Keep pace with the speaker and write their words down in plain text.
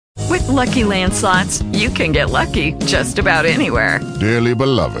Lucky Land Slots, you can get lucky just about anywhere. Dearly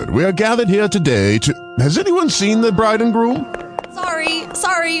beloved, we are gathered here today to... Has anyone seen the bride and groom?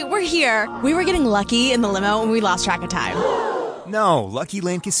 Sorry, we're here. We were getting lucky in the limo and we lost track of time. No, Lucky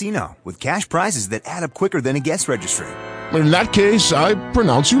Land Casino, with cash prizes that add up quicker than a guest registry. In that case, I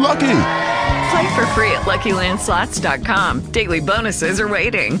pronounce you lucky. Play for free at LuckyLandSlots.com. Daily bonuses are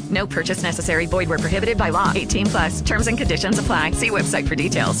waiting. No purchase necessary. Void where prohibited by law. 18 plus. Terms and conditions apply. See website for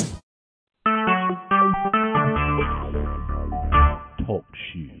details. Talk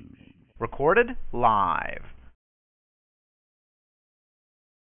shoes. Recorded live.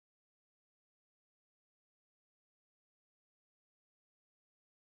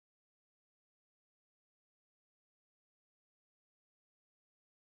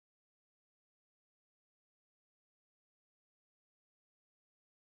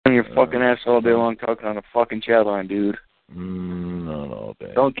 Your fucking ass all day long talking on a fucking chat line, dude. Not all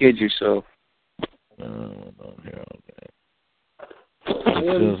day. Don't kid yourself. No, don't hear all day.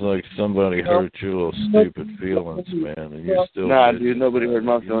 It feels like somebody hurt your little stupid feelings, man, and you still... Nah, dude, nobody hurt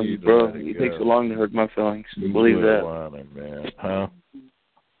my feelings, bro. It takes so long to hurt my feelings. Believe that. Whining, man. Huh?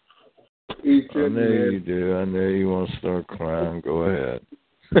 I know you do. I know you want to start crying. Go ahead.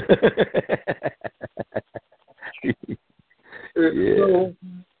 Yeah.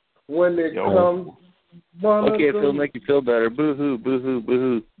 When it comes, okay, if it'll make you feel better, boo-hoo, boo-hoo,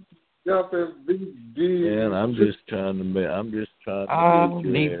 boo-hoo. Man, I'm just trying to make you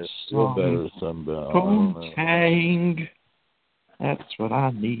feel better somehow. Poontang. That's what I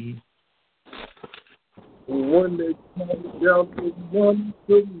need. When it comes down to one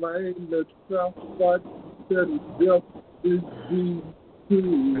to mine, the south side said it's just is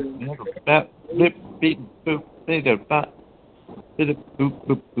that lip beat boop beat about. Oh,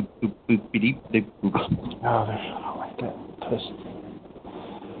 I like that pussy.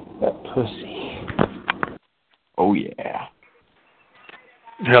 That pussy. Oh, yeah.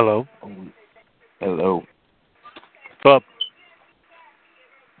 Hello. Hello. Up.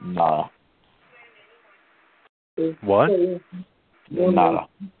 Nada. What? Nada.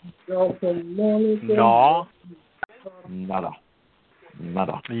 No. Nada.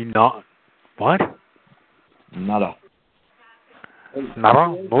 Nada. You not? What? Nada.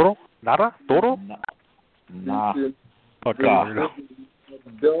 Nada? Noro? Nada? Toro? Nah. Okay.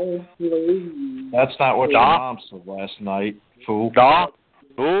 That's not what your mom said last night, fool. Da?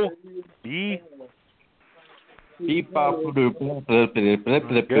 Who? E? Beep, They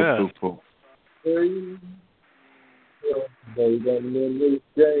done in this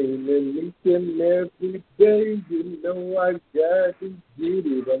game and each and every day, you know I got to get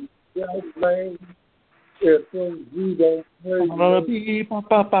it. I'm self man. If you don't pray, beep, beep,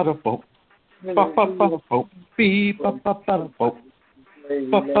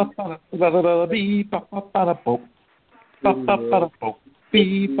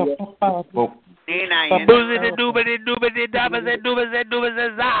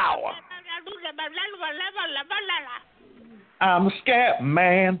 I'm a scat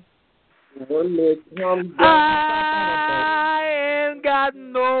man. I ain't got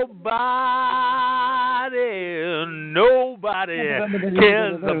nobody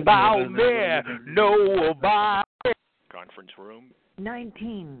cares about me, nobody. Conference room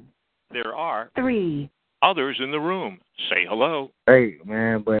 19. There are 3 others in the room. Say hello. Hey,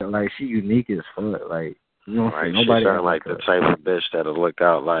 man, but, like, she unique as fuck. Like, you don't see nobody. She sound like the type of bitch that'll look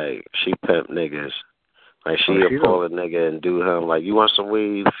out like she pimp niggas. Like, she'll pull a nigga and do him like, you want some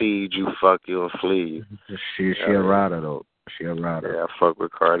weed, feed you, fuck you, and flee. She a rider, though. She a rider. Yeah, I fuck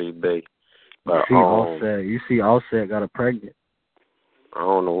with Cardi B. But, you see Offset got her pregnant. I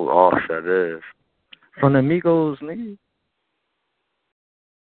don't know who Offset is. From the Migos, nigga.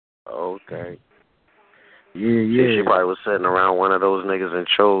 Okay. Yeah. She probably was sitting around one of those niggas and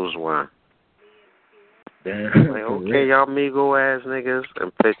chose one. Damn. Like, okay, y'all Migo ass niggas,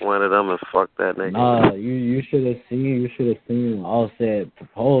 and pick one of them and fuck that nigga. Nah, you should have seen when Offset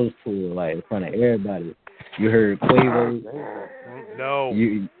proposed to her, like, in front of everybody. You heard Quavo. No.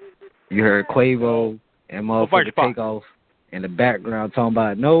 You heard Quavo and motherfucker Takeoff in the background talking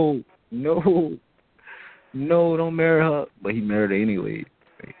about no, don't marry her. But he married her anyway.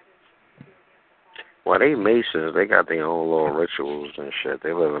 Well, they Masons. They got their own little rituals and shit.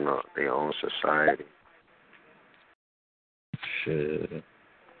 They live in their own society. Shit.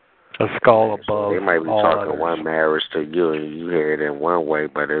 A skull above. So they might be all talking others. one marriage to you, and you hear it in one way,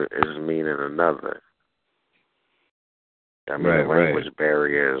 but it is meaning another. I mean, the language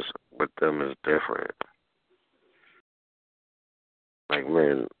barriers with them is different. Like,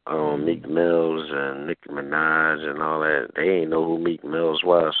 man, Meek Mills and Nicki Minaj and all that, they ain't know who Meek Mills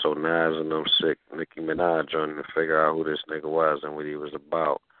was, so Nas and them sick Nicki Minaj trying to figure out who this nigga was and what he was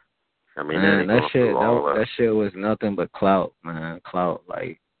about. I mean, man, that shit was nothing but clout, man. Clout,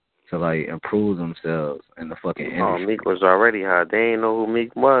 like, to, like, improve themselves in the fucking industry. Oh, Meek was already hot. They ain't know who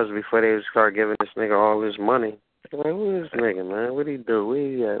Meek was before they start giving this nigga all his money. They're like, who is this nigga, man? What he do? Where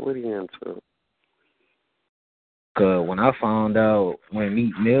he at? What he into? Cause when I found out when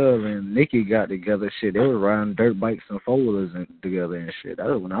Meek Mill and Nicki got together, shit, they were riding dirt bikes and four-wheelers together and shit. That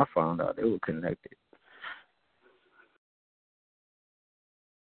was when I found out they were connected.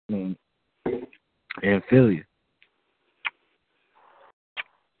 In Philly.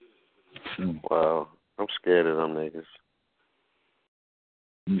 Wow, I'm scared of them niggas.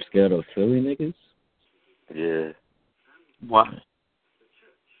 You scared of Philly niggas? Yeah. Why?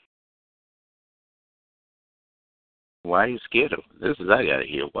 Why are you scared of them? This is I gotta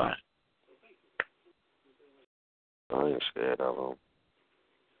hear why. I ain't scared of them.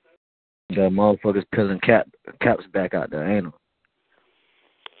 The motherfuckers peeling caps back out there, ain't them?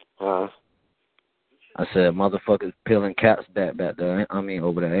 Huh? I said motherfuckers peeling caps back there. I mean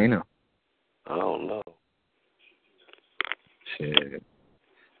over there, ain't them? I don't know. Shit.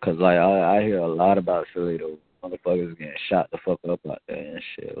 Cause like I hear a lot about Philly though. Motherfuckers getting shot the fuck up out there and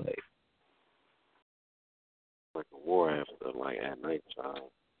shit like. Like a war after, like at nighttime.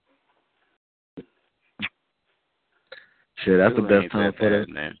 Shit, that's the best time for the.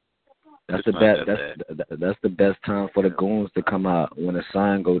 Man. That's the best time for the goons to come out when the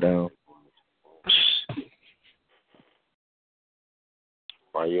sign go down.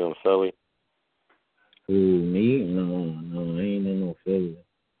 Are you in Philly? Who, me? No, I ain't in no Philly.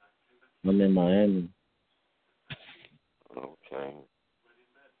 I'm in Miami. Okay.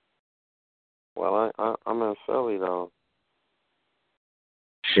 Well, I'm in Philly though.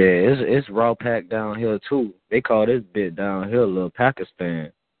 Shit, it's raw pack down here too. They call this bit down here Little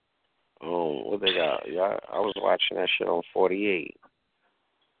Pakistan. Oh, what they got? Yeah, I was watching that shit on 48.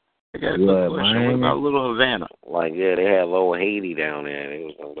 I got a good question. What about Little Havana? Like, yeah, they had Little Haiti down there. They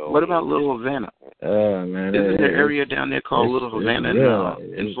was gonna go. What about Little Havana? Man, isn't there an area down there called Little Havana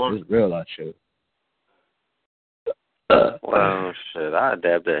in Florida? It's real out here. Well, shit, I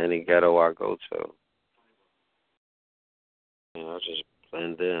adapt to any ghetto I go to. You know, I just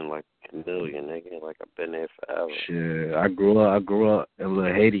blend in like a million, nigga. Like I've been there forever. Shit, I grew up in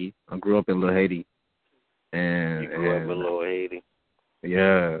Little Haiti. I grew up in Little Haiti. And you grew up in Little Haiti?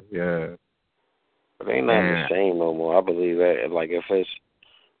 Yeah. But ain't not the same no more. I believe that, like, if it's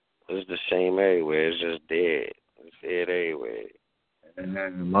the same everywhere. It's just dead. It's dead everywhere. And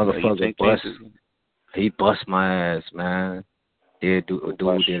then motherfucker he bust my ass, man. Dude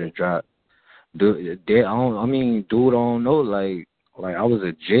did a drop. Dude don't know, like I was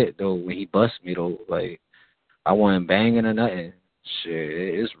a jet though when he bust me though. Like I wasn't banging or nothing. Shit,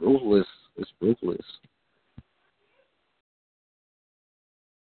 it's ruthless. It's ruthless.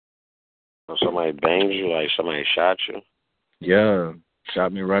 Somebody banged you, like somebody shot you? Yeah,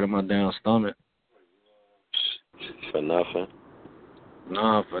 shot me right in my damn stomach. For nothing?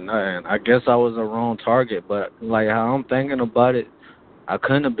 Nah, for nothing. I guess I was a wrong target, but like how I'm thinking about it, I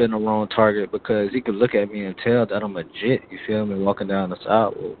couldn't have been the wrong target because he could look at me and tell that I'm a jit, you feel me, walking down the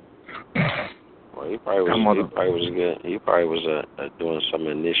sidewalk. Well, he probably was good. He probably was doing some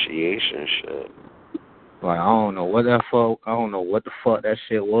initiation shit. Like I don't know what the fuck that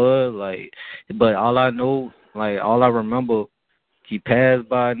shit was, like, but all I remember, he passed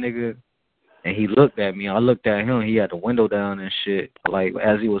by a nigga and he looked at me. I looked at him, he had the window down and shit, like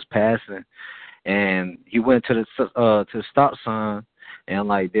as he was passing, and he went to the stop sign and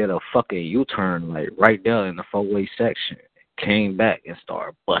like did a fucking U-turn like right there in the four-way section. Came back and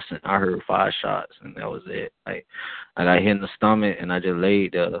started busting. I heard 5 shots and that was it. Like I got hit in the stomach and I just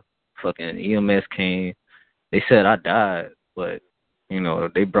laid there. Fucking EMS came. They said I died, but you know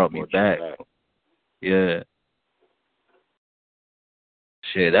they brought me back. Yeah.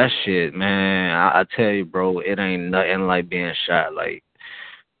 Shit, that shit, man. I tell you, bro, it ain't nothing like being shot. Like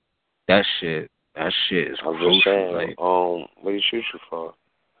that shit is. I'm just saying. Like, what did you shoot you for?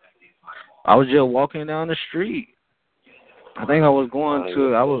 I was just walking down the street. I think I was going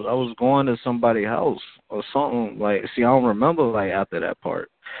to somebody's house or something. Like, see, I don't remember like after that part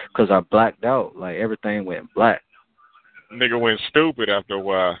because I blacked out. Like everything went black. Nigga went stupid after a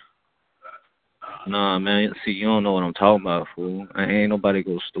while. Nah, man. See, you don't know what I'm talking about, fool. Ain't nobody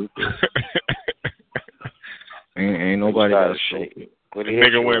go stupid. ain't nobody got stupid. The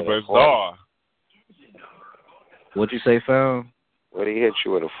nigga went bizarre. What'd you say, fam? What did he hit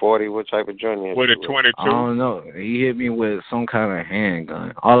you with, a 40? What type of joint he hit With a you 22? I don't know. He hit me with some kind of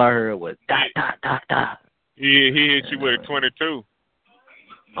handgun. All I heard was dot, dot, dot, dot. He hit you with a 22.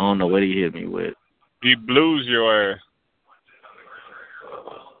 I don't know what he hit me with. He blues your ass.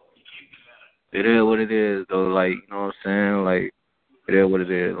 It is what it is, though. Like, you know what I'm saying? Like, it is what it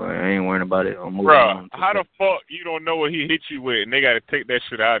is. Like, I ain't worrying about it. I'm moving on. How the fuck you don't know what he hit you with and they got to take that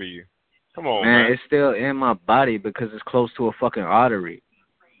shit out of you? Come on, man. It's still in my body because it's close to a fucking artery.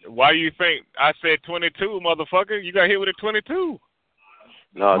 Why you think I said 22, motherfucker? You got hit with a 22.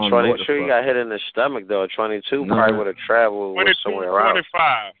 No, 22, you got hit in the stomach, though. 22 probably would have traveled with somewhere else.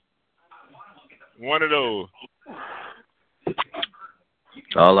 25. One of those.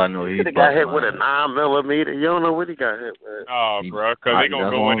 All I know, he got hit with a 9mm. You don't know what he got hit with. Oh, bro, because they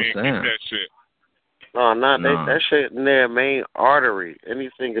going to go in there and get that shit. No, that shit in their main artery.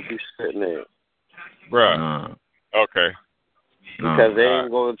 Anything could be sitting there. Bruh. Okay. Because they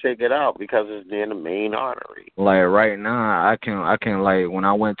ain't going to take it out because it's near the main artery. Like, right now, I can, like, when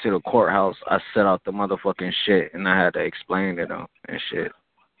I went to the courthouse, I set out the motherfucking shit, and I had to explain to them and shit.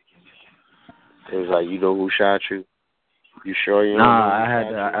 It was like, you know who shot you? You sure you don't know I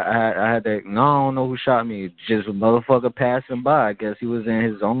had to, no, I don't know who shot me. Just a motherfucker passing by. I guess he was in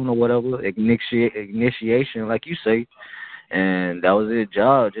his zone or whatever, initiation, like you say. And that was his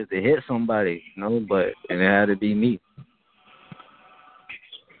job, just to hit somebody, you know, and it had to be me.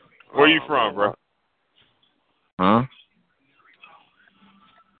 Where you from, bro? Huh?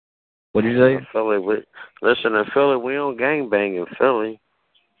 What did you say? Philly, listen, in Philly, we don't gangbang in Philly.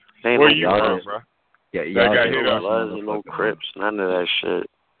 Where you from, bro? Yeah, y'all got hit hit us. No Crips, none of that shit.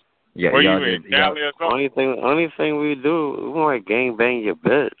 Yeah, where you in? Cali or something? Only thing we do, we might gangbang your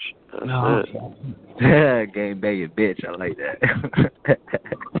bitch. That's it. Gangbang your bitch. I like that.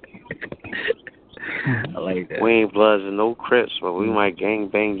 I like that. We ain't Bloods and no Crips, but we might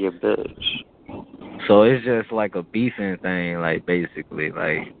gangbang your bitch. So it's just like a beefing thing, like, basically,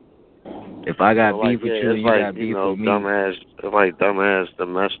 like, if I got beef with you, you got beef with me. Dumbass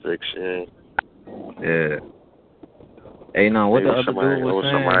domestics, yeah. Yeah. Hey, now, what the other dude was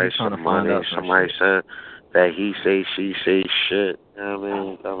saying? Somebody said that he say, she say shit. You know what I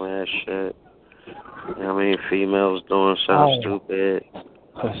mean? Dumbass shit. You know what I mean? Females doing something stupid.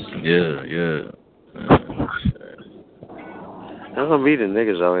 Yeah. There's gonna be the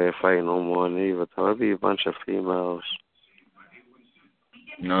niggas out here fighting no more neither. There'll be a bunch of females.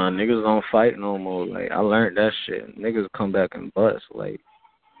 Nah, niggas don't fight no more. Like, I learned that shit. Niggas come back and bust. Like,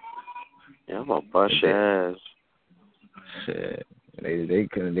 yeah, I'm gonna bust your ass. Shit, they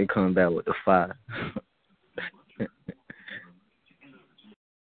come back with the fire.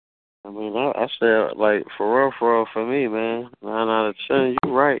 I mean, I said, like, for real, for me, man, 9 out of 10,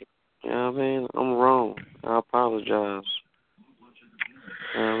 you right. You know what I mean? I'm wrong. I apologize.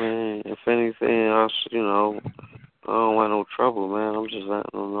 You know what I mean? If anything else, you know, I don't want no trouble, man. I'm just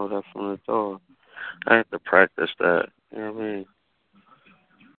letting them know that from the door. I have to practice that. You know what I mean?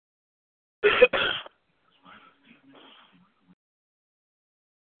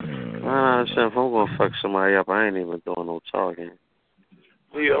 If I'm gonna fuck somebody up, I ain't even doing no talking.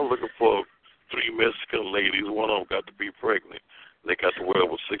 Yeah, I'm looking for 3 Mexican ladies. One of them got to be pregnant. They got to weigh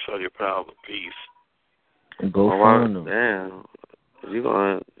over 600 pounds apiece. Go find them. Damn, you're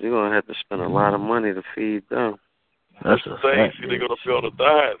gonna have to spend a lot of money to feed them. That's the thing. See, they're gonna be on the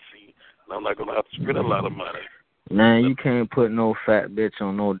diet. See, and I'm not gonna have to spend a lot of money. Man, you can't put no fat bitch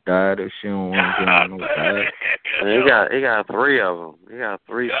on no diet if she don't want to get on no diet. Man, he got 3 of them. He got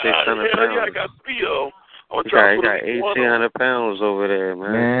 3 600 pounds. Yeah, I got 3 of them. He got 1,800 pounds over there,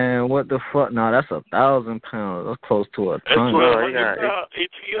 man. Man, what the fuck? No, that's 1,000 pounds. That's close to a ton. That's he got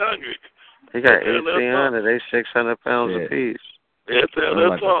 1,800. He got 1,800. They 600 pounds apiece.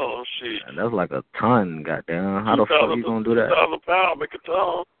 That's all. Shit. That's like a ton, goddamn. How the fuck you gonna do that? 2,000 pounds make a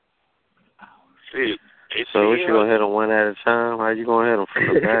ton. Shit. So what, you gonna hit them one at a time? How you gonna hit them from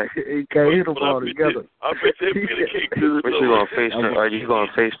the back? You can't hit them all together. I bet that bitch can't do it. What you gonna face? Are you gonna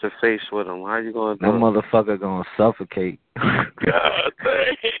face to face with them? How you gonna do that? That motherfucker gonna suffocate. God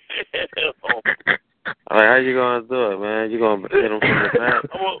damn. All right, how you gonna do it, man? You gonna hit them from the back?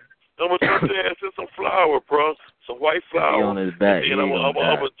 I'm gonna try to ask him some flour, bro. Some white flour. On his back. And I'm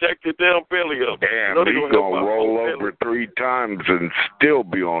gonna jack the damn belly up. Damn, he's gonna roll over 3 times and still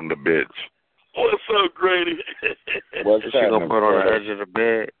be on the bitch. What's up, Grady? What's she gonna put on the edge of the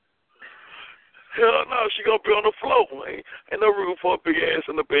bed? Hell no, she gonna be on the floor, man. Ain't no room for a big ass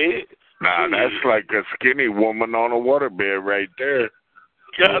in the bed. Nah, that's like a skinny woman on a waterbed right there.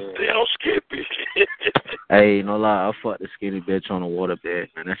 Goddamn Skippy. Hey, no lie, I fucked the skinny bitch on a waterbed,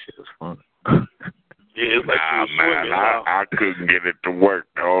 man. That shit was fun. Yeah, It's like you were swimming. I couldn't get it to work.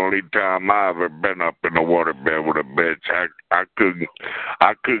 The only time I ever been up in the waterbed with a bitch, I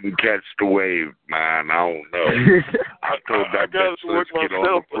couldn't catch the wave, man. I don't know. I told that bitch, let's get on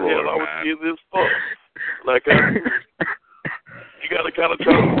the floor, I was man. getting this fuck. Like, you got to kind of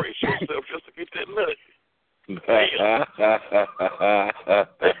try to brace yourself just to get that nut. I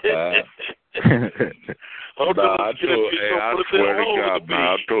swear to God, man,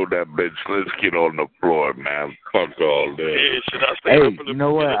 I told that bitch, let's get on the floor, man. Fuck all this. Hey, you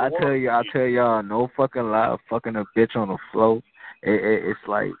know what? I tell y'all, no fucking lie, fucking a bitch on the floor. It's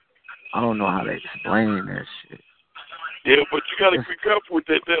like, I don't know how to explain that shit. Yeah, but you got to be careful with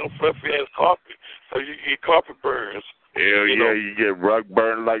that damn fluffy ass carpet, so you get carpet burns. Hell yeah, you get rug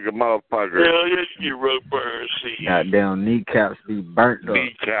burned like a motherfucker. Hell yeah, you get rug burned, shit. Goddamn kneecaps be burnt up.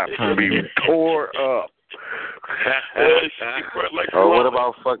 Kneecaps be tore up. Or what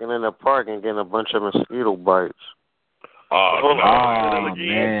about fucking in the park and getting a bunch of mosquito bites? Oh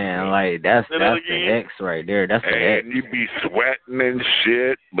man, like that's the X right there. That's the X. And you be sweating and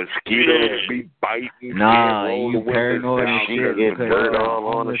shit. Mosquitoes be biting. Nah, you paranoid and shit because all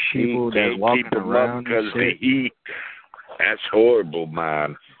on the people that's walking around and shit. The heat. That's horrible,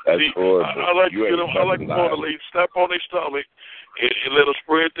 man. That's horrible. I like to get them. I like to want to lay step on their stomach and let them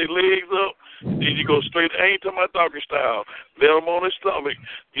spread their legs up. Then you go straight, ain't to my doggy style. Let them on their stomach,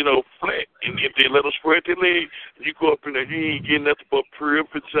 flat, and if they let them spread their legs, you go up in there, you ain't getting nothing but pure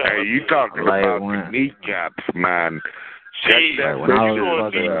vagina. Hey, you talking about the kneecaps, man. Check that when I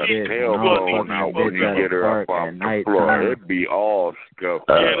was fucking a bitch, when you get her up off the floor, it'd be all scuffed.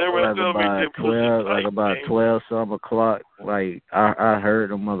 Like about 12 some o'clock, like I heard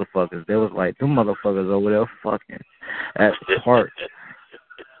them motherfuckers. They was like, them motherfuckers over there fucking at the park.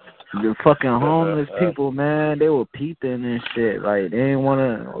 The fucking homeless people, man, they were peeping and shit. Like, they didn't want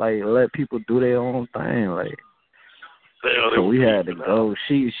to, like, let people do their own thing. Like, so we had to go.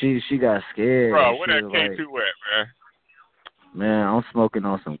 She got scared. Bro, where that K2 at, man? Man, I'm smoking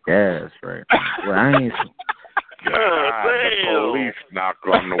on some gas right now. Well, I ain't. God, the police knock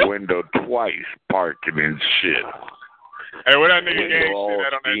on the window twice, parking and shit. Hey, what that nigga gang shit on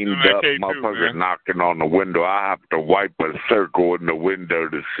that K2, motherfucker man? knocking on the window. I have to wipe a circle in the window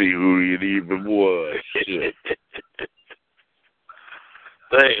to see who it even was. Shit.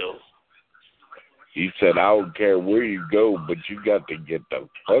 Damn. He said, I don't care where you go, but you got to get the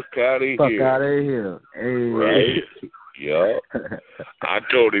fuck out of here. Fuck out of here. Hey. Right? Yeah. I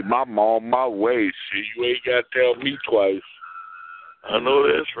told him I'm on my way. See, you ain't got to tell me twice. I know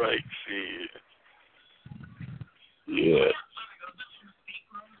that's right. See. Yeah.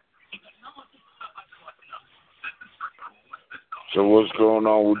 So what's going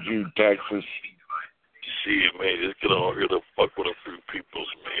on with you, Texas? Shit, man, just get on here to fuck with a few peoples,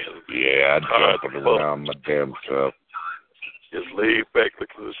 man. Yeah, I jumping around my damn self. Just lay back,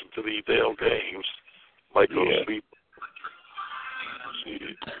 listen to these damn games. Might go to sleep.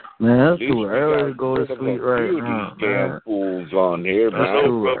 Shit. Man, that's too early to go to sleep right now, these damn fools on here, man. That's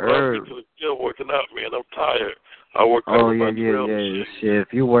too early. I'm to the gym working out, man. I'm tired. I work out yeah. Shit,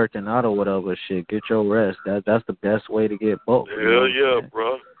 if you working out or whatever, shit, get your rest. That's the best way to get bulk. Hell yeah,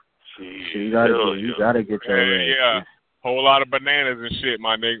 bro. So you gotta get your rest. Yeah, whole lot of bananas and shit,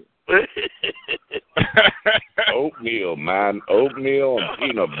 my nigga. Oatmeal, man. Oatmeal and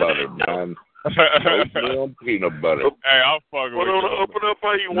peanut butter, man. Oatmeal and peanut butter. Hey, I'll fuck with you. Open up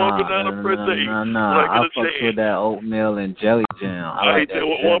how you one banana per day. I fuck with that oatmeal and jelly jam. I like that.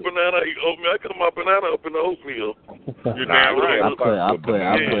 One banana, oatmeal. I cut my banana up in the oatmeal. You're damn right.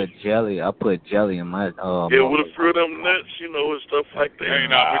 I put jelly in my with a few of them nuts, and stuff like that. Hey, you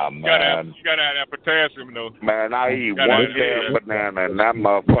gotta have that potassium though. Man, I eat one damn banana and that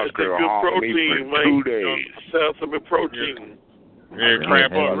motherfucker haunt me for 2 days. Sounds some protein. Yeah,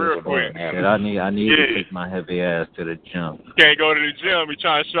 cramp up real quick. Shit, I need to take my heavy ass to the gym. You can't go to the gym. You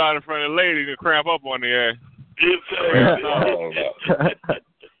trying to shot in front of the lady and cramp up on the ass.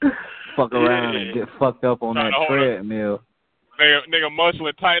 Fuck around and get fucked up on that treadmill. Nigga muscle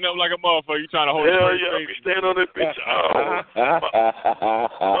and tighten up like a motherfucker. You trying to hold it straight? Hell yeah, I be standing on that bitch.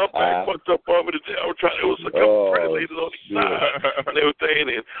 My back fucked up on me today. It was a couple pretty ladies on the side and everything,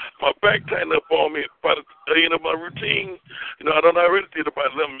 and my back tightened up on me by the end of my routine. I already did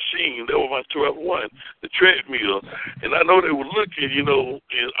about 11 machines. That was my 12th one, the treadmill. And I know they were looking, and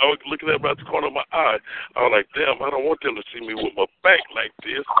I was looking at about the corner of my eye. I was like, damn, I don't want them to see me with my back like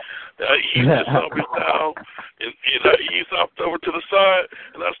this. I eased this zombie down, and I eased off over to the side,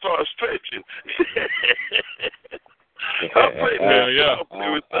 and I started stretching. I played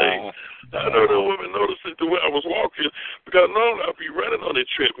everything. I know the women noticed it the way I was walking, because normally I'd be running on that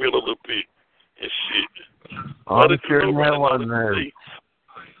treadmill a little bit and shit. I'm sure that wasn't there.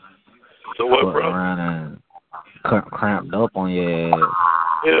 So what, Fuck bro? around and cramped up on your ass.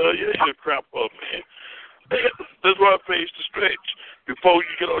 Hell yeah, you crap up, man. That's why I face the stretch before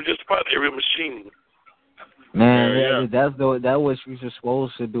you get on just about every machine. Man, that's what you're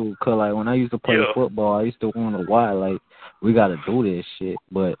supposed to do. Cause like when I used to play football, I used to wonder why like we got to do this shit.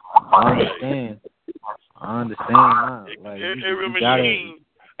 But I understand now. Like every you gotta. machine.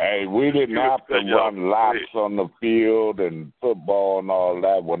 Hey, we didn't have to run laps on the field and football and all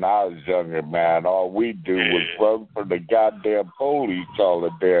that when I was younger, man. All we do was run for the goddamn police all the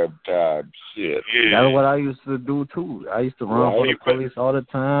damn time. Shit. That's what I used to do, too. I used to run for the police all the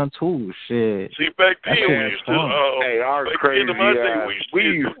time, too. Shit. See, back then, we used to, hey, our crazy ass, we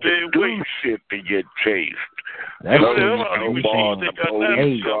used to do shit to get chased. That shit in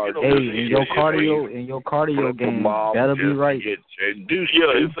your cardio game, better be right. You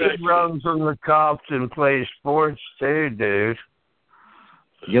could run from the cops and play sports too, dude.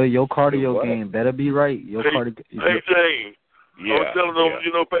 Your cardio game better be right. Your cardio. Hey, Jane. I was telling them,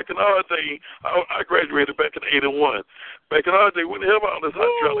 back in our day, I graduated back in '81. Back in our day, we didn't have all this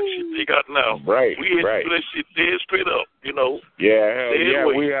hydraulic shit they got now. Right, we had to do that shit dead straight up, Yeah,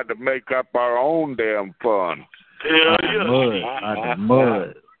 we had to make up our own damn fun. Out the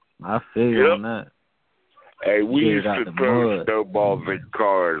mud. I feel you on that. Hey, we used to throw snowballs in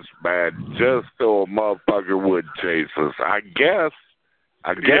cars, man, just so a motherfucker would chase us. I guess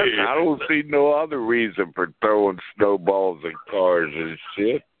I don't see no other reason for throwing snowballs in cars and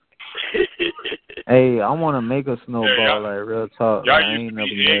shit. Hey, I want to make a snowball, like, real talk. Y'all I ain't never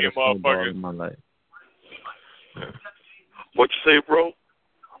made a snowball in my life. What you say, bro?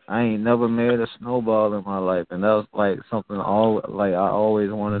 I ain't never made a snowball in my life, and that was like something I always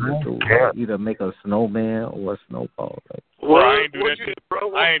wanted to do. Like, either make a snowman or a snowball. Like. Well, I ain't do that shit,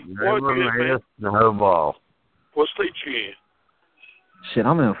 bro. I ain't never made a snowball. What state you in? Shit,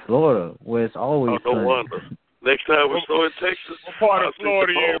 I'm in Florida, where it's always no sunny. wonder. Next time we snow in Texas, what part of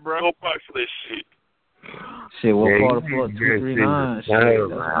Florida you in, bro? Go back for that shit. Shit, what part of Florida? 239. Shit,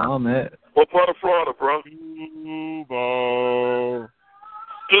 that's where I'm at. What part of Florida, bro?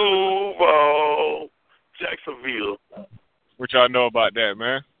 Duval, Jacksonville. What y'all know about that,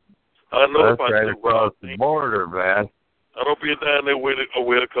 man? I know That's about right Duval. across the border, man. I don't be down there with a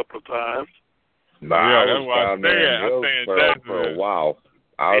couple of times. Nah, yeah, I that's was why down there in Hillsboro for a while.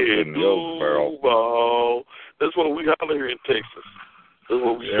 I was in Hillsboro. Duval. That's what we holler here in Texas. That's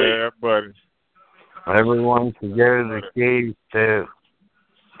what we say. Yeah, buddy. Everyone can go to the Keys, too.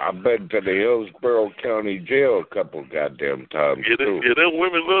 I've been to the Hillsborough County Jail a couple goddamn times, too. Yeah, them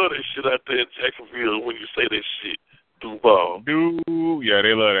women love that shit out there in Jacksonville when you say that shit. Duval. Yeah,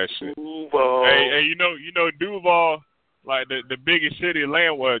 they love that shit. Duval. Hey, you know Duval, like the biggest city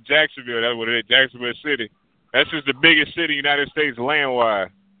land-wise, Jacksonville, that's what it is, Jacksonville City. That's just the biggest city in the United States land-wise.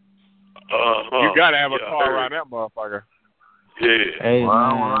 You got to have a car around that motherfucker. Yeah. Hey, well,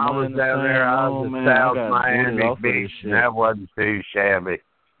 man, when I was down there, I was in South Miami Beach, and that wasn't too shabby.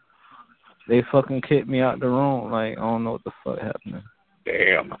 They fucking kicked me out the room. Like, I don't know what the fuck happened.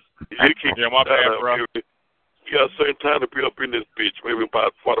 Damn. Yeah, my bad, bro. You got a certain time to be up in this bitch, maybe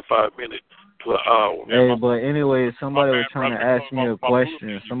about 45 minutes to an hour. Hey, but anyway, somebody was trying to ask me a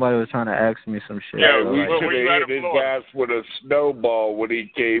question. Somebody was trying to ask me some shit. Yeah, we should have hit his ass with a snowball when he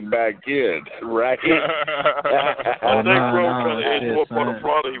came back in, right?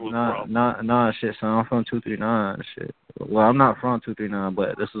 Nah, shit, son. I'm from 239, shit. Well, I'm not from 239,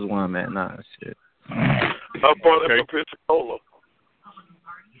 but this is where I'm at now, shit. How far from Pensacola?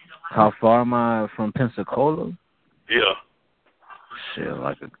 How far am I from Pensacola? Yeah. Shit,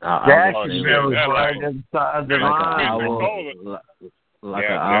 like Jacksonville was right inside the line. Like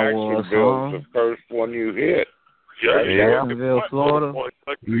an hour or so. The first one you hit. Jacksonville, Florida.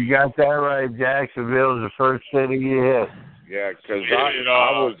 You got that right. Jacksonville is the first city you hit. Yeah, because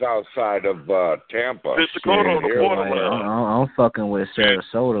I was outside of Tampa. Pensacola on the borderline. I'm fucking with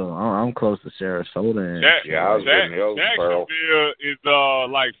Sarasota. I'm close to Sarasota. I was in Hillsboro. Jacksonville is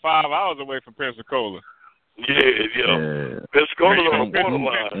like 5 hours away from Pensacola. Yeah. Pensacola on the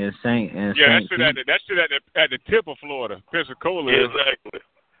borderline. That's at the tip of Florida. Pensacola. Yeah, exactly.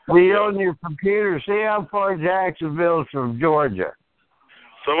 See on your computer, see how far Jacksonville is from Georgia.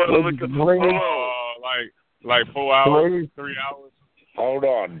 Somebody look at the like 4 hours, 3 hours. Hold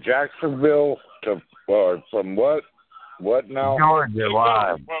on, Jacksonville to from what? What now? Georgia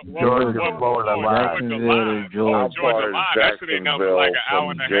live. Georgia, Florida live. Jacksonville to Georgia. How far is Jacksonville like an hour from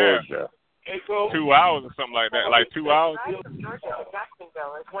and a Georgia? half. 2 hours or something like that. Like 2 hours.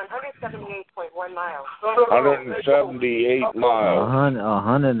 178.1 miles. 178 miles.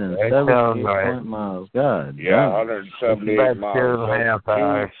 178 miles. God. Yeah, 178 miles. 2.5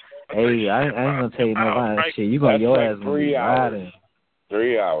 hours. Hey, I ain't gonna tell you no lie. Shit, you gonna your ass gonna be riding.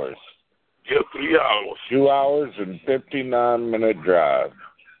 3 hours. Yeah, 3 hours. 2 hours and 59-minute drive.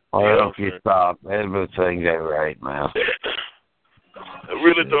 Well, if you stop, everything's all right, man. It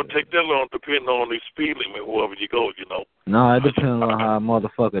really don't take that long, depending on the speed limit, wherever you go, you know. No, it depends on how a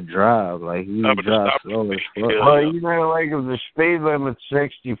motherfucker drive. Like, you drive slow as fuck. Well, you know, like if the speed limit's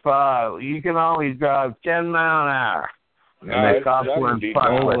 65, you can only drive 10 miles an hour. No, and the cops won't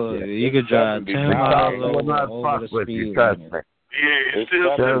fuck with you. You could drive 10 miles will not fuck with you, trust me. Yeah, it's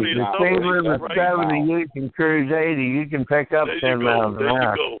still So 70. the speed limit's 70, you can cruise 80, you can pick up 10 miles an hour.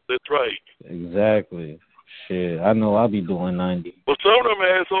 There you go. That's right. Exactly. Shit, I know I'll be doing 90. But some of them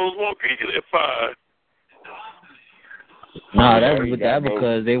assholes won't get you that 5. Nah, that's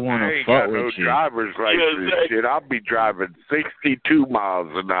because they want to fuck with you. Drivers like this shit. I'll be driving 62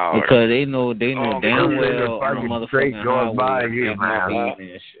 miles an hour. Because they know damn well on a motherfucking going by highway. you, man.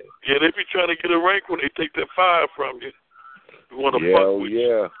 Yeah, they be trying to get a rank when they take that 5 from you. You want to fuck with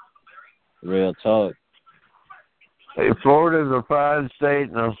you. Real talk. Hey, Florida's a fine state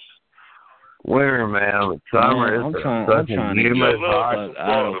in the winter, man. Summer I'm trying to get the fuck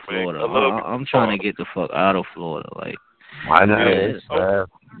out of Florida. I'm trying to get the fuck out of Florida. Like, I know. I ain't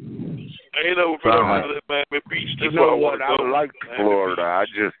never been out of that Miami Beach. You know what? I liked Florida. I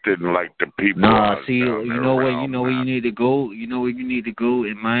just didn't like the people. Nah, see, you know where you need to go? You know where you need to go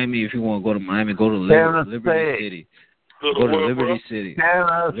in Miami? If you want to go to Miami, go to Liberty City. Go to Liberty City.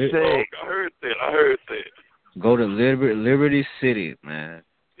 Tennessee. I heard that. Go to Liberty City, man.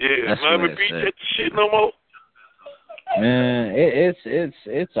 Yeah, Miami Beach ain't the shit no more. Man,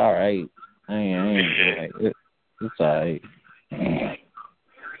 it's all right. It's all right.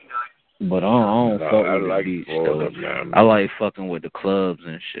 But I don't fuck with the beach, Florida, though. Man. I like fucking with the clubs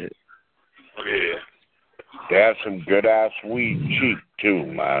and shit. Yeah. That's some good ass weed cheap too,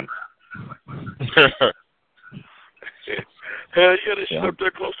 man. Hell yeah, they shit up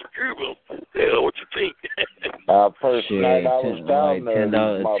there close to Cuba. Hell, what you think? First night I was down there,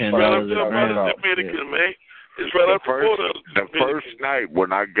 $10 Dominican, man. It's right up the border. The first night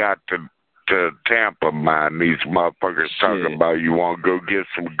when I got to Tampa, man, these motherfuckers talking about you want to go get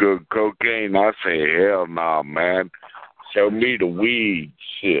some good cocaine. I say, hell nah, man. Show me the weed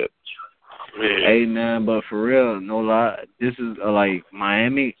shit. Hey, man, but for real, no lie, this is like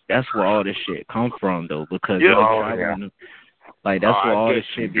Miami. That's where all this shit come from, though, because like that's where all this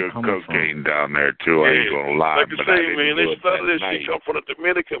shit be coming from. Cocaine down there too. I ain't gonna lie, like but I I say, didn't man, do they it started that this night. shit come from the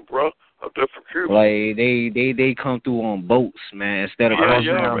Dominican, bro, up there from Cuba. Like they come through on boats, man, instead of crossing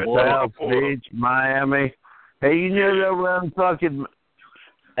the border. South Beach, Miami. Hey, you know they run fucking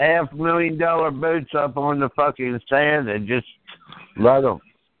 $500,000 boats up on the fucking sand and just let them.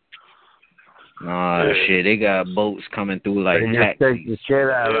 Nah, shit, they got boats coming through like they just take the shit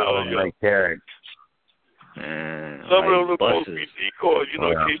out of them like carrots. Man, some of them are supposed to be decoys, you know,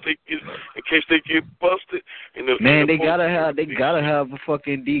 in case they get busted. Man, they gotta have a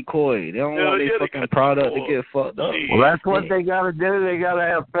fucking decoy. They don't want their fucking product to get fucked up. Well, that's what they gotta do. They gotta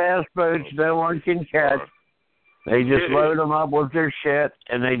have fast boats no one can catch. They just load them up with their shit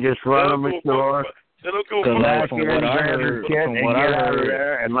and they just run them ashore. From what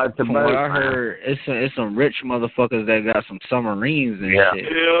I heard, it's some rich motherfuckers that got some submarines and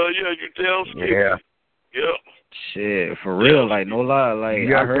shit. Yeah, you damn straight. Yeah. Shit, for real, like no lie,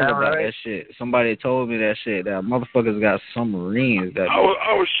 like I heard about that shit. Somebody told me that shit. That motherfuckers got submarines. That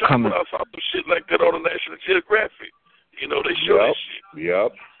I was shocked when I saw some shit like that on the National Geographic. You know, they show that shit.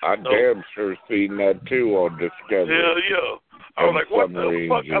 Yep, I damn sure seen that too on Discovery. Yeah. I was like, what the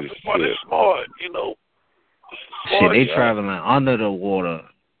fuck? I just thought it's smart, you know. Shit, they traveling under the water.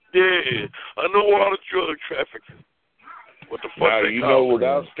 Yeah, underwater drug trafficking. What the fuck? Now, you know what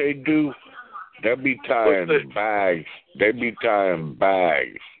else they do? They be tying bags. They be tying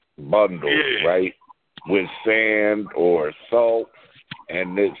bags, bundles, right, with sand or salt,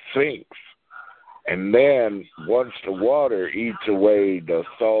 and it sinks. And then once the water eats away the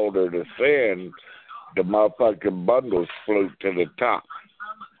salt or the sand, the motherfucking bundles float to the top.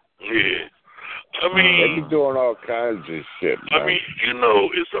 Yeah. I mean, they be doing all kinds of shit, man. I mean, you know,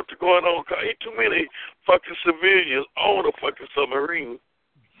 it's something going on. Ain't too many fucking civilians on a fucking submarine.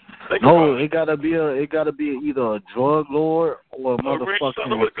 No, it gotta be either a drug lord or a motherfucking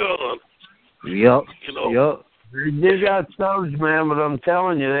son of a gun. Yep. You know? Yep. They got thugs, man, but I'm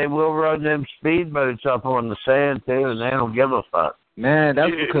telling you, they will run them speedboats up on the sand too, and they don't give a fuck. Man, that's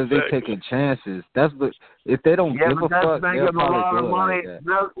Yeah, because exactly. they taking chances. That's what if they don't give a fuck, making they'll them a lot probably of do it money. like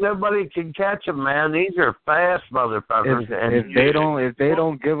that. Nobody can catch them, man. These are fast motherfuckers. If they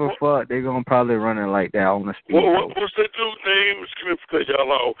don't give a fuck, they're gonna probably run it like that on the speed. What's that dude's name? Excuse me for cutting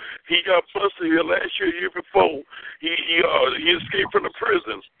y'all off. He got busted here last year before. He escaped from the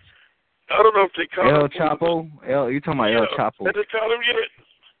prison. I don't know if they call El him Chapo. You talking about El Chapo? Have they called him yet?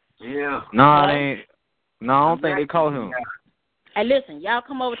 Yeah. No, they ain't. No, I don't think they called him. Hey, listen, y'all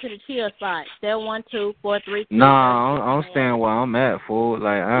come over to the chill spot. 712-432. Nah, I'm staying where I'm at, fool.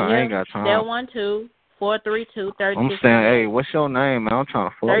 Like I ain't got time. 712-432-3628. I'm staying. Hey, what's your name, man? I'm trying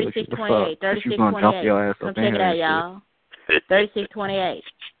to fuck with you. 3628. You gonna jump your ass Come up check in it here out, and y'all. 3628.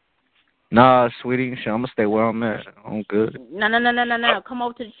 Nah, sweetie, I'm gonna stay where I'm at. I'm good. No. Come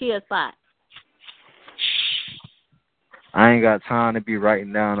over to the chill spot. I ain't got time to be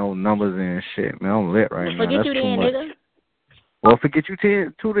writing down those numbers and shit, man. I'm lit right now. Forget That's you too then, much. nigga. Well, forget you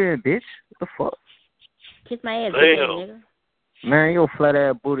too then, bitch. What the fuck? Kiss my ass, Damn. nigga. Man, your flat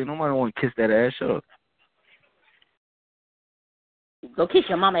ass booty. Nobody want to kiss that ass. Shut up. Go kiss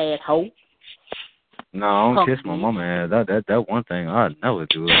your mama ass, hoe. No, I don't kiss my mama ass. That one thing I'd never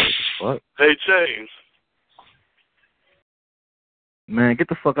do. Like, what the fuck? Hey, James. Man, get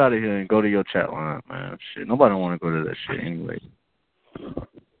the fuck out of here and go to your chat line, man. Shit, nobody want to go to that shit anyway.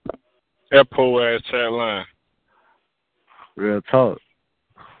 That poor ass chat line. Real talk.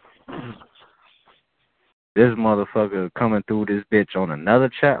 This motherfucker coming through this bitch on another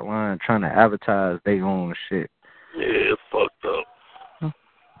chat line trying to advertise their own shit. Yeah, it's fucked up.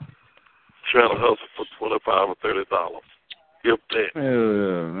 Trying to hustle for $25 or $30. Give that.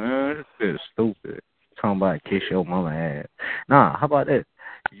 Yeah, man, this bitch stupid. Talking about kiss your mama ass. Nah, how about that?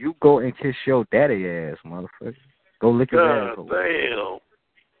 You go and kiss your daddy ass, motherfucker. Go lick his ass. God damn.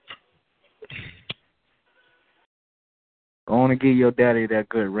 Go on and give your daddy that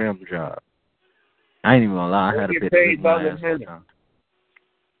good rim job. I ain't even gonna lie, I had a bitch lick my ass one time.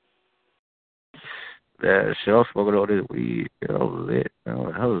 That shit, I was smoking all this weed. I was lit. I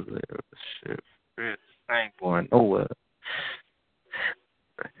was lit. Shit. I ain't going nowhere.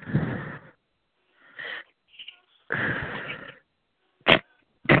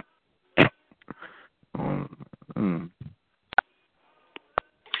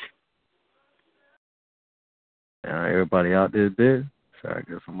 Everybody out there bit. So I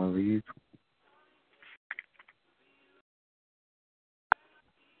guess I'm gonna leave.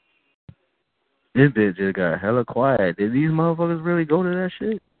 This bitch just got hella quiet. Did these motherfuckers really go to that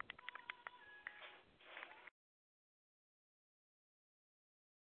shit?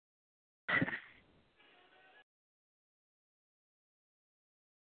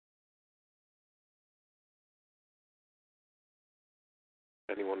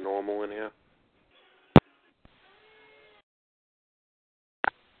 Anyone normal in here?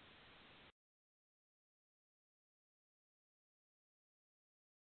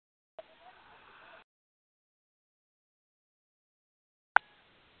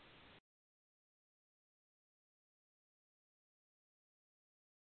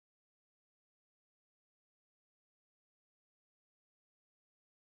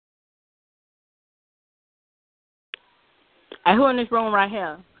 Hey, who in this room right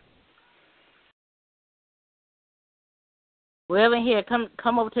here? Whoever in here, come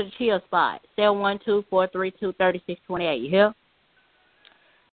over to the chill spot. 712-432-3628. You hear?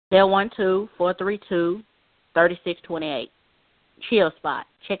 712-432-3628. Chill spot.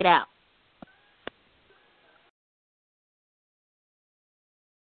 Check it out.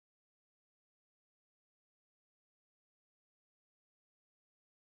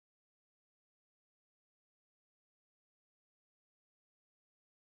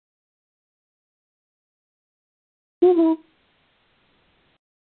 It's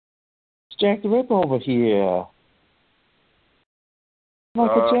Jack the Ripper over here.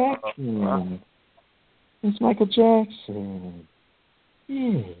 Michael Jackson. It's Michael Jackson.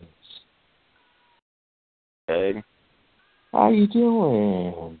 Yes. Hey. How you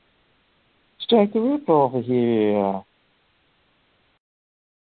doing? It's Jack the Ripper over here.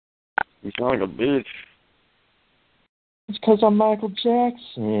 You sound like a bitch. It's 'cause I'm Michael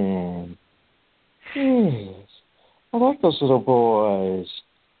Jackson. Yes. I like those little boys.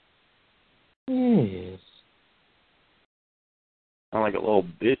 Yes. Sound like a little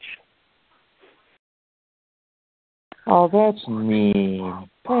bitch. Oh, that's mean.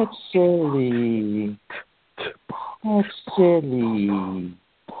 That's silly. That's silly.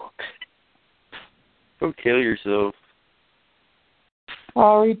 Go kill yourself. I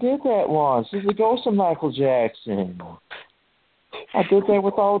already did that once. It's the ghost of Michael Jackson. I did that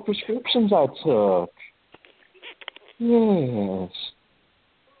with all the prescriptions I took. Yes.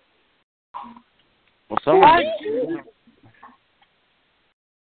 Well, someone.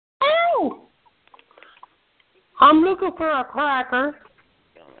 Ow! I'm looking for a cracker.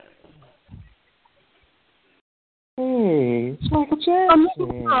 Hey, it's Michael Jackson. I'm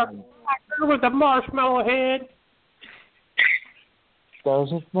looking for a cracker with a marshmallow head.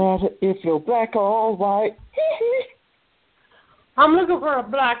 Doesn't matter if you're black or white. I'm looking for a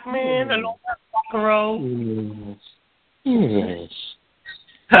black man and a rock and roll. Yes.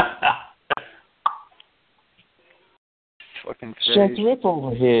 Fucking Shut Rip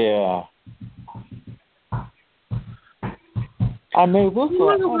over here. I may look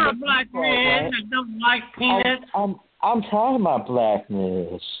like I'm looking for a black man that don't like peanuts. I'm proud of my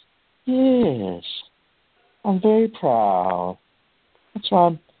blackness. Yes. I'm very proud. That's why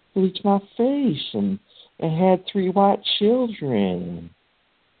I bleached my face and had 3 white children.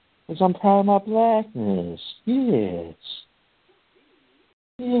 Because I'm proud of my blackness. Yes.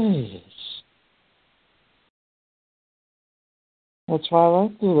 Yes. That's why I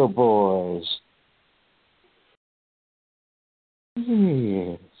like little boys.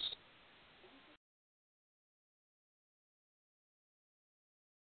 Yes.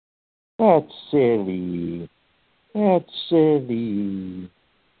 That's silly. That's silly.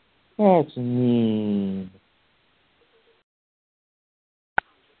 That's mean.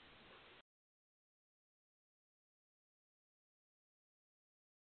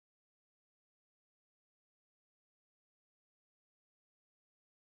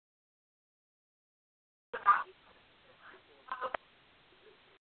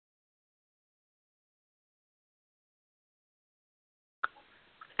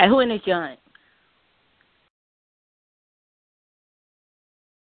 Hey, who in this joint?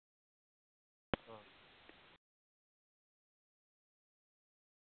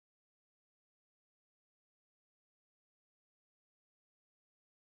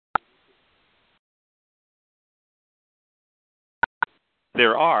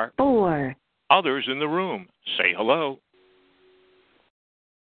 There are 4 others in the room. Say hello.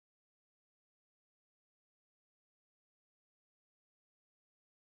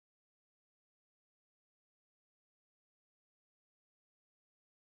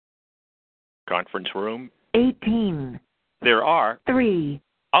 Conference room. 18 There are 3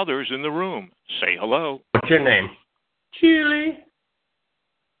 others in the room. Say hello. What's your name? Chili.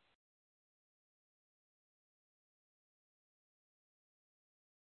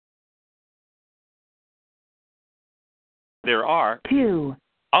 There are 2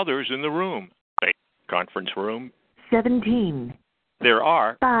 others in the room. Say conference room. 17 There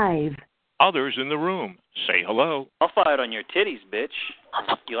are 5 others in the room. Say hello. I'll fight on your titties, bitch.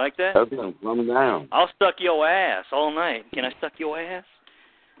 You like that? Okay, calm down. I'll suck your ass all night. Can I suck your ass?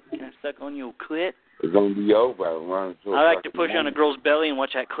 Can I suck on your clit? It's gonna be over. I like to push on a girl's belly and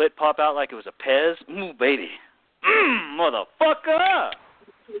watch that clit pop out like it was a Pez. Ooh, baby. Motherfucker!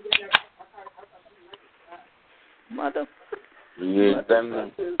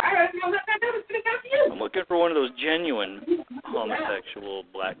 I'm looking for one of those genuine homosexual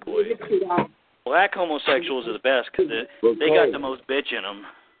black boys. Black homosexuals are the best because they got the most bitch in them.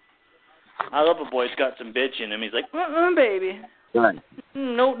 I love a boy that's got some bitch in him. He's like, baby. Right.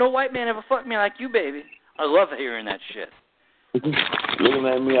 No white man ever fucked me like you, baby. I love hearing that shit. Looking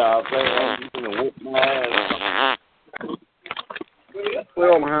at me, I'll play you gonna whip my ass.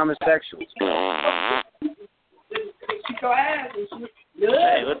 We're all homosexuals.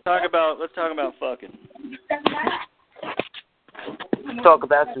 Hey, let's talk about fucking. Let's talk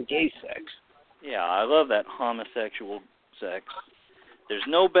about some gay sex. Yeah, I love that homosexual sex. There's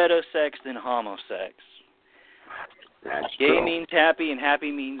no better sex than homo sex. That's gay true. means happy, and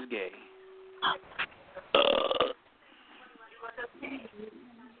happy means gay.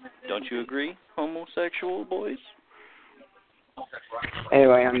 Don't you agree, homosexual boys?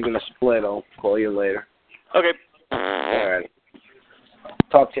 Anyway, I'm going to split. I'll call you later. Okay. All right.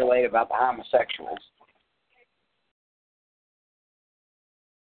 Talk to you later about the homosexuals.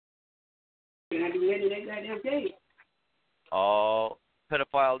 Oh,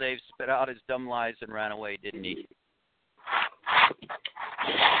 pedophile Dave spit out his dumb lies and ran away, didn't he?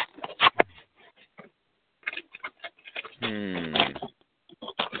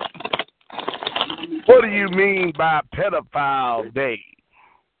 What do you mean by pedophile Dave?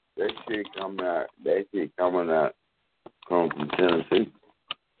 That shit coming out from Tennessee.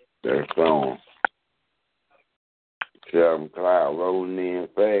 Their song. Calvin Cloud rolling in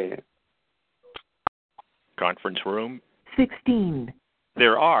fast. Conference room. 16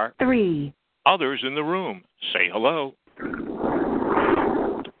 There are 3 others in the room. Say hello.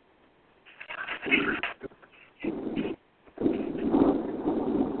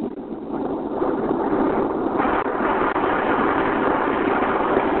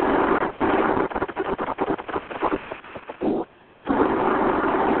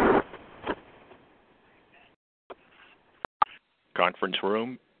 Conference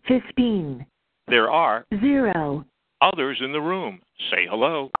room. 15. There are 0. others in the room. Say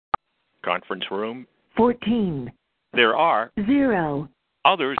hello. Conference room. 14. There are 0.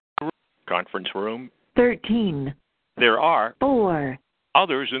 others in the room. Conference room. 13. There are 4.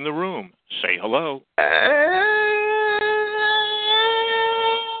 others in the room. Say hello.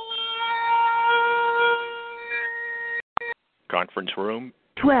 Conference room.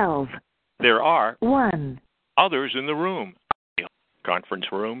 12. There are 1. others in the room. Conference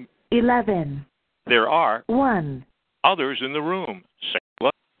room. 11. There are 1. others in the room. Say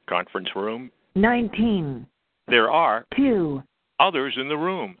hello. Conference room. 19. There are 2. others in the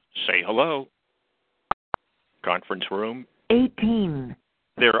room. Say hello. Conference room. 18.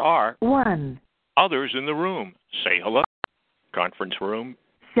 There are 1. others in the room. Say hello. Conference room.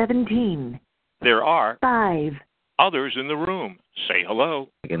 17. There are 5. others in the room. Say hello.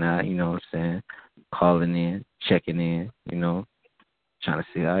 Checking out, you know what I'm saying? Calling in, checking in, you know, trying to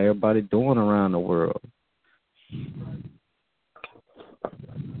see how everybody doing around the world.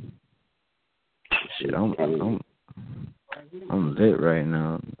 Shit, I'm lit right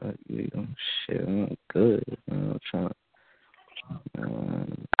now. Shit, I'm good. You know,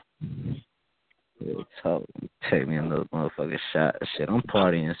 talk. Take me another motherfucking shot. Shit, I'm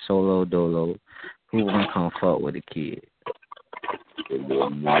partying solo dolo. Who wanna come fuck with a kid?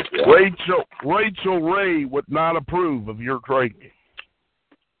 Rachel Ray would not approve of your drinking.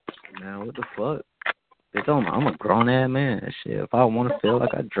 Man, what the fuck? I'm a grown ass man. Shit, if I want to feel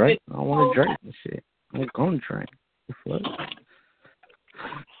like I drink, I want to drink and shit. I'm gonna drink. What the fuck?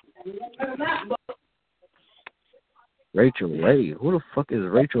 Rachel Ray. Who the fuck is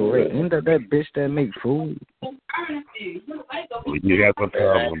Rachel Ray? Ain't that bitch that make food? You got the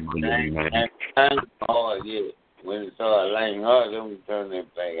problem, young man. Oh, yeah. When it started laying hard, then we turn that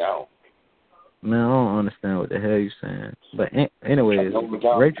thing out. Man, I don't understand what the hell you saying. But anyways,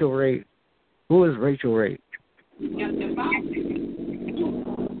 Rachel Ray. Who is Rachel Ray?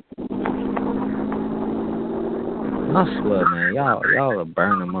 I swear, man, y'all are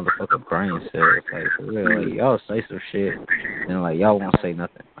burning motherfucking brain cells. Like, for real, like, y'all say some shit, and, like, y'all won't say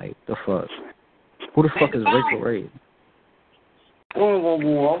nothing. Like, the fuck? Who the fuck is Rachel Ray?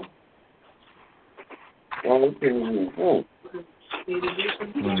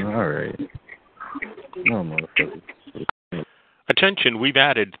 Alright. No, motherfucker. Attention, we've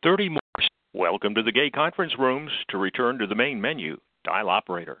added 30 more. Welcome to the gay conference rooms. To return to the main menu, dial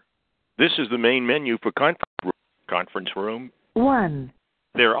operator. This is the main menu for conference room. 1.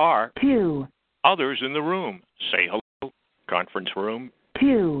 There are 2. others in the room. Say hello. Conference room.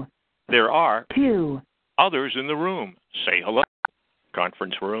 2. There are 2. others in the room. Say hello.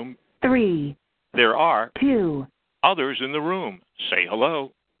 Conference room. 3. There are 2. others in the room. Say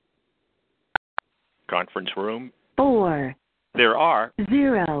hello. Conference room. 4. There are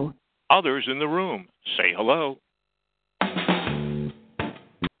 0. others in the room. Say hello.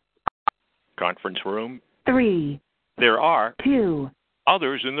 Conference room. 3. There are 2.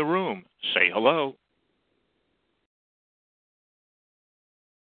 others in the room. Say hello.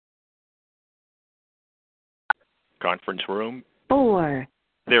 Conference room. 4.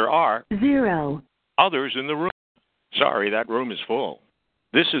 There are 0. others in the room. Sorry, that room is full.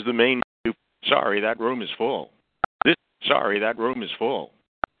 This is the main menu. Sorry, that room is full. Sorry, that room is full.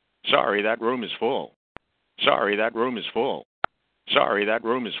 Sorry, that room is full. Sorry, that room is full. Sorry, that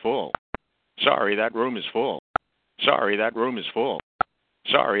room is full. Sorry, that room is full. Sorry, that room is full.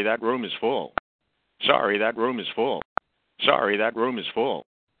 Sorry, that room is full. Sorry, that room is full. Sorry, that room is full.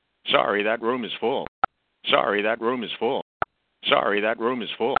 Sorry, that room is full. Sorry, that room is full. Sorry, that room is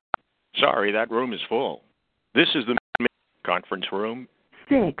full. Sorry, that room is full. This is the conference room.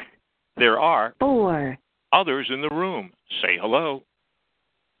 6. There are 4. others in the room. Say hello.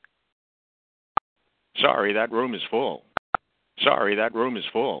 Sorry, that room is full. Sorry, that room is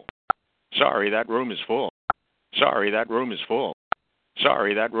full. Sorry, that room is full. Sorry, that room is full.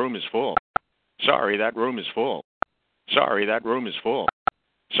 Sorry, that room is full. Sorry, that room is full. Sorry, that room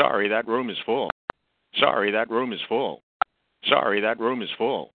is full. Sorry, that room is full. Sorry, that room is full. Sorry, that room is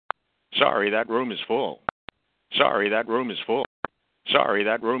full. Sorry, that room is full. Sorry, that room is full. Sorry,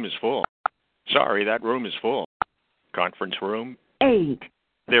 that room is full. Sorry, that room is full. Conference room. 8.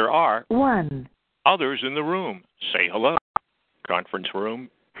 There are 1. others in the room. Say hello. Conference room.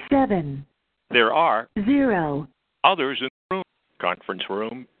 7. There are 0. others in the room. Conference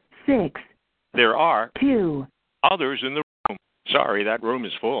room. 6. There are 2. others in the room. Sorry, that room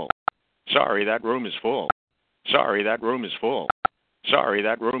is full. Sorry, that room is full. Sorry, that room is full. Sorry,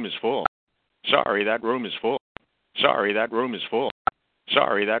 that room is full. Sorry, that room is full. Sorry, that room is full.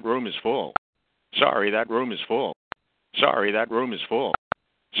 Sorry, that room is full. Sorry, that room is full. Sorry, that room is full.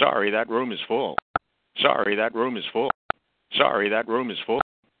 Sorry, that room is full. Sorry, that room is full. Sorry, that room is full.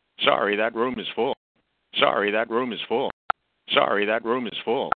 Sorry, that room is full. Sorry, that room is full. Sorry, that room is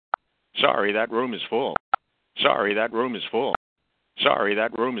full. Sorry, that room is full. Sorry, that room is full. Sorry,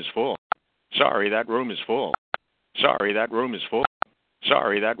 that room is full. Sorry, that room is full. Sorry, that room is full.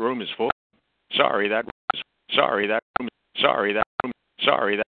 Sorry, that room is full. Sorry, that sorry that room. Sorry that room.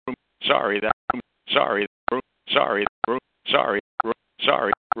 Sorry that room. Sorry that room. Sorry that room. Sorry that room. Sorry room.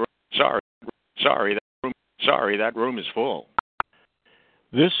 Sorry room. Sorry. Sorry that room. Sorry that room is full.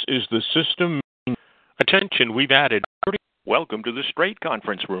 This is the system. Attention, we've added. Welcome to the straight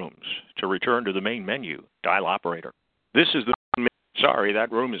conference rooms. To return to the main menu, dial operator. This is the. Sorry,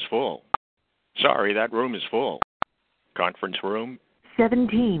 that room is full. Sorry, that room is full. Conference room.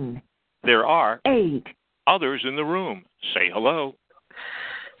 17. There are 8 others in the room. Say hello.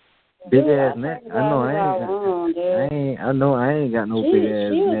 Big ass neck. I know I ain't got no big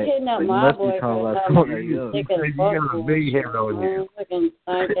ass neck. So you must be talking about somebody else. You got a big head on you.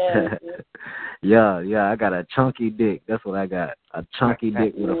 Yeah, I got a chunky dick. That's what I got. A chunky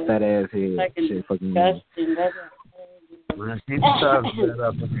dick with a fat ass head. Shit fucking When she starts that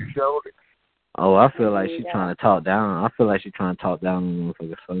up on your shoulder. Oh, I feel like she's trying to talk down. I feel like she's trying to talk down on the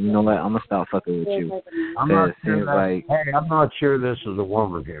motherfucker. So you know what? I'm gonna stop fucking with you. I'm not sure this is a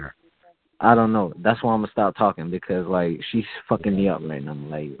woman here. I don't know. That's why I'm gonna stop talking because like she's fucking me up right now.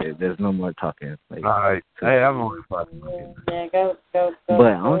 Like there's no more talking. Like, all right. Hey, I'm only fucking with you. Yeah, go. But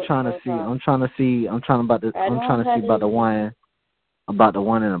I'm trying to see about the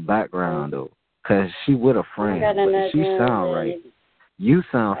one in the background though, cause she with a friend, but she sound right. You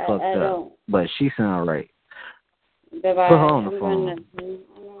sound fucked up, but she sound right. Put her on the phone.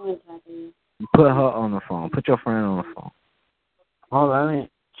 Put her on the phone. Put your friend on the phone. Oh, that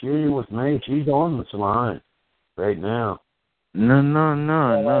ain't she with me. She's on this line right now.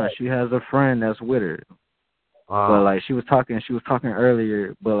 No. She has a friend that's with her. But like she was talking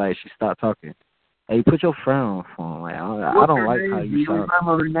earlier, but like she stopped talking. Hey, put your friend on the phone. Like I don't like how you sound. Do you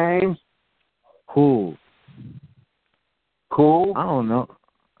remember her name? Cool. I don't know.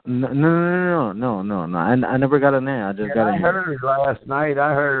 No. I never got a name. I just got a name. I heard her last night.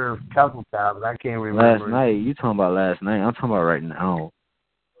 I heard her a couple times. I can't remember. Last night? You talking about last night? I'm talking about right now.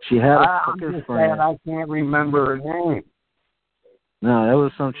 She had a fucking friend. I can't remember her name. No, there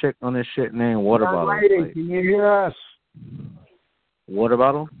was some chick on this shit named Water Bottle. Lady, can you hear us? Water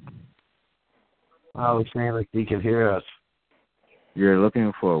Bottle? I was saying like she could hear us. You're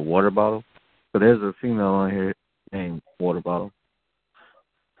looking for a water bottle? So there's a female on here named Water Bottle.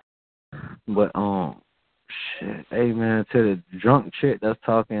 But shit. Hey man, to the drunk chick that's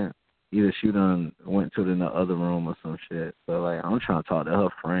talking, either she done went to the other room or some shit. But like I'm trying to talk to her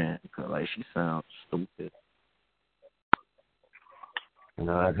friend because like she sounds stupid.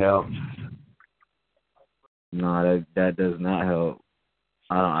 No, that helps. No, that does not help.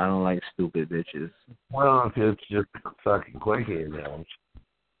 I don't like stupid bitches. Well, if it's just fucking quickie, it helps.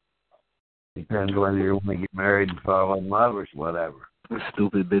 Depends whether you want to get married and fall in love or whatever.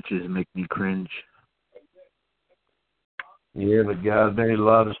 Stupid bitches make me cringe. Yeah, but God made a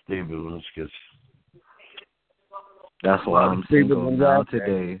lot of stupid ones because. That's why I'm single now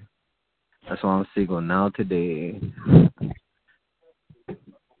today. That's why I'm single now today.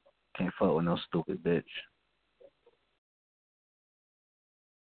 Can't fuck with no stupid bitch.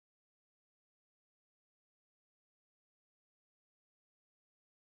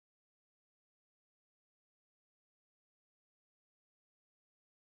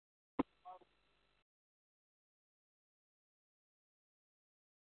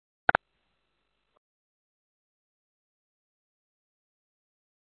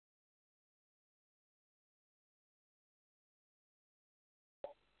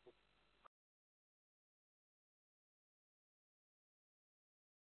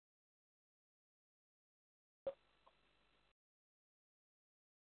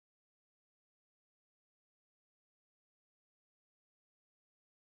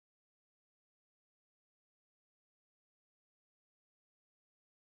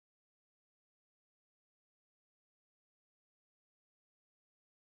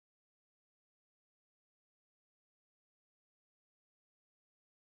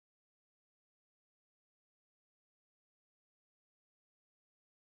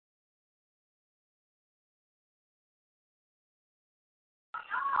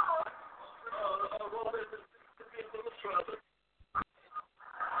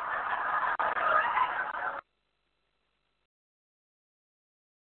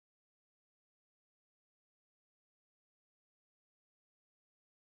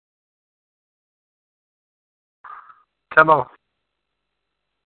 Come on.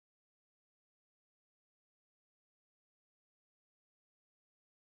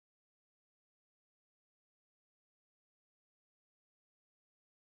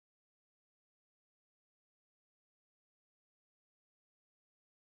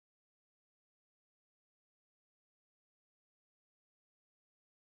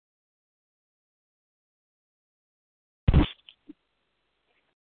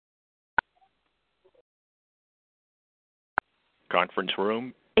 Conference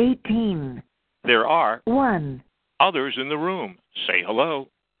room. 18. There are 1. others in the room. Say hello.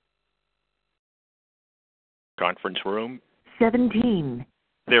 Conference room. 17.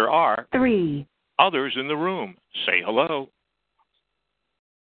 There are 3. others in the room. Say hello.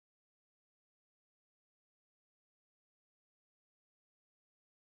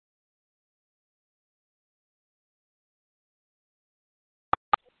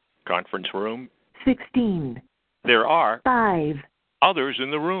 Conference room. 16. There are 5. others in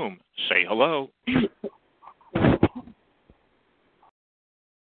the room. Say hello.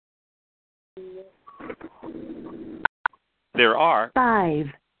 There are 5.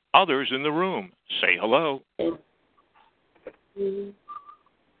 others in the room. Say hello.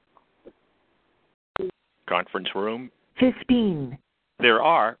 Conference room. 15. There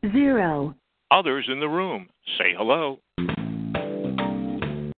are 0. others in the room. Say hello.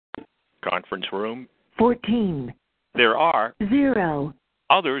 Conference room. 14. There are 0.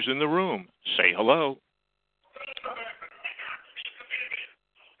 others in the room. Say hello.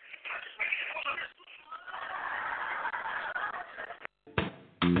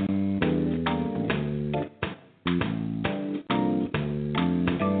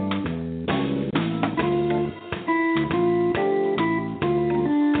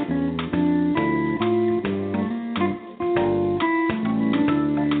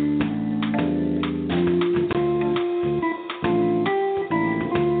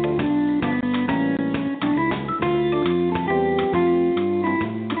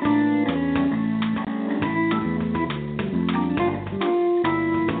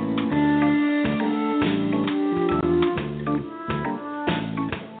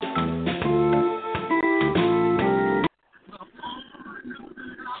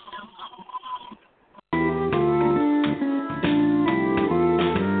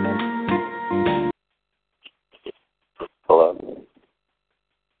 Hello.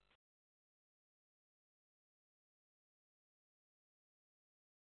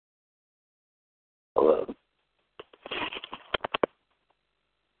 Hello.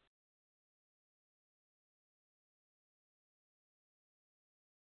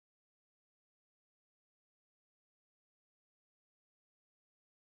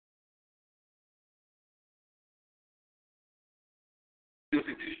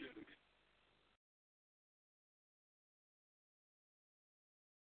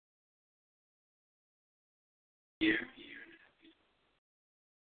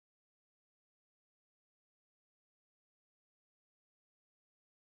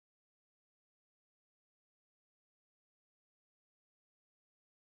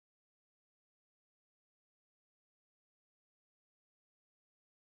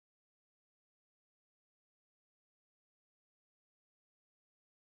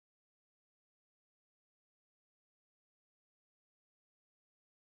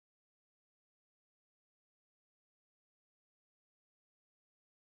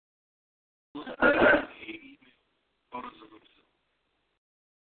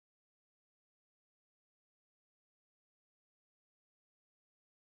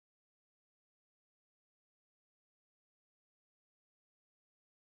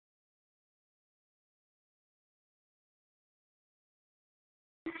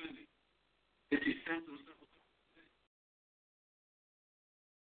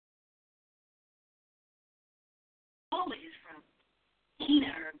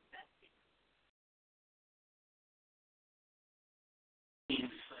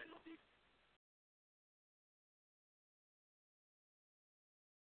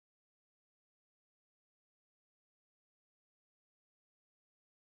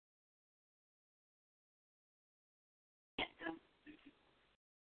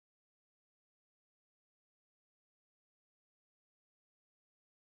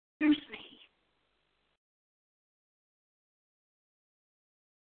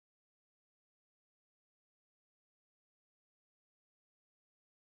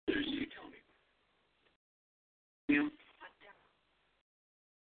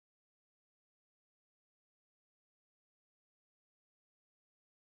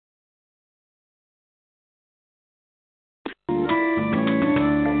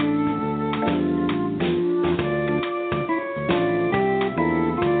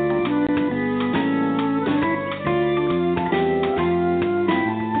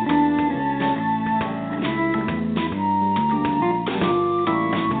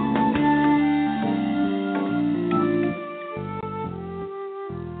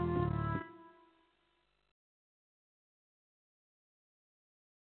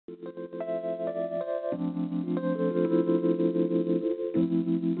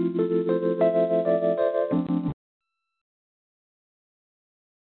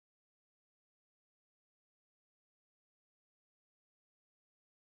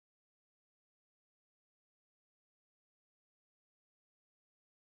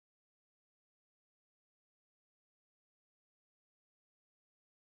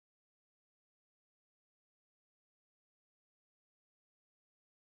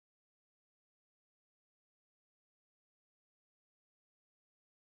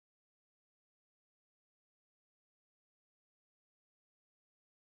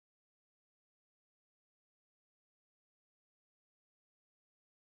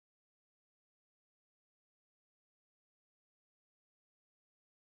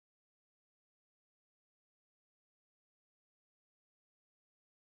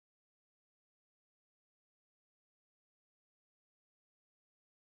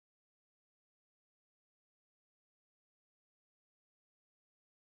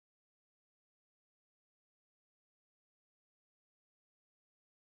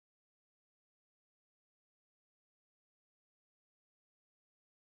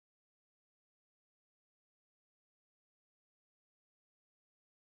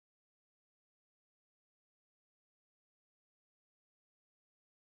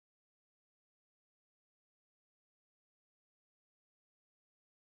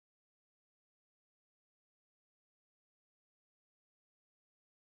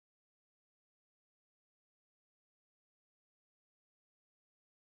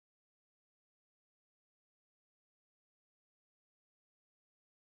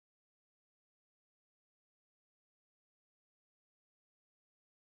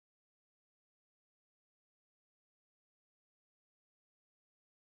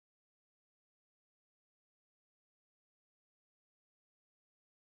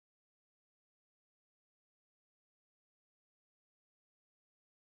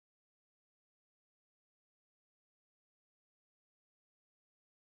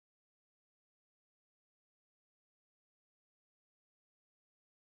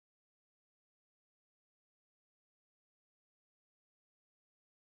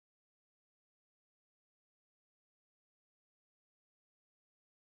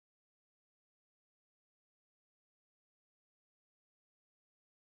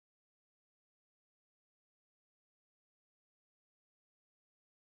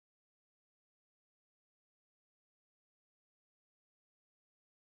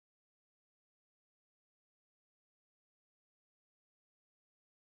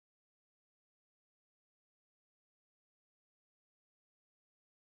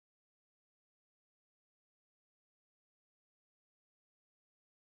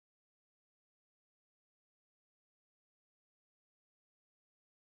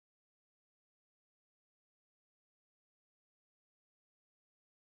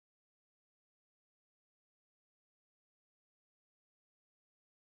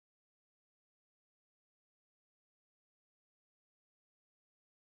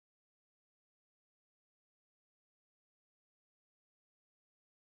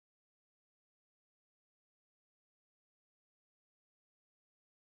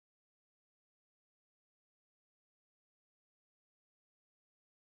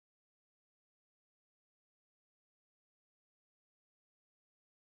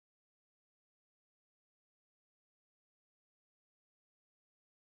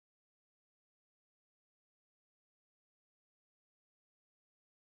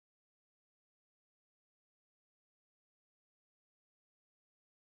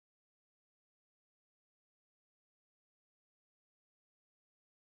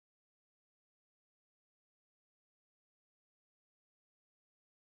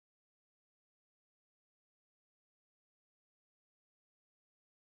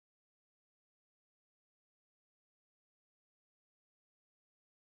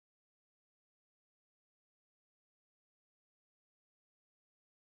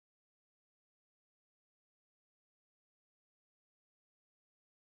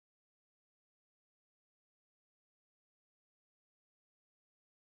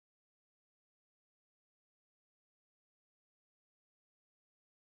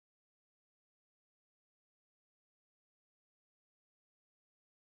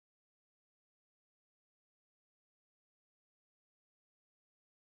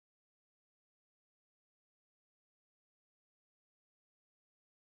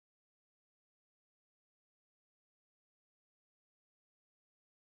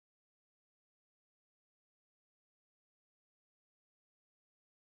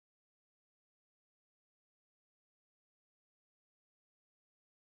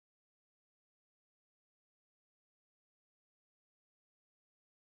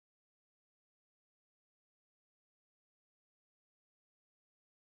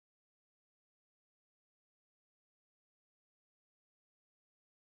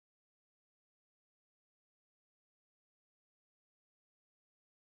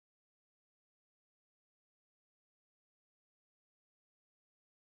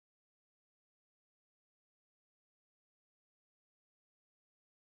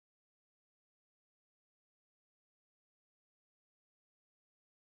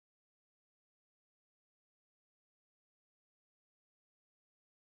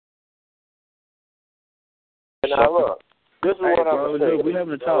 Now look, this is what I'm bro, gonna say. look, we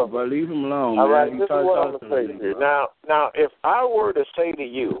having a talk, bro. Leave him alone, All man. right, He this is started what I'm talking gonna say me, to you. bro. Now, if I were to say to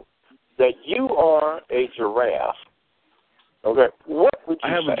you that you are a giraffe, okay, what would you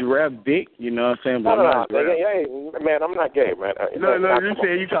I have say? a giraffe dick, you know what I'm saying? But No, I'm not a giraffe. hey, man, I'm not gay, man. No, you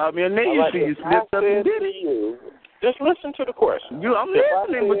said you called me a nigga, Right, so you if slipped I up and said did to it. you, just listen to the question. I'm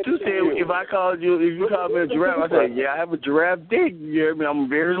listening, but you said if I called you, if you called me a giraffe, I said, yeah, I have a giraffe dick. You hear me? I'm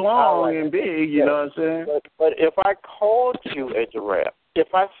very long and big, you know what I'm saying? But if I called you a giraffe,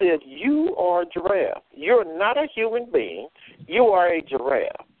 if I said you are a giraffe, you're not a human being, you are a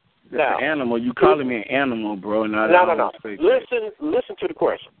giraffe. That's Now, an animal. You calling me an animal, bro. No. Listen to the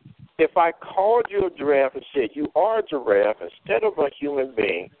question. If I called you a giraffe and said you are a giraffe instead of a human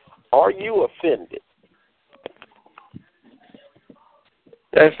being, are you offended?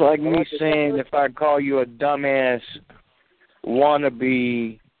 That's like me saying if I call you a dumbass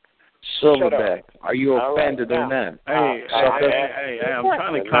wannabe silverback, are you offended or not? Hey, I'm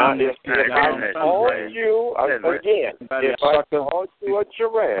trying to calm this shit If I called you, again, if I called you a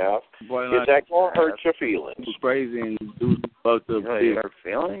giraffe, is that going to hurt your feelings? Crazy and do both of your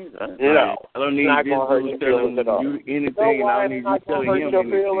feelings? No. I don't need not this going to hurt dude your telling feelings at all. you anything, and I don't need you telling him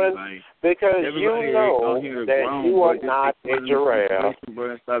anything. Because you know that you are not a giraffe.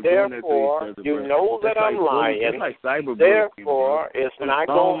 Therefore, you know that I'm lying. Therefore, it's not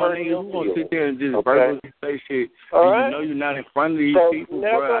going to hurt your feelings. Sit there and just verbally say shit. All right? You know you're not in front of these people,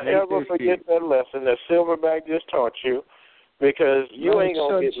 never bro. I hate ever that forget shit. that lesson that Silverback just taught you, because you ain't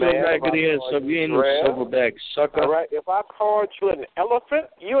gonna get mad about you ain't no silverback sucker. All right, if I called you an elephant,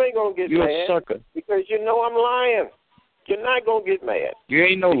 you ain't gonna get You're mad. a sucker. Because you know I'm lying. You're not gonna get mad. You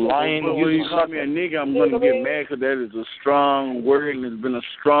ain't no lion. When you call me a nigga, I'm gonna get mad because that is a strong word, and it's been a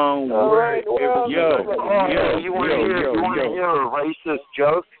strong word. You want to hear a racist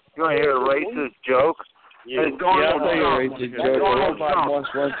joke? You want to hear a racist joke? I'll tell you a racist joke. I once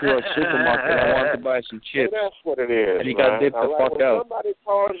went to a supermarket and I wanted to buy some chips. That's what it is. And he got dipped the fuck when out. somebody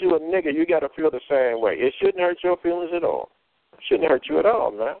calls you a nigga, you got to feel the same way. It shouldn't hurt your feelings at all. It shouldn't hurt you at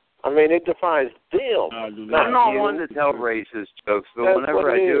all, man. I mean, it defines them. I'm not one to tell racist jokes, but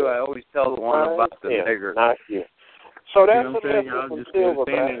whenever I do, I always tell the one about the nigger. Not you. So that's what I'm saying. Y'all just saying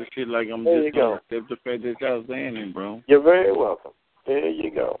that shit like I'm just gonna accept the fact that y'all saying it, bro. You're very welcome. There you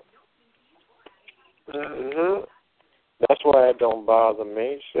go. Mm-hmm. That's why it don't bother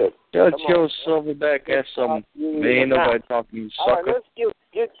me. Shit. Shut your silverback ass up. There ain't nobody talking, you sucker. All right, let's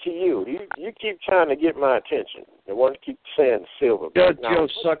get to you. You keep trying to get my attention. The one keep saying silverback. Shut your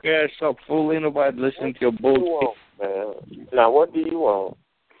sucker ass up, fool. Ain't nobody listening to your bullshit. What do you want, man? Now, what do you want?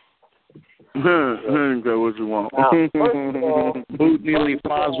 What you want? Now, first of all, Boot nearly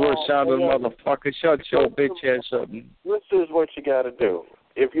Farnsworth sounding motherfucker. Shut your bitch ass up. This is what you got to do.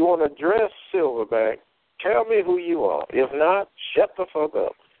 If you want to dress silverback, tell me who you are. If not, shut the fuck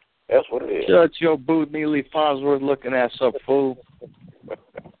up. That's what it is. Shut your boot nearly Farnsworth looking ass up, fool.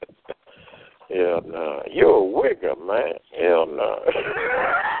 Hell no. You're a wigger, man. Hell no.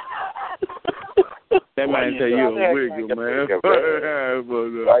 That man say you're a wigger, man.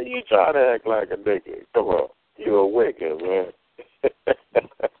 Why you trying to act like a nigga? Come on. You're a wigger, man.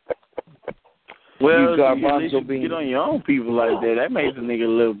 Well, at least you get on your own people like that. That makes a nigga a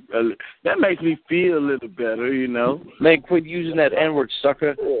little. That makes me feel a little better, you know. Man, quit using that N-word,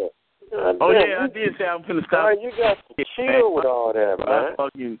 sucker. Yeah. Oh yeah, I did say I'm finna stop. Man, you got to chill with all that, man.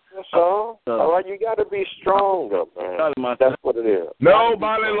 That's all. All right, you got to be stronger, man. That's what it is.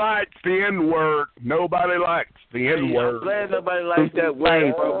 Nobody likes the N-word. Nobody likes the N-word. I'm glad nobody likes that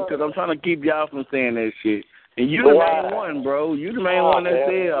word, bro, because I'm trying to keep y'all from saying that shit. And you the main one, bro. You the main one that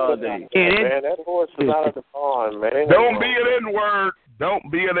say it all day. Man, that horse is out of the barn, man. Don't be an N-word. Don't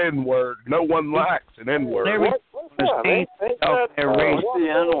be an N-word. No one likes an N-word. Hang all the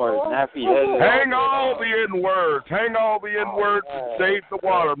N-words. Hang all the N-words and save the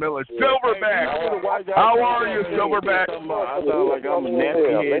watermelon. Silverback. How are you, Silverback? I sound like I'm a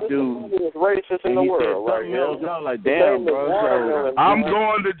nappy head dude. Racist in the world, right now. Like, damn, bro. I'm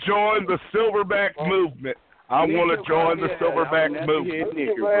going to join the Silverback movement. I want to join the Silverback movement.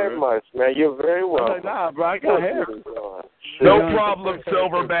 Thank you very much, man. You're very welcome. Nah, bro, I got hair. No problem,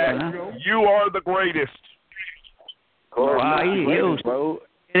 Silverback. You are the greatest. Bro.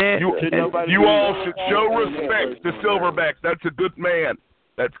 You all should show respect to Silverback. That's a good man.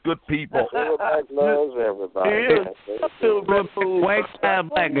 That's good people. Silverback loves everybody. Wake up,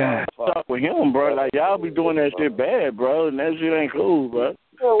 black guy. Talk with him, bro. Like, y'all be doing that shit bad, bro, and that shit ain't cool, bro.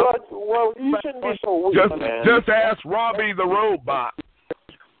 Well, you shouldn't be so weak, man. Just ask Robbie the robot.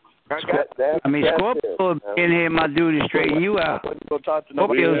 Scorpio in here, my dude, to straighten you out.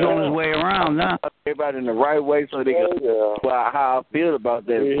 Scorpio's on his way around now. Everybody in the right way so they can how I feel about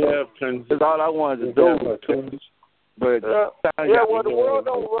that. That's all I wanted to do. But well, the world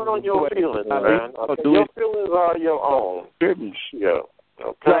don't run on your feelings, man. Your feelings are your own. Yeah.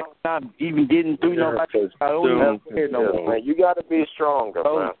 Okay. Like not even getting through nobody. I don't care no more. Man, you got to be stronger,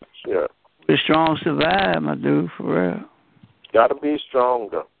 man. Yeah. The strong survive, my dude, for real. Got to be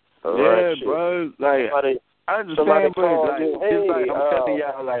stronger. Right, bro. Like I understand, but like, it's like I'm telling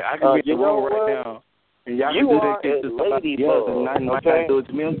y'all, like I can be the room right now. And y'all can do that shit to somebody else, and not know how to do it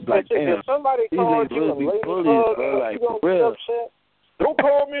to me. I'm just like, damn, if somebody calls you a ladybug, like, you gonna get upset? Don't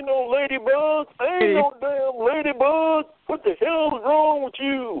call me no ladybug. I ain't no damn ladybug. What the hell is wrong with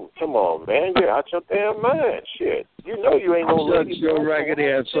you? Come on, man. You're out your damn mind. Shit. You know you ain't no ladybug. Shut your raggedy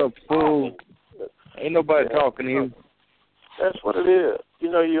ass up, fool. Ain't nobody talking to you. That's what it is. You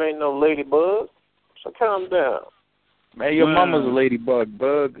know you ain't no ladybug. So calm down. Man, your mama's a ladybug,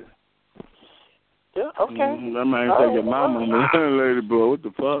 bug. Yeah, okay. That man say your mama, man, ladybug. What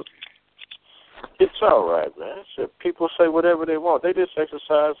the fuck? It's all right, man. So people say whatever they want. They just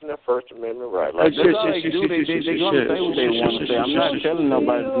exercising their First Amendment right. Like that's all they do. They gonna say what they want to say. I'm not telling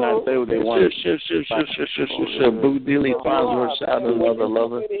nobody to not say what they want. Boo dilly, Farnsworth, shout out,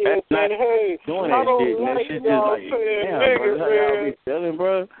 lover. That's not doing that shit. That shit just like, damn, bro. That's how y'all be feeling,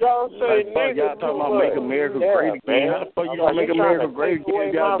 bro. Y'all say y'all talking about make America great again. How the fuck you gonna make America great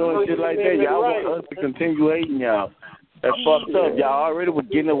again? Y'all doing shit like that. Y'all want us to continue hating y'all. That's fucked up. Y'all already was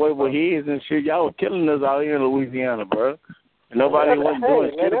getting away with his and shit. Y'all was killing us out here in Louisiana, bro. And nobody wasn't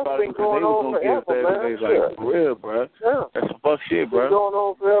doing shit about it because they was going to give us that. Like, for real, bro. That's some fuck shit, bro. It's going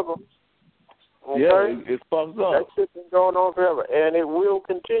on forever. Okay? Yeah, it's fucked up. That shit's been going on forever. And it will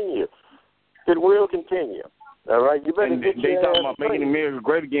continue. It will continue. All right? You better get they talking about making America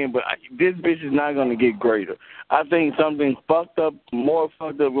great again, but this bitch is not going to get greater. I think something fucked up, more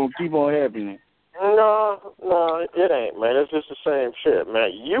fucked up, going to keep on happening. No, it ain't, man. It's just the same shit,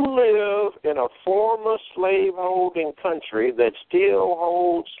 man. You live in a former slaveholding country that still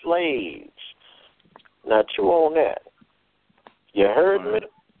holds slaves. Now, chew on that. You heard me?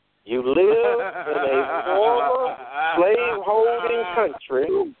 You live in a former slaveholding country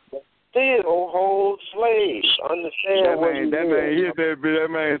that still holds slaves. Understand where you live. That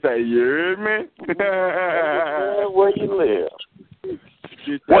man say, you heard me? Understand where you live.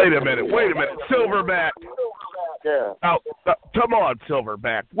 Wait a minute. Silverback. Yeah. Oh, come on,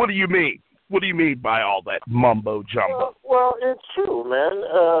 Silverback. What do you mean? What do you mean by all that mumbo jumbo? Well, it's true, man.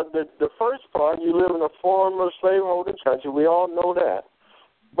 The first part, you live in a former slaveholding country. We all know that.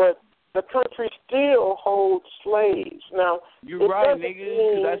 But the country still holds slaves. Now, you're right, nigga,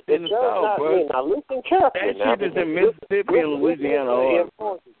 because that's in the South, bro. Now, listen carefully. That shit is in Mississippi and Louisiana.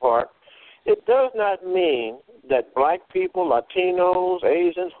 It does not mean that black people, Latinos,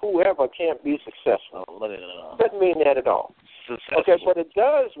 Asians, whoever can't be successful. Doesn't mean that at all. Okay, but it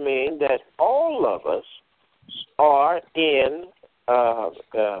does mean that all of us are in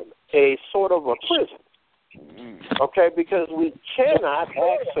a sort of a prison. Okay, because we cannot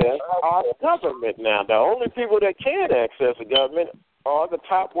access our government now. The only people that can access the government are the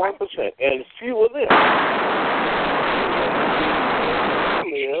top 1%, and few of them.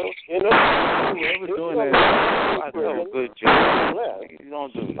 Whoever's doing that, I do a good job. You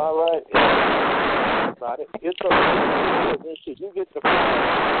don't do that. All right. About it. It's a you get the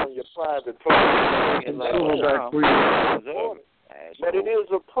on your private property. But it is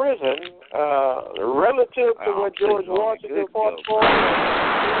a prison relative to what George Washington fought for.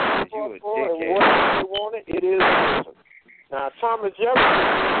 And what he wanted, it is a prison. Now, Thomas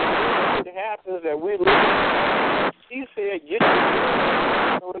Jefferson, it happens that we live. He said, you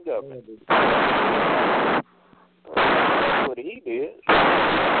should go to the government. That's what he did.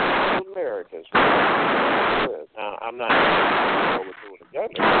 Americans. Now, I'm not overdoing the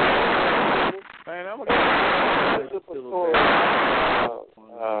government. Man, I'm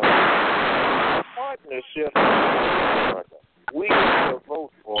partnership we need to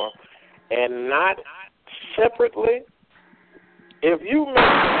vote for, and not separately. If you make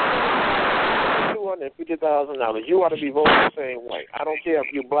 $250,000, you ought to be voting the same way. I don't care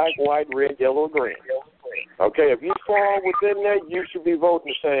if you're black, white, red, yellow, or green. Okay, if you fall within that, you should be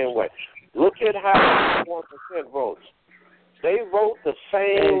voting the same way. Look at how 1% votes. They vote the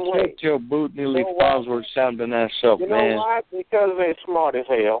same way. Check your boot nearly Farnsworth sounding ass up, man. You know why? Because they're smart as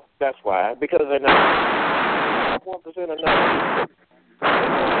hell. That's why. Because they're not 1% are not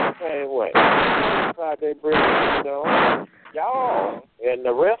the same way. That's why they bring it down. Y'all and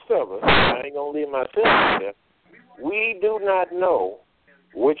the rest of us, I ain't going to leave myself there, we do not know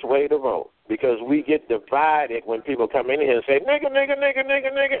which way to vote. Because we get divided when people come in here and say, nigga, nigga, nigga,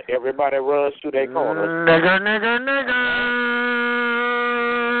 nigga, nigga. Everybody runs to their corners. Nigga, nigga, nigga.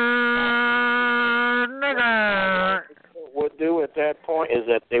 Nigga. What do at that point is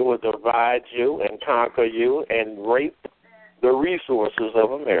that they will divide you and conquer you and rape the resources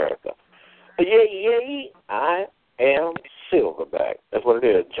of America. Yay, I am Silverback. That's what it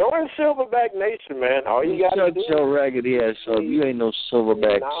is. Join Silverback Nation, man. All you got to do. Shut your raggedy ass up. You ain't no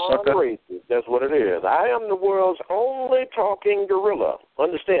Silverback sucker. Non-racist. That's what it is. I am the world's only talking gorilla.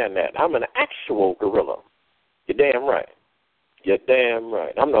 Understand that. I'm an actual gorilla. You're damn right. You're damn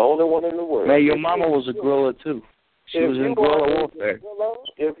right. I'm the only one in the world. Man, your mama was a gorilla, too. She was in guerrilla warfare.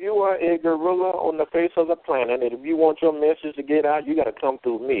 If you are a gorilla on the face of the planet, and if you want your message to get out, you got to come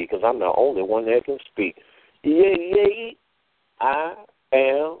through me, because I'm the only one that can speak. Yay, I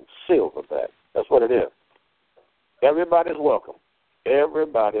am Silverback. That's what it is. Everybody's welcome.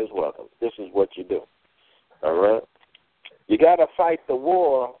 Everybody's welcome. This is what you do. All right? You got to fight the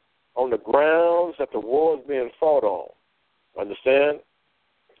war on the grounds that the war is being fought on. Understand?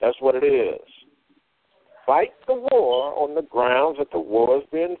 That's what it is. Fight the war on the grounds that the war is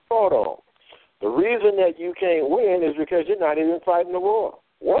being fought on. The reason that you can't win is because you're not even fighting the war.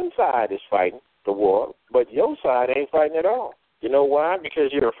 One side is fighting the war, but your side ain't fighting at all. You know why?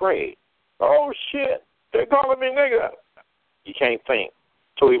 Because you're afraid. Oh, shit, they're calling me nigga. You can't think.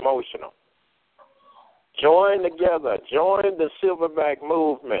 Too emotional. Join together. Join the Silverback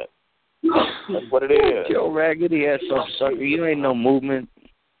movement. That's what it is. Your raggedy ass up, sucker. You ain't no movement.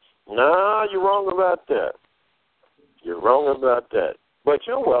 No, you're wrong about that. You're wrong about that. But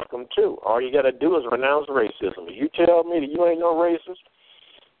you're welcome, too. All you got to do is renounce racism. If you tell me that you ain't no racist,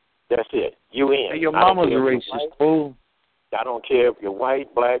 that's it. You in. Hey, your mama's a racist, fool. I don't care if you're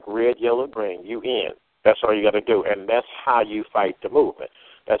white, black, red, yellow, green. You in. That's all you got to do. And that's how you fight the movement.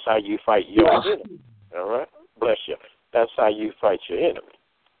 That's how you fight your enemy. All right? Bless you. That's how you fight your enemy.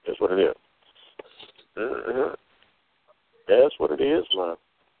 That's what it is. Mm-hmm. That's what it is, man.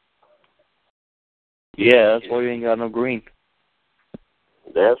 Yeah, that's why you ain't got no green.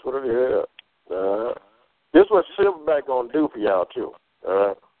 That's what it is. This is what Silverback going to do for y'all, too.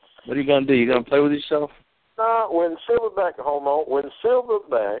 What are you going to do? You going to play with yourself? When Silverback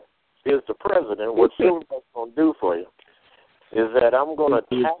is the president, what Silverback's going to do for you is that I'm going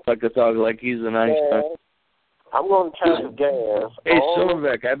to talk like he's an Einstein. I'm going to tax gas. Hey,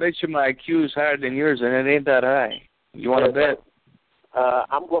 Silverback, I bet you my IQ is higher than yours, and it ain't that high. You want to bet?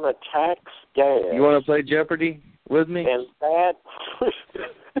 I'm going to tax gas. You want to play Jeopardy with me? And that...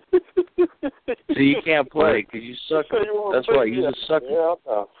 So you can't play because you suck. That's why you're a sucker. Yeah,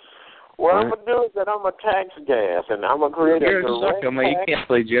 what I'm going to do is that I'm going to tax gas, and I'm going to create You're a direct sucker, man. You can't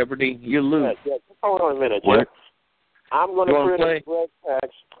play Jeopardy. You lose. Yeah. Hold on a minute, What? Jeff. I'm going to create a direct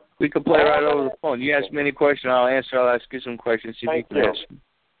tax. We can play right over the phone. You ask me any question, I'll answer. I'll ask you some questions. See if you can answer.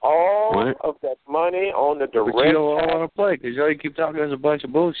 All of that money on the direct But you don't tax. want to play because all you keep talking is a bunch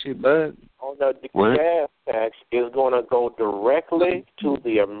of bullshit, bud. On the gas tax is going to go directly to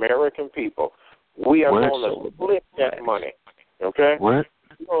the American people. We are going to split that money. Okay? What?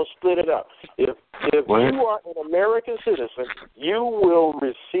 We're going to split it up. If you are an American citizen, you will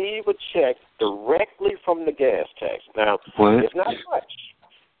receive a check directly from the gas tax. Now, it's not much.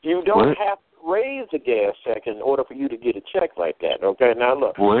 You don't have to raise the gas tax in order for you to get a check like that. Okay? Now,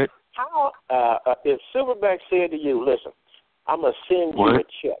 look. How if Silverback said to you, listen, I'm going to send you a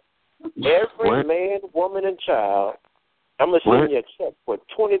check. Every man, woman, and child, I'm going to send you a check for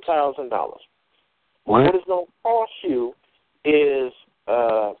 $20,000. What it's going to cost you is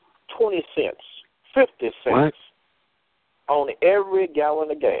 20 cents, 50 cents on every gallon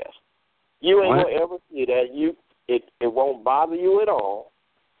of gas. You ain't going to ever see that. It won't bother you at all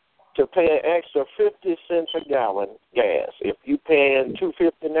to pay an extra 50 cents a gallon gas. If you paying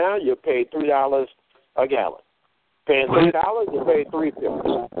 $2.50 now, you pay $3 a gallon. Paying $3, you pay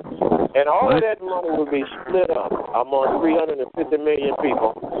 $3.50. And all of that money will be split up among 350 million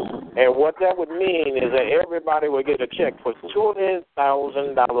people. And what that would mean is that everybody will get a check for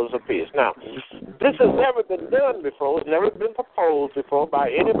 $20,000 apiece. Now, this has never been done before. It's never been proposed before by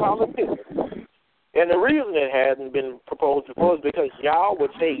any politician. And the reason it hasn't been proposed before is because y'all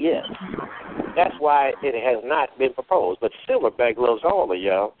would say yes. That's why it has not been proposed. But Silverback loves all of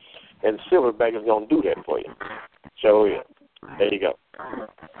y'all, and Silverback is going to do that for you. So, yeah. There you go.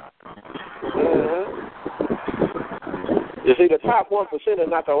 You see, the top 1% are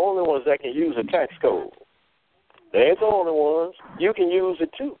not the only ones that can use a tax code. They ain't the only ones. You can use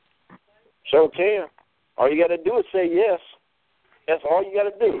it, too. Sure can. All you got to do is say yes. That's all you got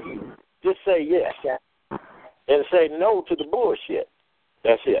to do. Just say yes. And say no to the bullshit.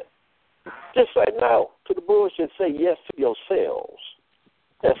 That's it. Just say no to the bullshit. Say yes to yourselves.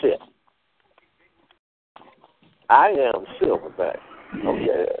 That's it. I am Silverback. Oh,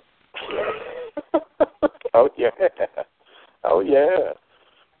 yeah. Oh, yeah. Oh, yeah.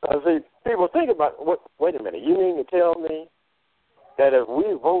 I see, people think about, wait a minute, you mean to tell me that if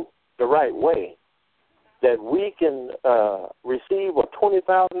we vote the right way, that we can receive a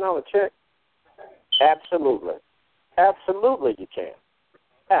 $20,000 check? Absolutely. Absolutely you can.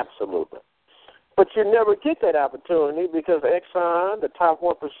 Absolutely. But you never get that opportunity because Exxon, the top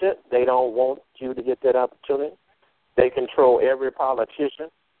 1%, they don't want you to get that opportunity. They control every politician,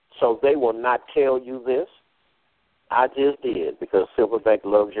 so they will not tell you this. I just did because Silverback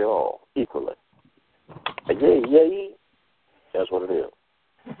loves you all equally. Yeah. That's what it is.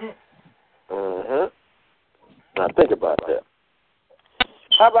 Now think about that.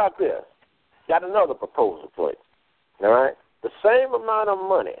 How about this? Got another proposal for you. All right? The same amount of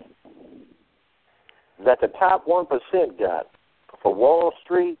money that the top 1% got for Wall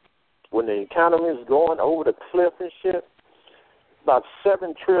Street when the economy is going over the cliff and shit, about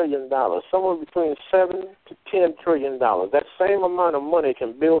 $7 trillion, somewhere between $7 to $10 trillion. That same amount of money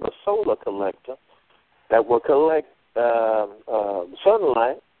can build a solar collector that will collect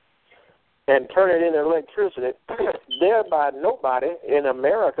sunlight and turn it into electricity. Thereby, nobody in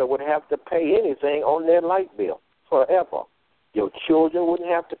America would have to pay anything on their light bill forever. Your children wouldn't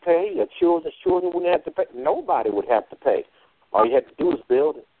have to pay. Your children's children wouldn't have to pay. Nobody would have to pay. All you have to do is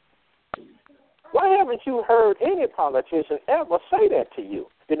build it. Why haven't you heard any politician ever say that to you?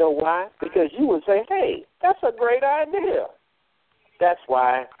 You know why? Because you would say, hey, that's a great idea. That's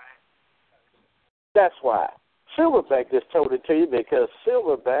why. Silverback just told it to you because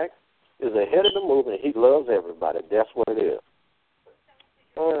Silverback is ahead of the movement. He loves everybody. That's what it is.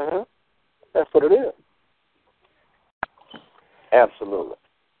 That's what it is. Absolutely.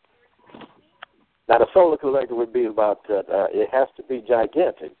 Now, the solar collector would be about, it has to be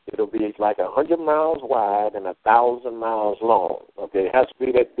gigantic. It'll be like 100 miles wide and 1,000 miles long. Okay, it has to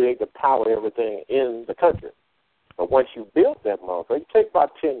be that big to power everything in the country. But once you build that motherfucker, it takes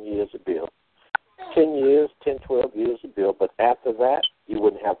about 10 years to build. 10 years, 10, 12 years to build. But after that, you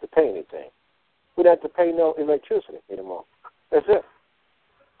wouldn't have to pay anything. You wouldn't have to pay no electricity anymore. That's it.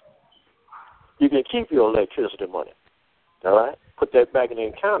 You can keep your electricity money. All right? Put that back in the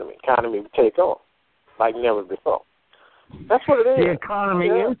economy. Economy would take off like never before. That's what it is. The economy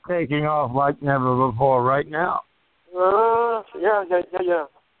is taking off like never before right now. Yeah.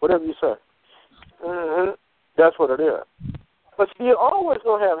 Whatever you say. That's what it is. But you're always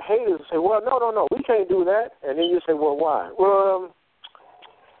going to have haters who say, well, no, we can't do that. And then you say, well, why? Well,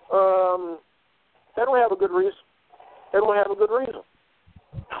 they don't have a good reason.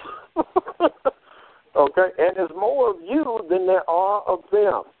 Okay? And there's more of you than there are of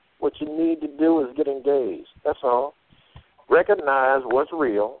them. What you need to do is get engaged. That's all. Recognize what's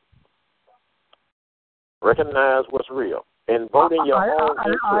real. And vote in your own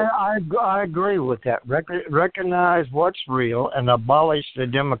interest. I agree with that. Recognize what's real and abolish the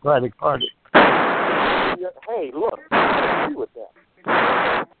Democratic Party. Hey, look, I agree with that.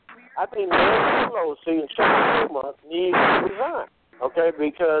 I think Nancy Pelosi and Chuck Schumer need to resign. Okay,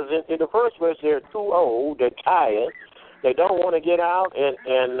 because in the first place, they're too old, they're tired, they don't want to get out and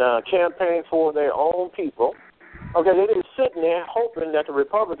campaign for their own people. Okay, they're just sitting there hoping that the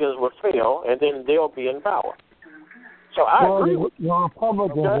Republicans will fail and then they'll be in power. So I agree with you. The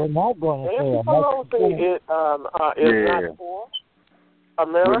Republicans are not going to fail. Nancy Pelosi is not for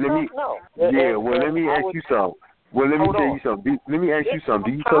America? No. Let me ask you something. Let me tell you something. Let me ask you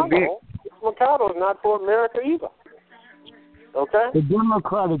something. Do you think McConnell is not for America either. Okay? The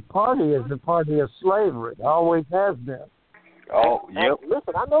Democratic Party is the party of slavery. It always has been. Oh, yep.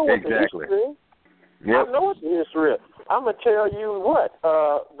 Listen, I know what the history is. Yep. I know what the history is. I'm going to tell you what.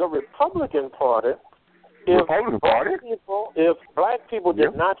 The Republican Party, if black people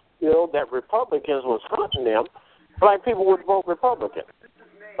did not feel that Republicans was hunting them, black people would vote Republican.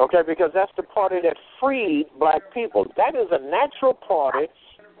 Okay? Because that's the party that freed black people. That is a natural party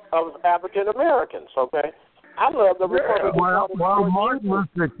of African Americans. Okay? I love the Republican Party. Well, Martin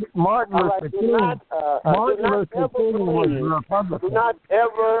Luther King was a Republican. Do not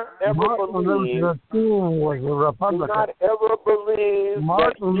ever Martin believe. Luther King was a Republican. Do not ever believe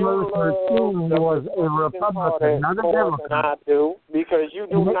Martin Luther King was a Republican, not a Democrat. I do, because you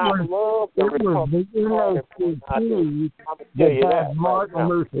do not love the Republican Party. That Martin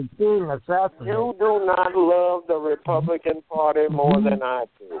Luther King assassinated. You do not love the Republican Party more than I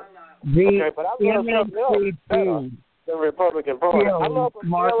do. The but I love NAACP, than the Republican Party. I love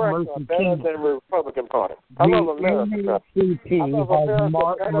America better than the Republican Party. I love America better. I love America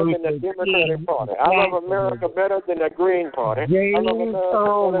better than the Democratic Party. I love America better than the Green Party. I love America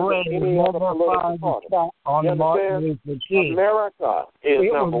better than any other political party. You understand? America is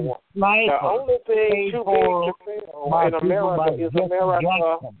number one. The only thing too big to fail in America is America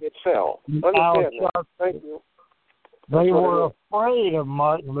itself. Understand that? Thank you. They were afraid of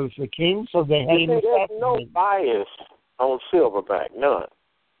Martin Luther King, so they had him there's no bias on Silverback, none.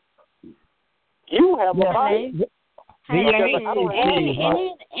 You have a bias. Any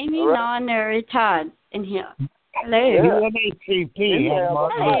non-retard in here? Hello. UNACP.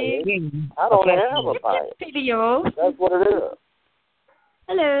 I don't have a bias. Video. That's what it is.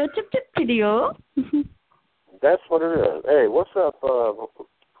 Hello, video. That's what it is. Hey, what's up,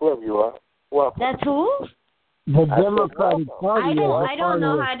 whoever you are? Welcome. That's who? The Democratic Party. I don't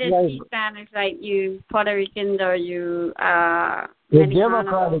know how to speak Spanish like you Puerto Ricans or you the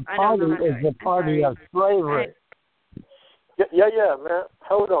Democratic Party is the party of slavery. Yeah, man.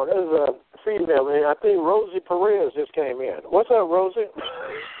 Hold on. There's a female, man. I think Rosie Perez just came in. What's up, Rosie?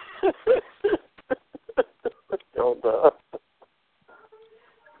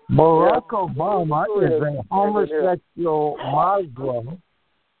 Barack Obama is a homosexual Muslim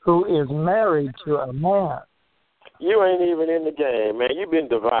who is married to a man. You ain't even in the game, man. You've been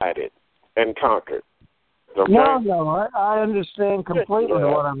divided and conquered. Okay? No, I understand completely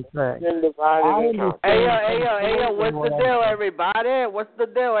what I'm saying. Been divided and conquered. Hey, yo, what's the deal, everybody? What's the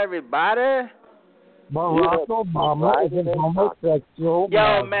deal, everybody? Barack Obama is a homosexual.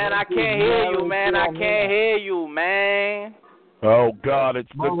 Yo, man, I can't hear you, man. I can't hear you, man. Oh, God,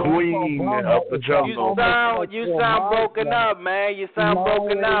 it's the queen of the jungle. You sound broken up, man. You sound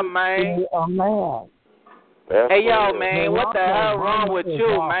broken up, man. A man. Hey, yo, man, what the hell wrong with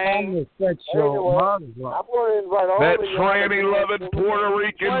you, man? That tranny-loving Puerto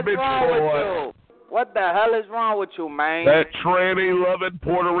Rican bitch boy. What the hell is wrong with you, man? That tranny-loving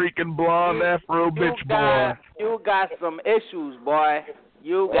Puerto Rican blonde Afro bitch boy. You got some issues, boy.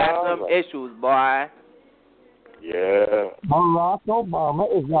 You got some issues, boy. Yeah. Barack Obama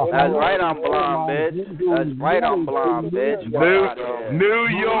is not. That's right, I'm blonde, bitch. That's right, I'm blonde, bitch. New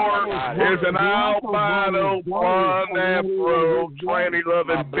York is an albino blonde Afro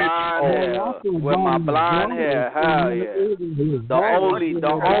tranny-loving bitch boy. With my blonde hair, hell yeah. The only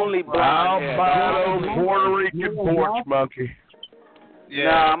blonde hair. Albino Puerto Rican porch monkey. Yeah.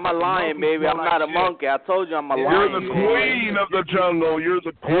 Nah, I'm a lion, baby. I'm not a monkey. I told you I'm a lion. You're the queen of the jungle. You're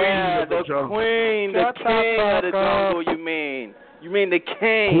the queen of the jungle. Queen, the king of the jungle, you mean. You mean the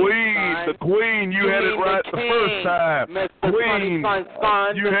king. Queen, the queen. You had it right the first time. Queen,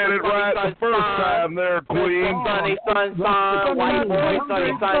 you had it right the first time there, queen. Sunny, sun, white boy,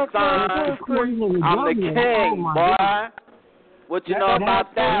 sunny, sun. I'm the king, boy. What you know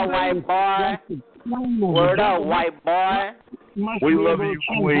about that, white boy? Word up, white boy. We love you,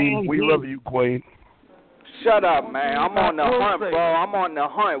 queen. We love you, queen. Shut up, man. I'm on the hunt, bro. I'm on the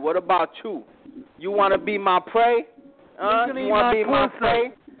hunt. What about you? You want to be my prey? You want to be my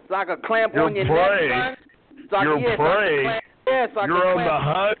prey? So I can clamp on your neck, son? You're prey. You're on the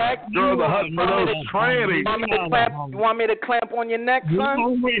hunt. You're on the hunt for those trannies. You want me to clamp on your neck, son?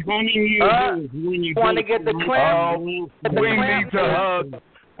 You want to get the clamp? Queen needs a hug.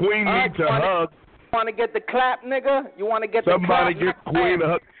 Queen needs a hug. Want to get the clap, nigga? You want to get somebody the clap? Get Queen a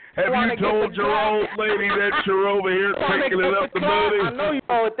hug. Have you told your old lady that you're over here taking it up the booty? I know you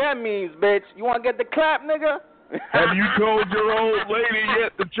know what that means, bitch. You want to get the clap, nigga? Have you told your old lady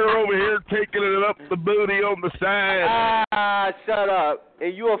yet that you're over here taking it up the booty on the side? Ah, shut up.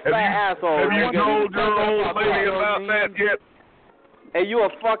 And you a fat asshole. Have you told your old lady about that yet? Hey, you a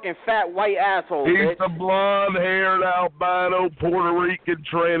fucking fat white asshole, He's bitch. the blonde-haired albino Puerto Rican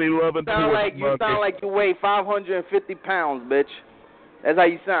tranny-loving porch You sound like you weigh 550 pounds, bitch. That's how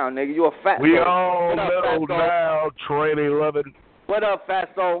you sound, nigga. You a fat We soul. all know now, tranny-loving. What up,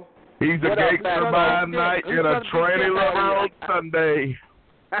 fat soul? He's a gangster by night and a tranny-lover on Sunday.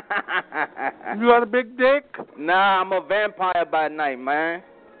 You got a big dick? Nah, I'm a vampire by night, man.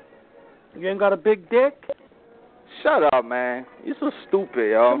 You ain't got a big dick? Shut up, man. You're so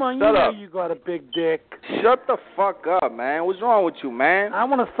stupid, yo. Come on, Shut you up. know you got a big dick. Shut the fuck up, man. What's wrong with you, man? I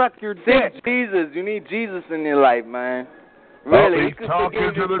want to suck your dick. Seek Jesus. You need Jesus in your life, man. Really. He's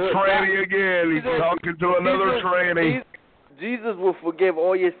talking to the tranny again. He's talking to another tranny. Jesus will forgive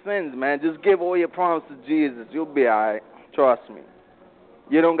all your sins, man. Just give all your problems to Jesus. You'll be all right. Trust me.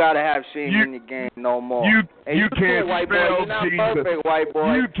 You don't gotta have shame in your game no more. You spell can't spell Jesus. Perfect, white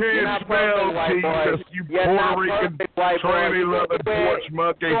boy. You can't spell Jesus. You Puerto Rican tranny loving porch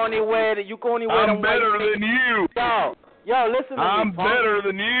monkey. You can only wear I'm better than you. Yo, Yo, listen to I'm me, punk. better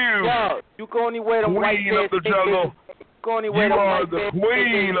than you. Yo, you go anywhere them white Queen of the jungle. Go anywhere You them are white the bears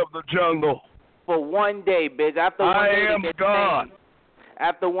queen of the jungle. for one day, bitch. After one I day, am they get God. spanked.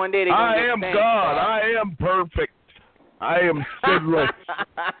 After one day, they gonna I get am spanked, God. dog. I am perfect. I am sinless.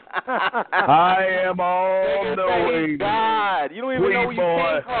 I am all-knowing. God, you don't even know where you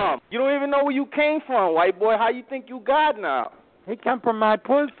came from. You don't even know where you came from, white boy. How you think you God now? He come from my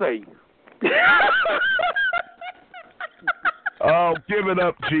pussy. Oh, give it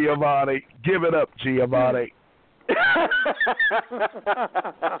up, Giovanni. Give it up, Giovanni.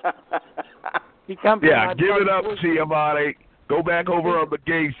 He come from Yeah, my give it up, pussy. Giovanni. Go back over on the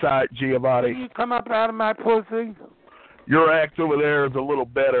gay side, Giovanni. You come up out of my pussy. Your act over there is a little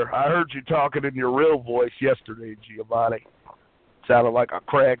better. I heard you talking in your real voice yesterday, Giovanni. Sounded like a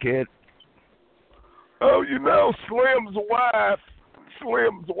crackhead. Oh, you know, Slim's wife.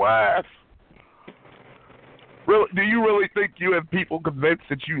 Slim's wife. Really, do you really think you have people convinced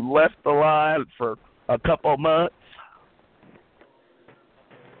that you left the line for a couple months?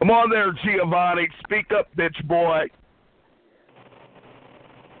 Come on there, Giovanni. Speak up, bitch boy.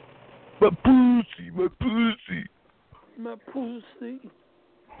 My pussy, my pussy. My pussy.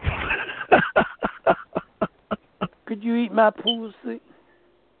 Could you eat my pussy?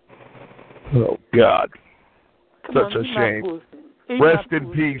 Oh, God. Come Such on, a eat shame. my pussy. Eat Rest my in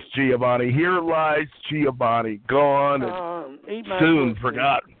pussy. peace, Giovanni. Here lies Giovanni, gone and Eat my soon pussy.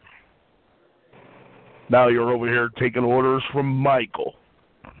 forgotten. Now you're over here taking orders from Michael.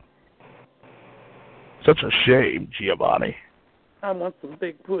 Such a shame, Giovanni. I want some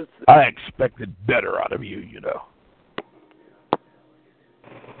big pussy. I expected better out of you, you know.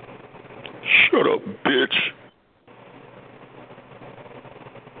 Shut up, bitch.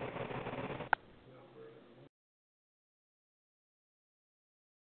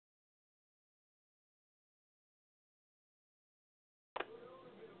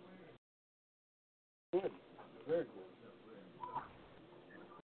 Very good.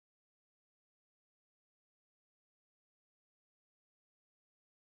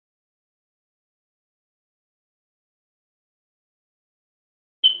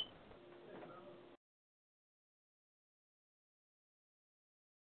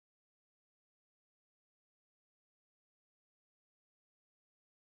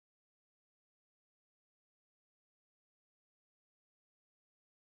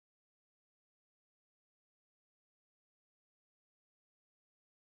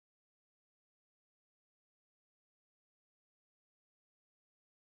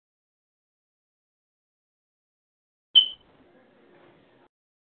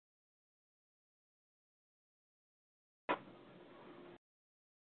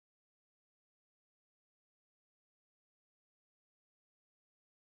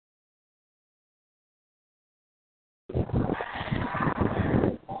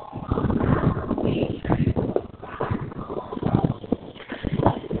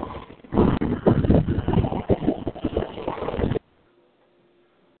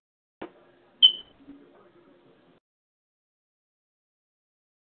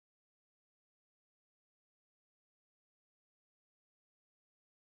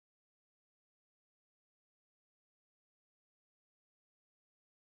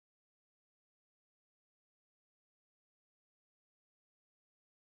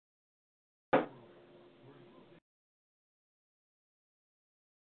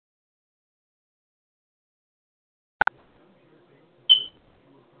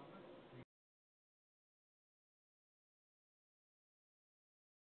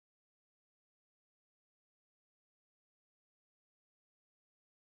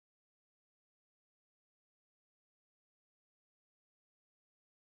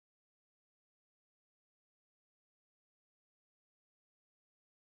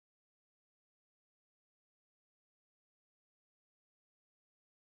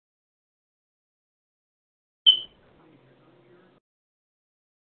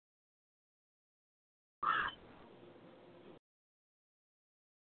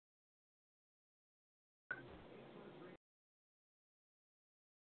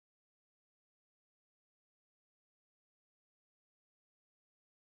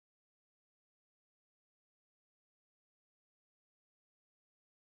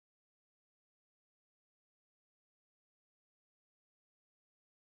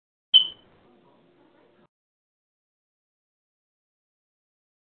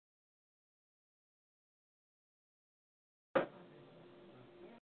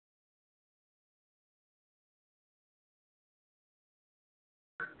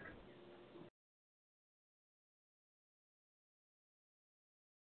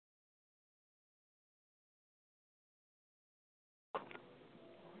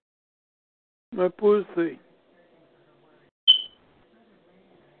 My pussy.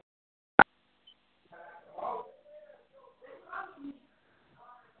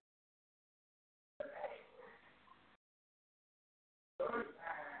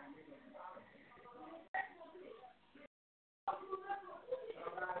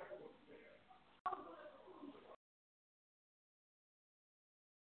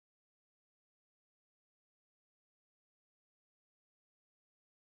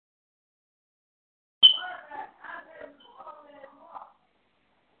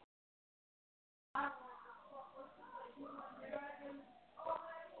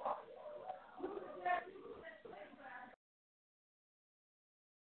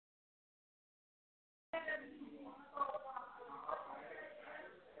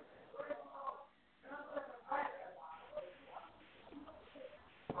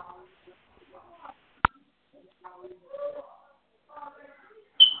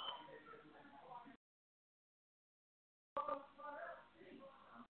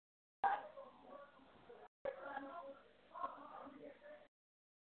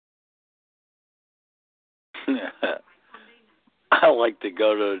 I like to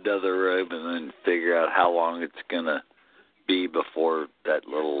go to another room and then figure out how long it's going to be before that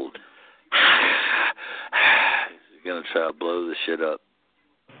little is going to try to blow the shit up.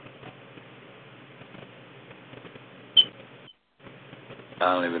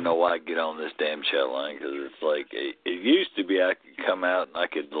 I don't even know why I get on this damn chat line, because it's like, it used to be I could come out and I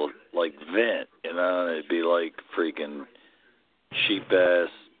could, like, vent, you know, and it'd be like freaking cheap-ass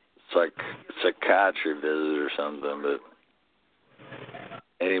psychiatry visit or something, but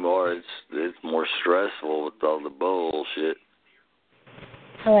anymore it's more stressful with all the bullshit.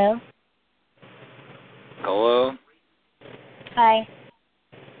 Hello? Hello? Hi.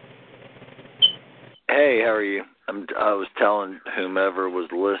 Hey, how are you? I was telling whomever was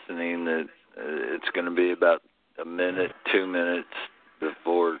listening that it's going to be about a minute, 2 minutes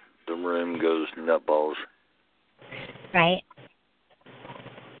before the room goes nutballs. Right.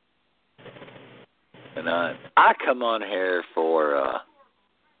 And I come on here for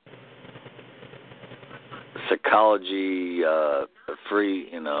psychology, free,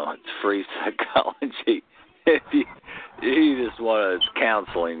 it's free psychology. If you just want to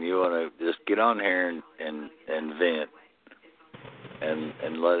counseling, you want to just get on here and vent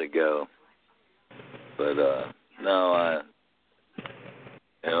and let it go. But no,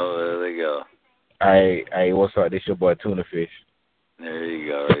 there they go. Hey, what's up? This your boy Tuna Fish. There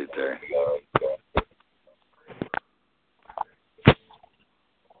you go, right there.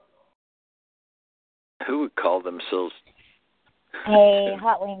 Who would call themselves? Hey,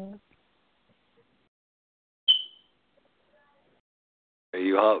 Hot Wings. Are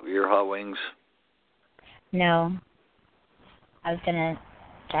you're Hot Wings? No. I was gonna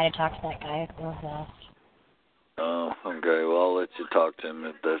try to talk to that guy real fast. Oh, okay. Well, I'll let you talk to him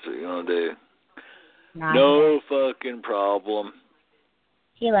if that's what you want to do. No fucking problem.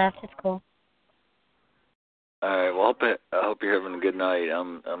 He left. It's cool. All right. Well, I hope you're having a good night.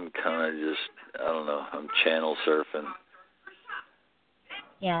 I'm kind of just, I don't know. I'm channel surfing.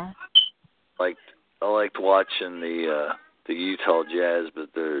 Yeah. I liked watching the Utah Jazz,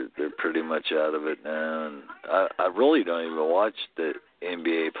 but they're pretty much out of it now. And I really don't even watch the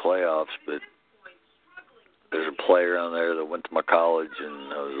NBA playoffs, but there's a player on there that went to my college,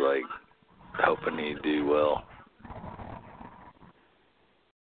 and I was like hoping he'd do well.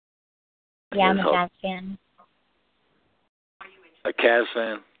 Yeah, I'm a Jazz fan. A Cavs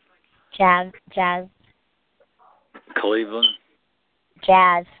fan? Jazz. Cleveland?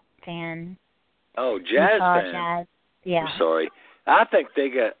 Jazz fan. Oh, Jazz Utah fan. Jazz. Yeah. I'm sorry. I think they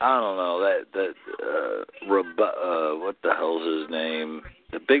got, I don't know, what the hell's his name?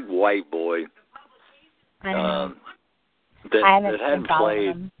 The big white boy. I don't know. That hadn't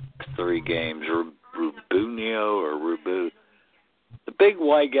played 3 games. Rubunio or Rubu. The big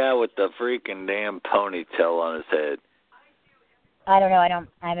white guy with the freaking damn ponytail on his head. I don't know.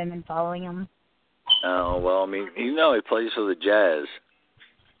 I haven't been following him. Oh, well, I mean, he plays for the Jazz.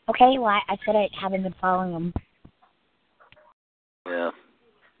 Okay, well, I said I haven't been following him. Yeah.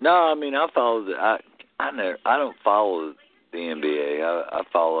 No, I mean, I follow I don't follow the NBA. I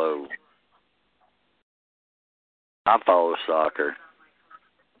follow soccer.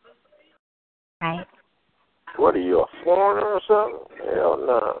 Right. What are you, a foreigner or something? Hell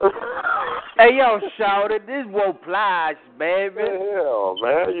no. Hey, yo, shout it. This won't fly, baby. Hell,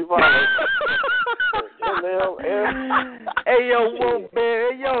 man. You probably... Hey, yo, whoop, baby.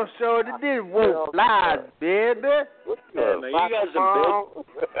 Hey, yo, so this whoop lies, baby. Yeah, man, you guys are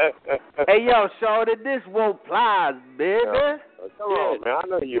big. Hey, yo, so this whoop lies, baby. Come on, man. I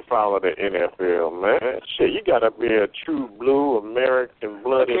know you follow the NFL, man. Shit, you got to be a true blue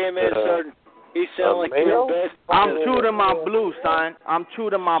American-blooded Okay, man, so you sound like you're the best. I'm true to my blue, son. I'm true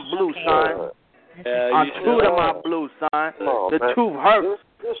to my blue, son. I'm true to my blue, son. The truth hurts.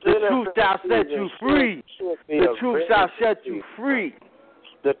 The truth shall set you free. The truth shall set you free.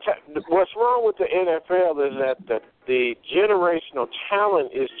 What's wrong with the NFL is that the generational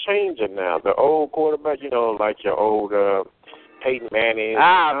talent is changing now. The old quarterback, like your old Peyton Manning.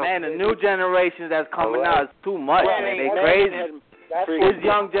 Man, the new generation that's coming out is too much, man. They crazy. This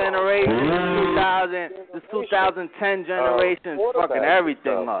young generation, this 2010 generation is fucking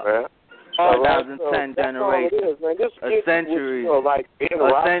everything up. 2010 generation, a century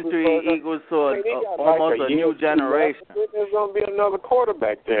equals to almost a new generation. There's going to be another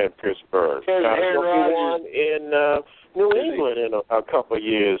quarterback there in Pittsburgh. There's going to be one in New England in a couple of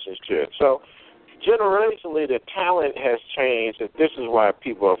years and shit. So generationally, the talent has changed, and this is why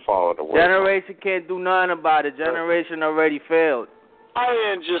people are falling away. Generation can't do nothing about it. Generation already failed.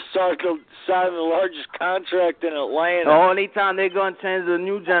 I just signed the largest contract in Atlanta. The only time they're going to change the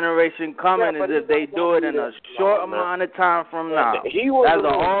new generation coming is if they do it in a short amount of time from now. That's the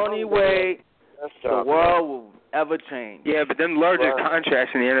only way the world will ever change. Yeah, but them larger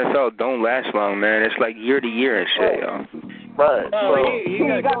contracts in the NFL don't last long, man. It's like year to year and shit, yo. Right. He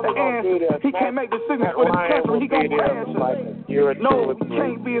ain't got the answer. He can't make decisions for his country. He gonna crash. No, he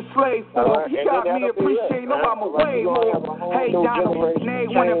can't be a slave for him. He got me appreciating him. I'm way more. Hey, Donald,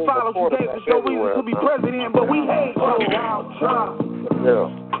 name one that follows. You gave us no reason to be president, but we hate Donald Trump. Yeah.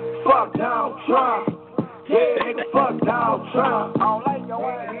 Fuck Donald Trump. Yeah, nigga, fuck Donald Trump. I don't like your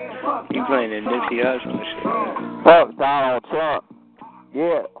ass. You playing in Nipsey Hussle and shit. Fuck Donald Trump.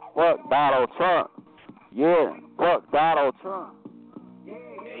 Yeah, fuck Donald Trump. Yeah, fuck Donald Trump.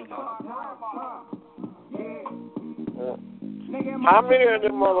 How many of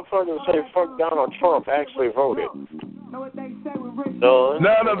them motherfuckers say fuck Donald Trump actually voted?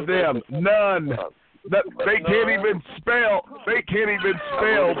 None of them. None. They can't even spell. They can't even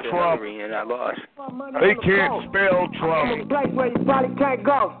spell Trump. They can't spell Trump. A place where you probably can't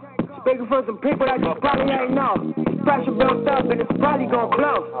go. Speaking for some people that you probably ain't know. Pressure built up and it's probably gonna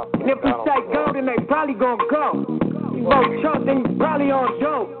blow. And if we say go, then they probably gonna go. You vote Trump, then you probably on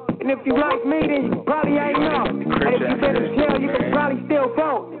dope. And if you like me, then you probably ain't know. And if you been in jail, you can probably still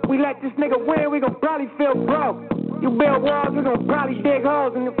vote. We let this nigga win, we gon' probably feel broke. You build walls, we gon' probably dig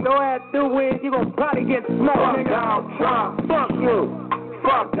holes. And if your ass do win, you gon' probably get smoked. Fuck Donald Trump. Fuck you.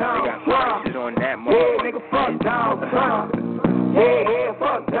 Fuck Donald Trump. Yeah, nigga, fuck Donald Trump. Yeah,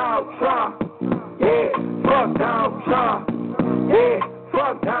 fuck Donald Trump. Yeah, fuck Donald Trump. Yeah,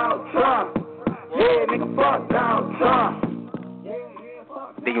 fuck Donald Trump. Yeah, nigga, fuck Donald Trump.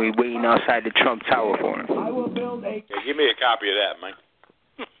 They gonna be waiting outside the Trump Tower for him. Yeah, give me a copy of that, man.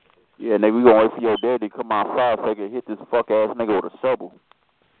 Yeah, nigga, we gonna wait for your daddy to come outside so they can hit this fuck ass nigga with a shovel.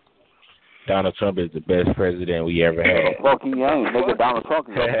 Donald Trump is the best president we ever had. Fuck he ain't, nigga. Donald Trump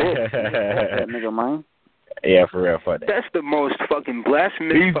is a bitch. That nigga, man. Yeah, for real, fuck that. That's the most fucking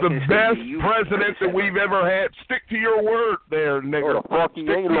blasphemous. He's the best president that we've ever had. Stick to your word there, nigga. Fuck he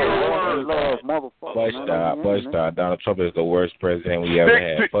ain't, Bush star. Donald Trump is the worst president we ever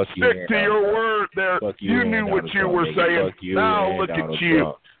had. Fuck you. Stick to your word there. You knew what you were saying. Now look at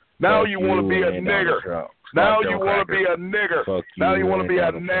you. Now you want to be a nigger. Now you want to be a nigger. Now you want to be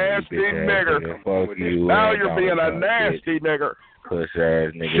a nasty nigger. Now you're being a nasty nigger. Push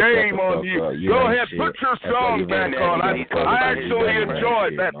ass nigga. Shame on you. Go ahead, put your song back on. I actually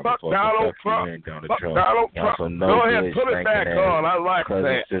enjoyed that. Fuck Donald Trump. Fuck Donald Trump. Go ahead, put it back on. I like that.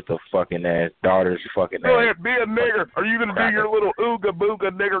 It's just a fucking ass daughter's fucking ass. Go ahead, be a nigger. Are you going to do your little ooga booga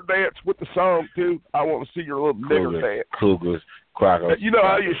nigger dance with the song too? I want to see your little nigger dance. Cougars. Crackers. You know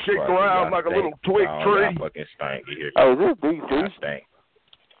how you shake around like a little twig tree? Fucking stank. Oh, this DC? Stank.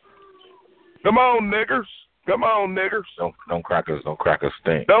 Come on, niggers. Come on, niggers. Don't crackers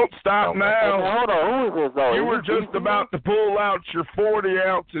stink. Don't stop now. Hold on, who is this though? You were just about to pull out your 40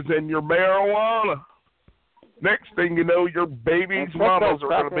 ounces and your marijuana. Next thing you know, your baby's mamas are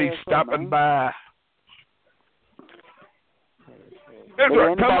going to be stopping by. That's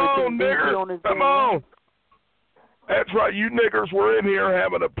right. Come on, niggers. Come on. That's right. You niggers were in here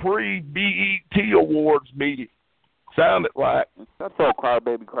having a pre-BET Awards meeting. Sounded like. That's all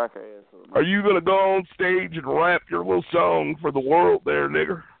crybaby cracker ass. Are you going to go on stage and rap your little song for the world there,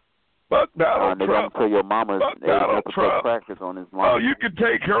 nigger? Fuck Donald Trump. Until your mama's Fuck Donald Trump. Practice on his mom. Oh, you can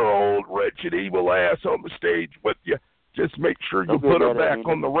take her old, wretched, evil ass on the stage with you. Just make sure you put her back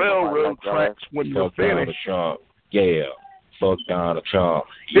on the railroad tracks when you're finished. Trump. Yeah. Fuck Donald Trump.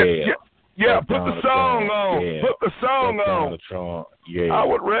 Yeah. Yeah, put the song on. Yeah. Put the song on. Donald Trump. Yeah. I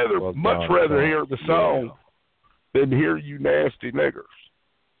would much rather hear the song than hear you nasty niggers.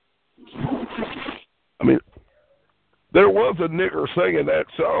 I mean, there was a nigger singing that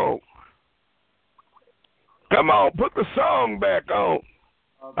song. Come on, put the song back on.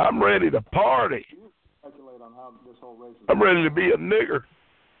 I'm ready to party. I'm ready to be a nigger.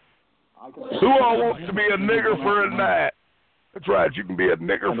 Who all wants to be a nigger for a night? That's right, you can be a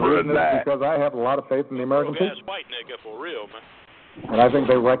nigger for a night. Because I have a lot of faith in the American people. White nigger for real, man. And I think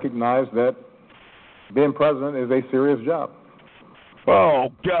they recognize that being president is a serious job. Oh,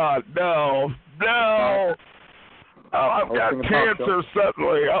 God, no. Oh, I've got cancer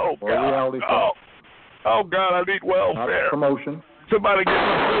suddenly. Oh, God. Oh, God, I need welfare. Promotion. Somebody get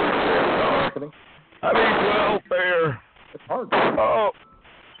my food. I need welfare. It's hard. Oh,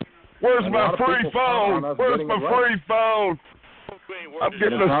 where's my free phone? Where's my free phone? I'm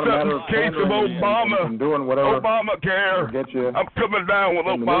getting a sudden case of Obamacare. I'm coming down with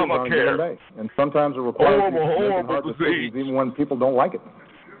Obamacare. And sometimes it requires horrible disease, even when people don't like it.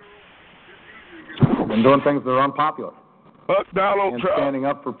 And doing things that are unpopular. Fuck Donald Trump. And standing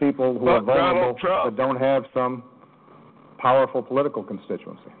up for people who are vulnerable but don't have some powerful political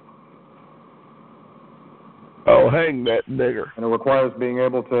constituency. Oh, hang that nigger. And it requires being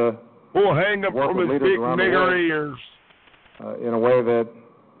able to hang up from his big nigger ears. In a way that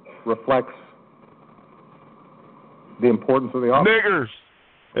reflects the importance of the office. Niggers.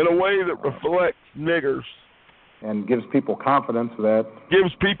 In a way that reflects niggers. And gives people confidence that...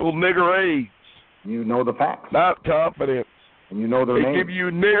 Gives people nigger aids. You know the facts. Not confidence. And you know their names. They give you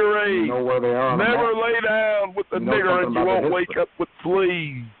nigger aids. You know where they are on Never lay down with the nigger and you won't wake up with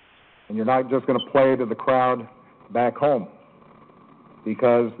fleas. And you're not just going to play to the crowd back home.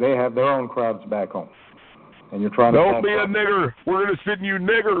 Because they have their own crowds back home. And you're trying Don't be a nigger. We're going to send you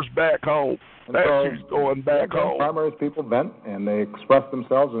niggers back home. That's who's going back home. Primaries, people vent and they express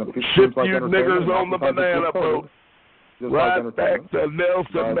themselves. And if ship you niggers on the banana boat. Right back to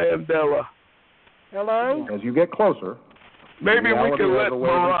Nelson Mandela. Hello? As you get closer, maybe we can let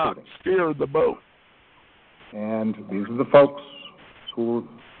Barack steer the boat. And these are the folks who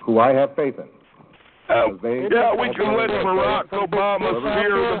I have faith in. We can let Barack Obama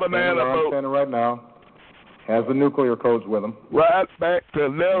steer the banana boat. Right now. Has the nuclear codes with them. Right back to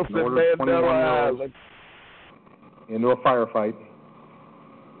Nelson Mandela Island. Into a firefight.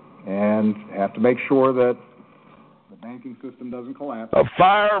 And have to make sure that the banking system doesn't collapse. A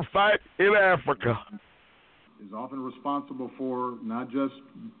firefight in Africa. Is often responsible for not just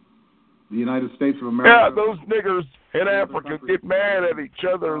the United States of America. Yeah, those niggers in Africa get mad at each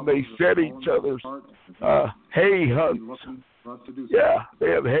other and they set each other's hay huts. Yeah,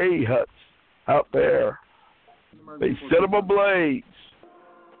 they have hay huts out there. They set them ablaze.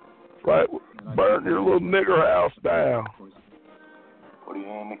 Right, burn your little nigger house down. Putting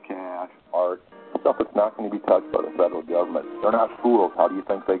in the cash, art, stuff that's not going to be touched by the federal government. They're not fools. How do you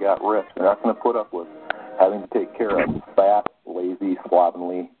think they got rich? They're not going to put up with having to take care of fat, lazy,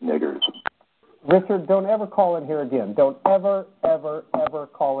 slovenly niggers. Richard, don't ever call in here again. Don't ever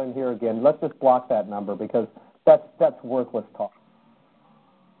call in here again. Let's just block that number because that's worthless talk.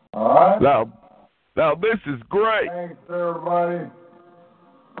 All right. Now this is great. Thanks, everybody.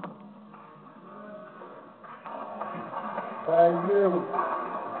 Thank you.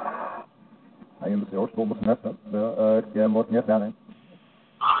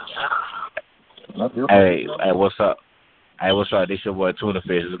 Hey, what's up? Hey, what's up? This your boy Tuna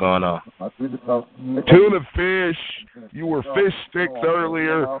Fish. What's going on? Tuna Fish. You were fish sticks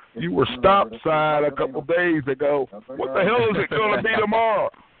earlier. You were stop sign a couple days ago. What the hell is it going to be tomorrow?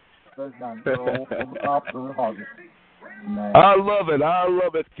 I love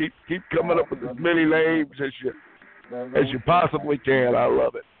it. Keep coming up with as many names as you possibly can. I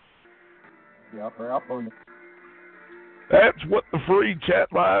love it. That's what the free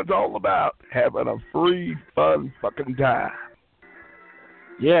chat line's all about. Having a free, fun fucking time.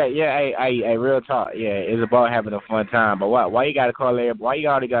 Yeah. Hey, real talk. Yeah, it's about having a fun time. But why you gotta call it? Why you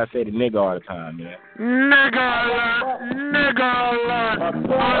already gotta say the nigga all the time, man? Nigga alert!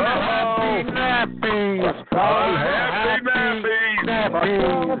 Unhappy nappies!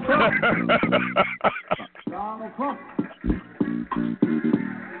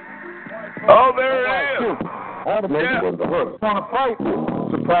 Oh, there it is! All the nations want to fight.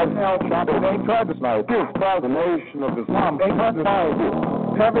 Surprise Al Trump. They ain't tried to fight. The Nation of Islam. They tried to fight.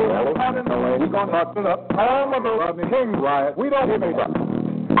 Heavy we're going to talk to the home of the King riot. We don't give a fuck.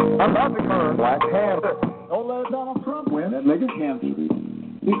 I'm about to turn Black Panther. Don't let Donald Trump win. That nigga can't.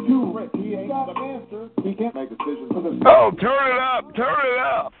 He's too rich. He ain't the master. He can't make decisions for this. Oh, turn it up. Turn it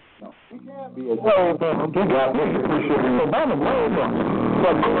up. No, he can't be a Obama knows him.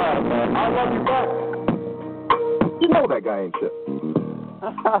 Man. I love you back. You know that guy ain't shit.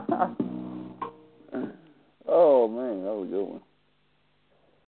 Oh, man, that was a good one.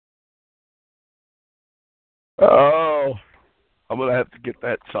 Oh, I'm going to have to get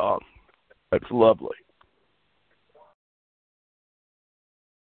that song. That's lovely.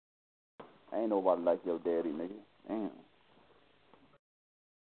 Ain't nobody like your daddy, nigga. Damn.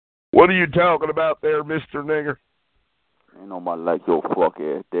 What are you talking about there, Mr. Nigger? Ain't nobody like your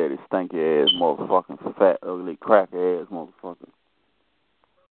fuck-ass daddy, stanky-ass motherfucking fat, ugly, crack-ass motherfucker.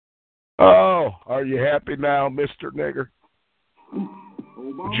 Oh, are you happy now, Mr. Nigger?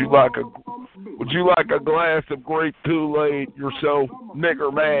 Would you like a glass of grape Kool-Aid? You're so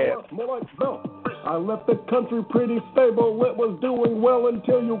nigger mad. I left the country pretty stable. It was doing well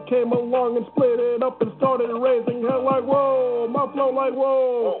until you came along and split it up and started raising hell like whoa. My flow like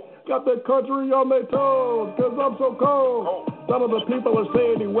whoa. Got the country on their toes, cause I'm so cold. Some of the people are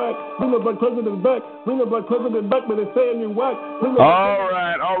saying you whack. Bring the black president back. Bring the black president back, but they're saying you whack. All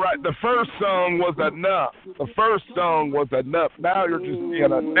right. The first song was enough. Now you're just being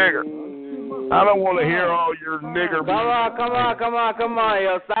a nigger. I don't want to hear all your nigger music. Come on,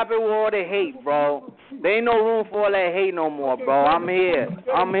 yo. Stop it with all the hate, bro. There ain't no room for all that hate no more, bro. I'm here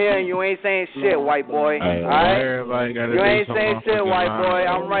and you ain't saying shit, white boy. Alright? You ain't saying shit, white boy.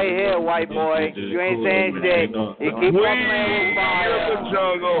 I'm right here, white boy. You ain't saying shit. You keep on playing with fire.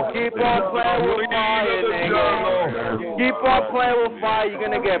 Keep on playing with fire, nigga. Keep on playing with fire. You're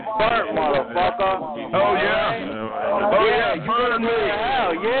gonna get burnt, motherfucker. Oh, yeah. Oh, yeah. Burn me.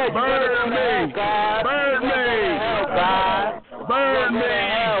 Hell, yeah. Burn me. God. Burn me. Hell, God. Burn me.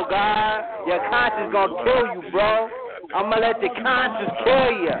 Hell, God. Your conscience gonna kill you, bro. I'm gonna let your conscience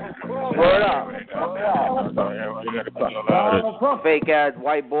kill you. Word up. Fake ass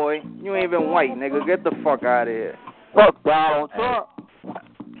white boy. You ain't even white, nigga. Get the fuck out of here. Fuck Donald Trump.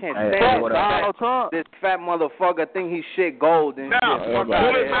 Can't stand Donald Trump. This fat motherfucker think he shit gold and shit. Put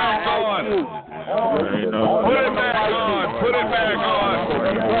it back on. Put it back on. Put it back on.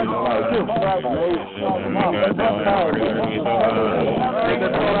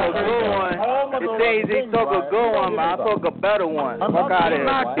 He took a good one, but I took a better one. Fuck out of here.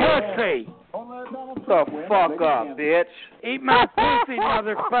 My pussy. Shut the fuck up, bitch. Eat my pussy,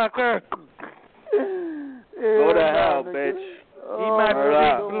 motherfucker. Go to hell, bitch. Eat my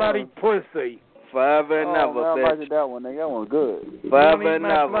bloody pussy. Forever and never, bitch. I like that one, nigga. That one's good. Forever and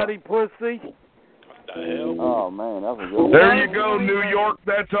never. Bloody pussy. Oh, man, that was good. There you go, New York.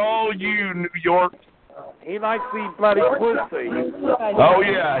 That's all you, New York. He likes the bloody pussy. Oh,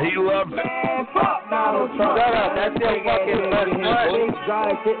 yeah, he loves it. Shut up. That's your fucking best friend.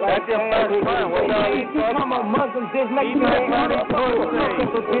 That's your best friend. What the hell are you talking about? Eat my bloody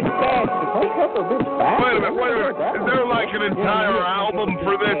pussy. Wait a minute. Is there like an entire album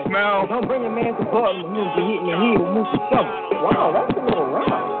for this now? Don't bring a man to button, move to hit in the heel, move to something. Wow, that's a little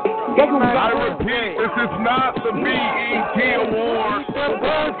round. I repeat, this is not the BET Awards. The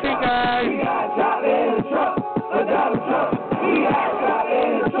pussy, guys.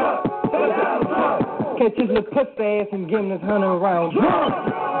 Catch his little pussy ass and give him this 100 rounds. Boy,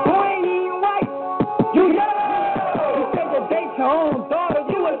 ain't even white. You young. You take a date to your own daughter,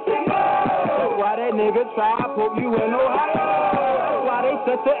 you a single. Why that nigga try to put you in Ohio? Why they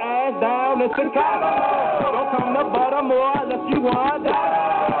shut your ass down in Chicago? Don't come to Baltimore unless you want $1.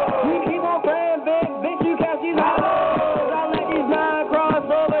 You keep on praying, bitch, you catch these hollows. I let these nine cross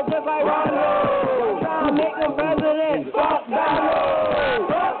over just like Rondo. Try to make them president. Fuck Donald.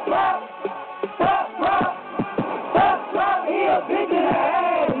 Fuck Trump. Fuck Trump. Fuck Trump. He a bitch in the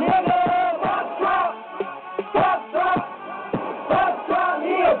ass, nigga. Fuck Trump. Fuck Trump. Fuck Trump.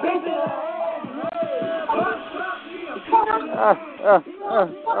 He a bitch in the ass, nigga. Fuck Trump. He a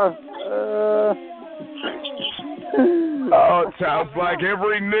Oh, it sounds like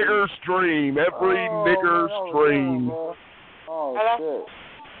every nigger stream. Every nigger stream. Oh, shit.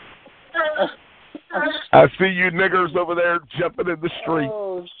 I see you niggers over there jumping in the street.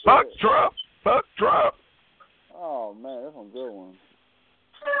 Oh, fuck Trump. Fuck Trump. Oh, man, that's a good one.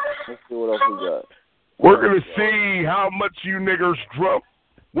 Let's see what else we got. We're going to see how much you niggers Trump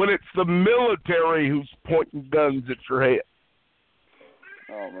when it's the military who's pointing guns at your head.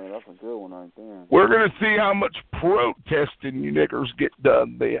 Oh, man, that's a good one right there. We're going to see how much protesting you niggers get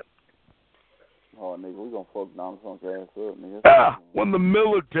done then. Oh, nigga, we gonna fuck Donald Trump's ass up, nigga. When the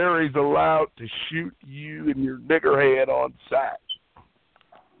military's allowed to shoot you and your nigger head on sight.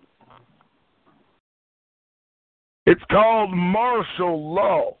 It's called martial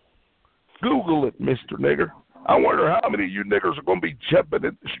law. Google it, Mr. Nigger. I wonder how many of you niggers are going to be jumping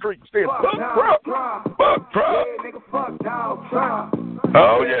in the streets saying, fuck Trump, fuck Trump. Yeah, nigga, fuck Donald Trump.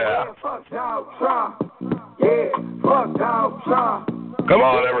 Oh, yeah. Fuck Donald Trump. Yeah, fuck Donald Trump. Come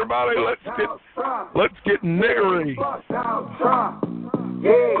on, everybody, let's get niggery. Fuck Donald Trump.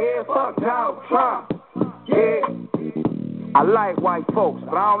 Yeah, fuck Donald Trump. Yeah. I like white folks,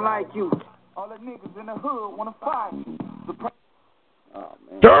 but I don't like you. All the niggas in the hood want to fight you. Oh,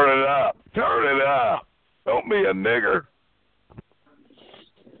 man. Turn it up. Turn it up. Don't be a nigger.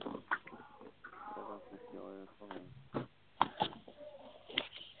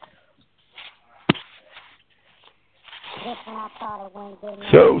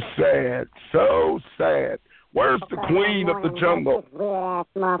 So sad. So sad. Where's the queen of the jungle? Weird-ass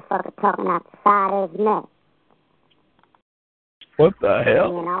motherfucker talking out the side of his neck. What the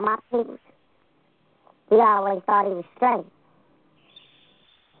hell? You know, my people, we always thought he was straight.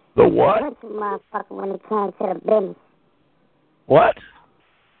 The what? He went to motherfucker when it came to the business. What?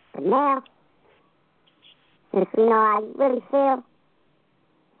 But now, since we know how you really feel,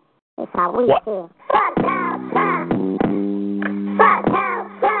 it's how we feel. Fuck Donald Trump! Fuck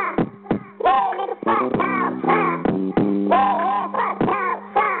Donald Trump! Yeah, nigga, fuck Donald Trump! Yeah, fuck Donald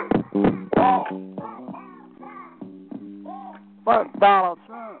Trump! Fuck Donald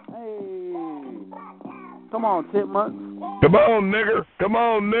Trump. Hey. Come on, Chipmunks. Come on, nigger. Come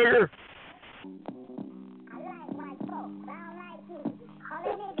on, nigger.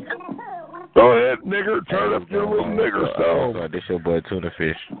 Go ahead, nigger. Turn up your little nigger song. This your boy Tuna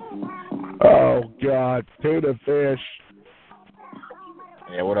Fish. Oh, God. Tuna Fish.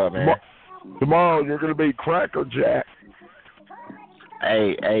 Yeah, what up, man? Tomorrow you're going to be Cracker Jack.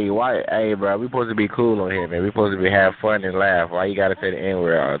 Hey, why? Hey, bro, we supposed to be cool on here, man. We supposed to be have fun and laugh. Why you got to say the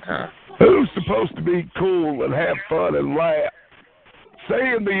N-word all the time? Who's supposed to be cool and have fun and laugh?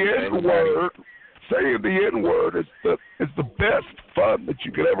 Saying the N-word is the best fun that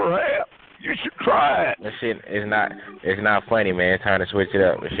you could ever have. You should try it. That shit is not funny, man. It's time to switch it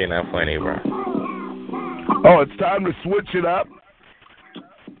up. That shit not funny, bro. Oh, it's time to switch it up?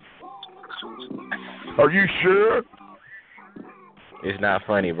 Are you sure? It's not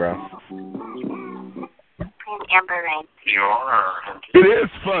funny, bro. It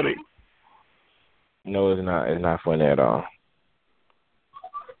is funny. No, it's not. It's not funny at all.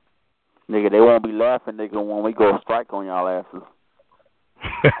 Nigga, they won't be laughing, nigga, when we go strike on y'all asses.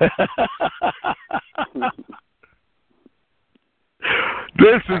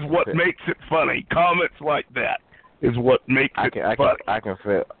 This is what makes it funny. Comments like that is what makes it funny. I can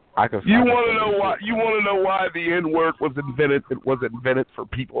feel. You want to know why? You want to know why the N-word was invented? It was invented for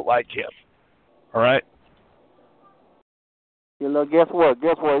people like him. All right. Yeah, look, guess what?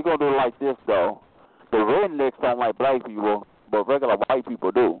 You're gonna do it like this though. The rednecks don't like black people, but regular white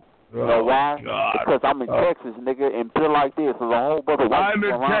people do. You know why? God. Because I'm in Texas, nigga, and feel like this. There's a whole bunch of white people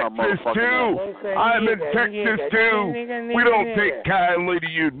around. I'm in Texas, too. I'm in Texas, too. We don't take kindly to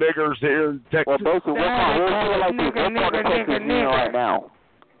you niggers here in Texas. Well, basically, what's like this? What part of Texas you in right now?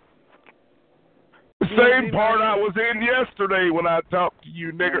 The same part I was in yesterday when I talked to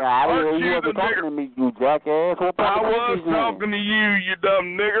you, nigger. Yeah, Aren't you the nigger? To me, you jackass. I was talking to you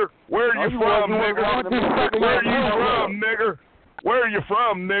dumb nigger. Where are you from, nigger? Where are you from, nigger? Where are you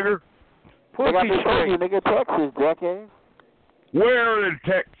from, nigger? You, nigga, Texas, jackass. Where in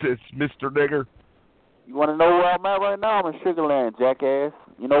Texas, Mr. Nigger? You want to know where I'm at right now? I'm in Sugarland, jackass.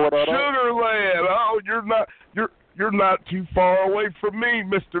 You know what that is? Sugarland. Oh, you're not too far away from me,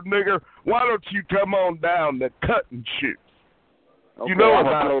 Mr. Nigger. Why don't you come on down to Cut and Shoot? Okay, you know I'm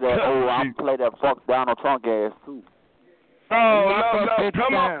about play that. Cut I'm Shoot. play that fuck Donald Trump ass too. Oh no!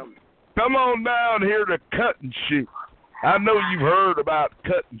 Come on down here to Cut and Shoot. I know you've heard about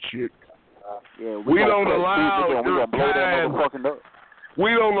Cut and Shoot. Yeah, we don't allow your kind.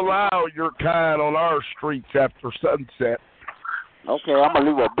 We don't allow your kind on our streets after sunset. Okay, I'm gonna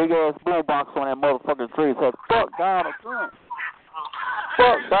leave a big ass boombox on that motherfucking tree. Says fuck Donald Trump.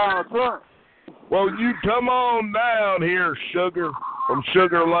 Fuck Donald Trump. Well, you come on down here, Sugar, from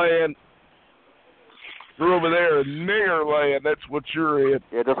Sugarland. You're over there in Niggerland. That's what you're in.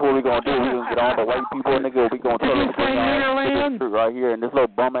 Yeah, that's what we're gonna do. We're gonna get all the white people, nigga. We're gonna tell them to right here, and this little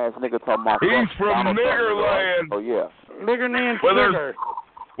bum ass nigga talking about. He's from Niggerland. Oh yeah. Niggerland sugar.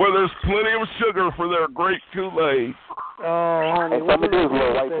 Where there's plenty of sugar for their great Kool-Aid. honey, hey, tell me this,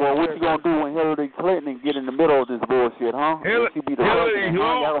 little white boy. What you gonna do when Hillary Clinton get in the middle of this bullshit, huh? She be the president, huh?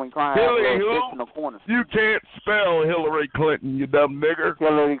 Y'all gonna be crying out in the corner. You can't spell Hillary Clinton, you dumb nigger.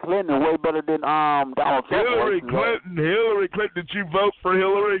 Hillary Clinton way better than Donald Trump. Hillary Clinton. Did you vote for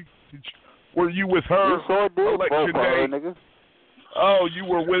Hillary? Were you with her? You sure did election vote for day? her, nigga. Oh, you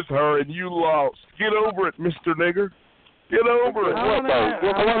were with her and you lost. Get over it, Mr. Nigger. Get over it.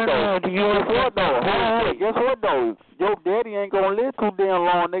 Guess what though? Your daddy ain't gonna live too damn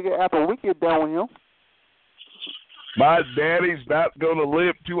long, nigga. After we get done with him. My daddy's not gonna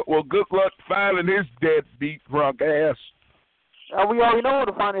live too. Well, good luck finding his deadbeat drunk ass. We already know where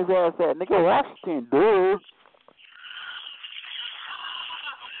to find his ass at, nigga. Washington, dude.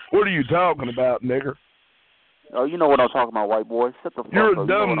 What are you talking about, nigger? Oh, you know what I'm talking about, white boy. Shut the fuck up. You're a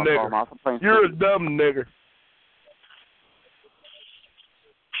dumb you know nigger. You're a dumb nigger.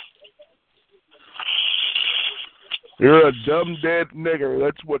 You're a dumb dead nigger.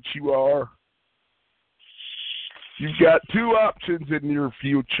 That's what you are. You've got two options in your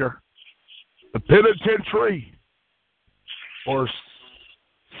future: the penitentiary or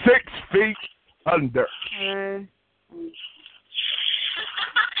 6 feet under.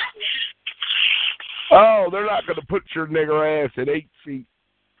 Oh, they're not going to put your nigger ass at 8 feet.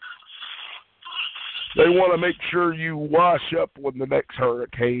 They want to make sure you wash up when the next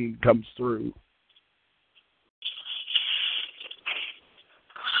hurricane comes through.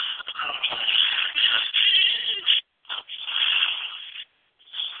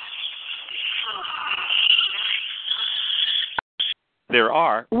 There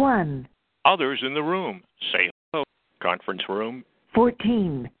are 1. Others in the room. Say hello. Conference room.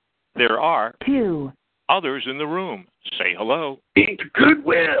 14. There are 2. Others in the room. Say hello. To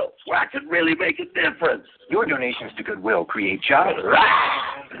Goodwill. Why can really make a difference? Your donations to Goodwill create jobs.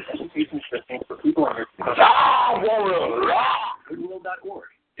 For people under Goodwill.org.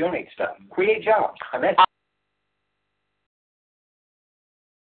 Donate stuff. Create jobs. And that's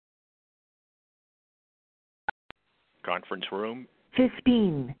Conference room.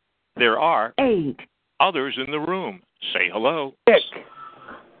 15. There are 8. Others in the room. Say hello.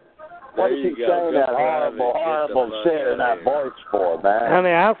 What is he saying that horrible shit in that voice for, man?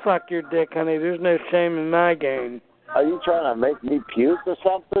 Honey, I'll suck your dick, honey. There's no shame in my game. Are you trying to make me puke or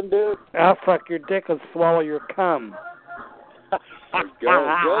something, dude? I'll suck your dick and swallow your cum. Go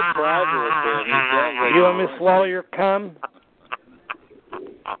private with him. You want me to swallow your cum?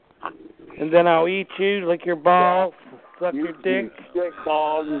 And then I'll eat you, lick your balls, suck your dick.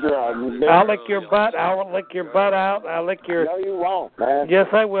 I'll lick your butt. I'll lick your butt out. I'll lick your. No, you won't, man. Yes,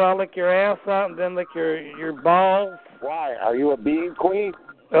 I will. I'll lick your ass out and then lick your balls. Why? Are you a bean queen?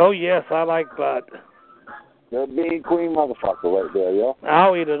 Oh yes, I like butt. You're a bean queen, motherfucker, right there, yo.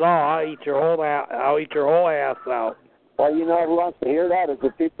 I'll eat it all. I'll eat your whole ass out. Well, you know who wants to hear that is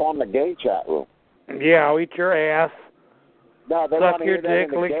the people on the gay chat room. Yeah, I'll eat your ass. No, they suck your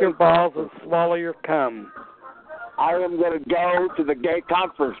dick, lick your balls, and swallow your cum. I am going to go to the gay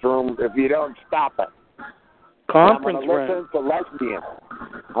conference room if you don't stop it. Conference room? I'm going to listen to lesbians.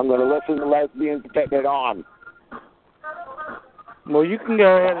 I'm going to listen to lesbians getting it on. Well, you can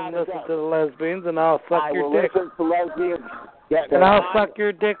go ahead and listen to the lesbians, and I'll suck your dick. I will listen to lesbians getting and it I'll on. suck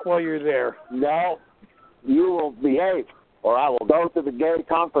your dick while you're there. No, you will behave, or I will go to the gay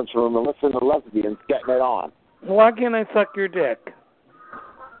conference room and listen to lesbians getting it on. Why can't I suck your dick?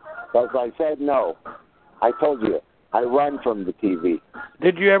 Because I said no. I told you, I run from the TV.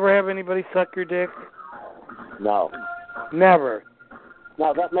 Did you ever have anybody suck your dick? No. Never.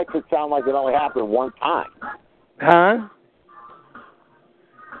 No, that makes it sound like it only happened one time. Huh?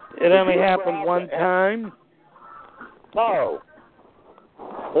 It only happened one time? No.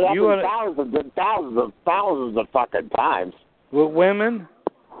 It happened thousands of fucking times. With women?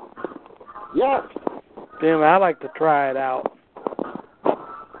 Yes. Damn, I like to try it out.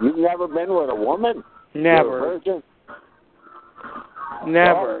 You've never been with a woman? Never. You're a virgin?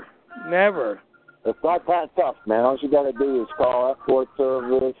 Never. Never. It's not that tough, man. All you got to do is call escort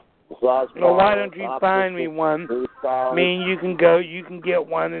service, massage. Well, why don't you find me one? I mean, you can go, you can get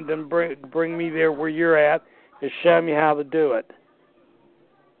one, and then bring me there where you're at and show me how to do it.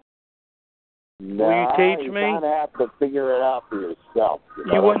 No, will you teach me? You kind of have to figure it out for yourself.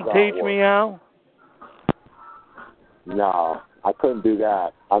 You wouldn't teach me how? No, I couldn't do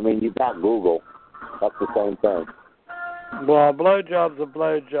that. I mean, you got Google. That's the same thing. Well, a blowjob's a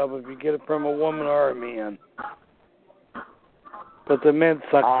blowjob if you get it from a woman or a man. But the men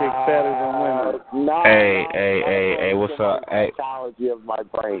suck dick better than women. No, hey, what's up? Hey, psychology of my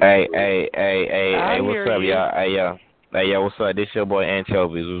brain. Hey, what's up, you. y'all? Hey, yo, what's up? This your boy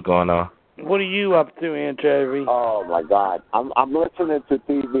Anchovies. What's going on? What are you up to, Anchovy? Oh my God, I'm listening to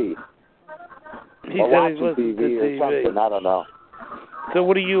TV. He said he's listening to TV or something. I don't know. So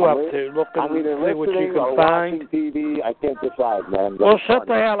what are you up to? Looking I'm either to see what you listening can or find? watching TV. I can't decide, man. Well, shut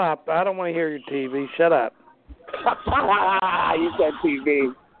the hell up. I don't want to hear your TV. Shut up. You said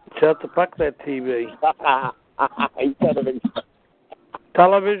TV. Shut the fuck that TV. You said it.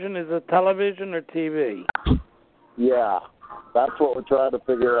 Television, is it television or TV? Yeah, that's what we're trying to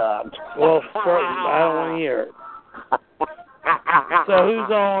figure out. Well, I don't want to hear it. So who's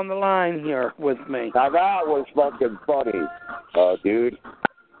all on the line here with me? Now that was fucking funny, dude.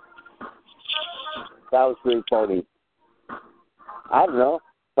 That was pretty funny. I don't know.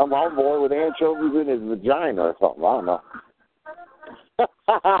 Some homeboy with anchovies in his vagina or something. I don't know.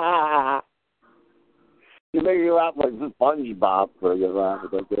 You make you laugh like SpongeBob for your laugh.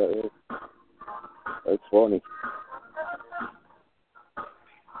 That's funny.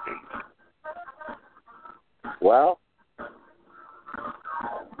 Well,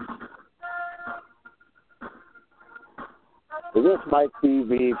 is this Mike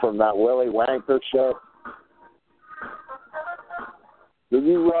TV from that Willy Wanker show? Did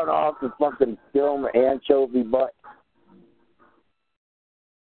you run off and fucking film anchovy butt?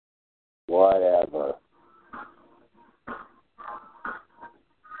 Whatever.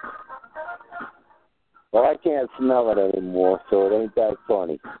 Well, I can't smell it anymore, so it ain't that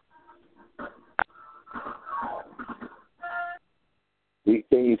funny.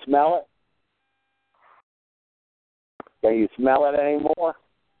 Can you smell it? Can you smell it anymore?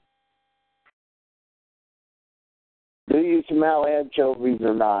 Do you smell anchovies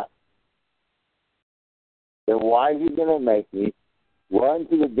or not? Then why are you going to make me run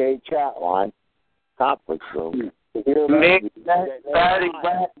to the gay chat line, conference room, to hear about Nick,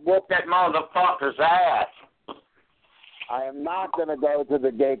 whoop that motherfucker's ass. I am not going to go to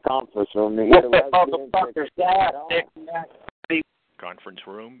the gay conference room to hear that motherfucker's ass, Nick. Conference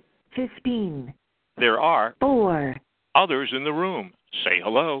room. 15. There are 4. Others in the room. Say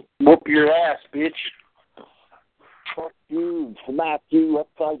hello. Whoop your ass, bitch. Fuck you, smack you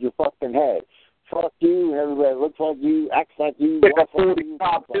upside your fucking head. Fuck you, everybody looks like you, acts like you. Get a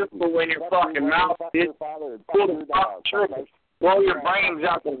 45 pistol in your fucking mouth, bitch. Pull the fucking trigger. Blow your brains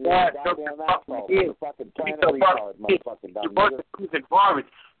out the wad. Go to the fucking head. Beat the fucking shit. You're worth the piece of garbage.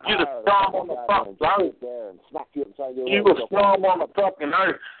 You're the scum on the fucking earth. You the scum on the fucking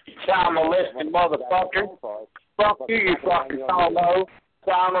earth. You child molesting motherfucker. Fuck you fucking homo.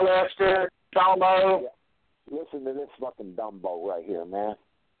 Child molester. Homo. Listen to this fucking Dumbo right here, man.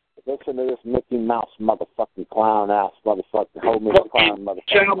 Listen to this Mickey Mouse motherfucking clown ass motherfucking homeless clown motherfucker.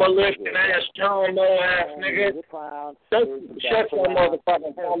 Child molesting ass, homo ass nigga. Shut your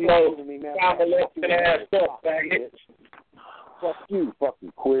motherfucking homo. Child molesting ass up, faggot. Fuck you,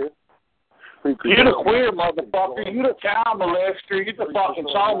 fucking queer. You the queer motherfucker. You the child molester. You the fucking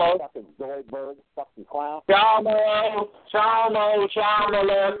homo. Fucking Zoidberg, fucking clown. Homo, child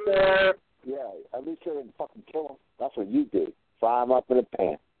molester. Yeah, at least you didn't fucking kill him. That's what you did. Fry him up in a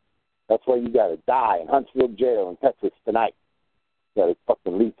pan. That's why you gotta die in Huntsville jail in Texas tonight. You gotta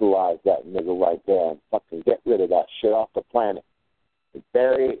fucking lethalize that nigga right there and fucking get rid of that shit off the planet. And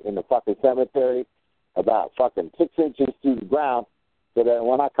bury it in the fucking cemetery about fucking 6 inches through the ground so that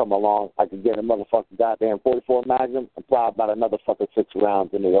when I come along, I can get a motherfucking goddamn 44 Magnum and plow about another fucking 6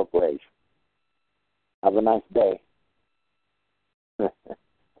 rounds in the oak grave. Have a nice day.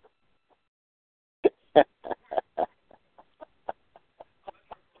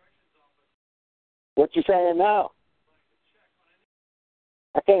 What you saying now?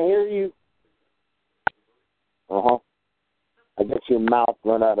 I can't hear you. I guess your mouth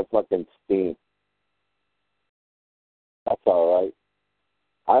run out of fucking steam. That's all right.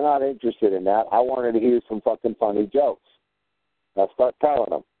 I'm not interested in that. I wanted to hear some fucking funny jokes. Now start telling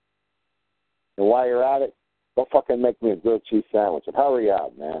them. And while you're at it, go fucking make me a grilled cheese sandwich. And hurry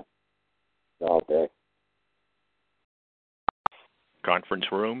up, man. Okay. Conference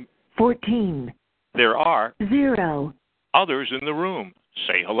room. 14. There are 0. Others in the room.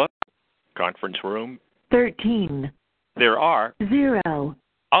 Say hello. Conference room. 13. There are 0.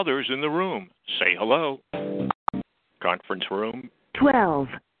 Others in the room. Say hello. Conference room. 12.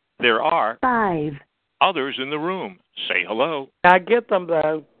 There are 5. Others in the room. Say hello. I get them,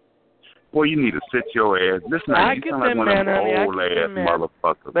 though. Well, you need to sit your ass. Listen, I you get sound like them, one of man, them honey. I old get ass them, man.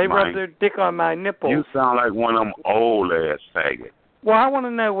 motherfuckers. They rub Mike. their dick on my nipples. You sound like one of them old ass faggots. Well, I want to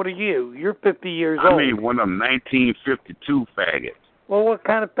know, what are you? You're 50 years I old. mean, one of them 1952 faggots. Well, what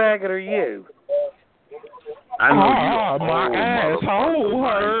kind of faggot are you? I know you my old asshole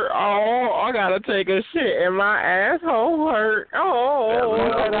motherfucker, hurt. Oh, I gotta take a shit and my asshole hurt.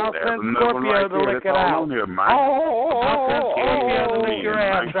 I'll send Scorpio to lick it out. I'll send Scorpio to lick your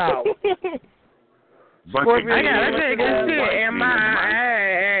ass out. Scorpio, I gotta take a shit and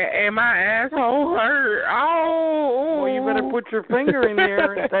my asshole hurt. Well, you better put your finger in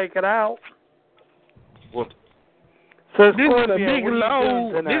there and take it out. What? So This Scorpio, is a big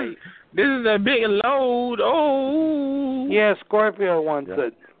load. This is a big load. Oh. Yeah, Scorpio wants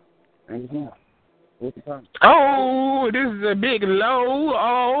it. Oh, this is a big load.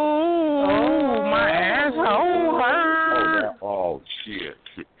 Oh, my asshole hurt. Oh, shit.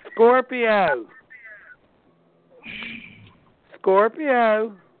 Scorpio.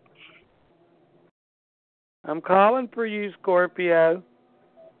 Scorpio. I'm calling for you, Scorpio.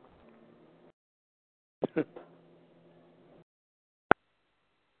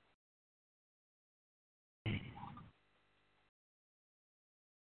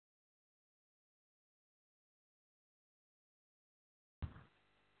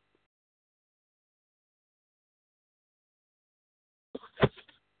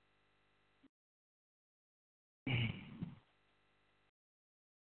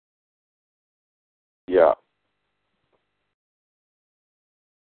 Yeah.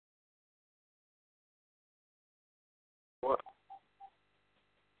 What?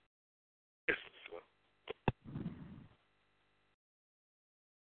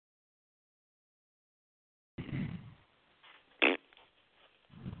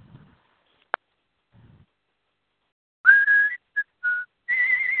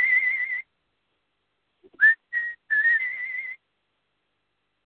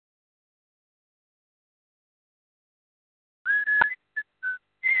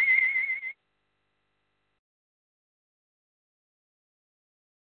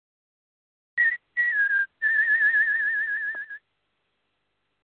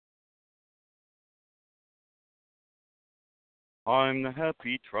 I'm the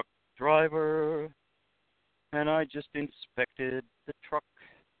happy truck driver, and I just inspected the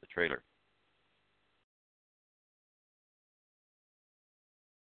trailer.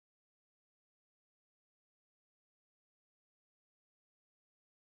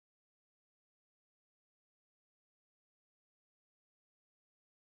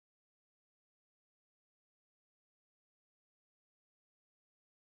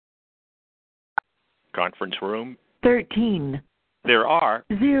 Conference room. 13. There are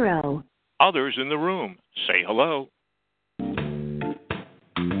 0. others in the room. Say hello.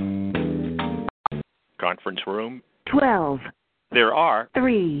 Conference room. 12. There are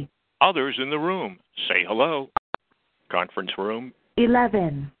 3. others in the room. Say hello. Conference room.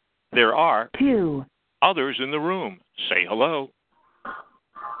 11. There are 2. others in the room. Say hello.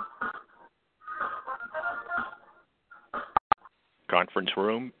 Conference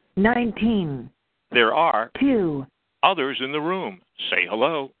room. 19. There are 2. others in the room. Say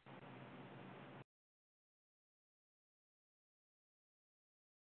hello.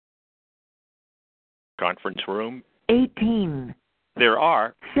 Conference room. 18. There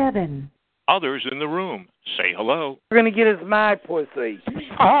are 7. others in the room. Say hello. We're going to get his my pussy.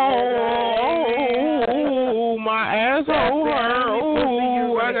 Oh, my asshole hurt.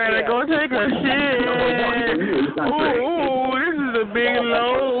 Oh, I gotta go take a shit. Oh, this is a big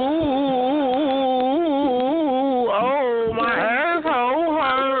load. Oh, my asshole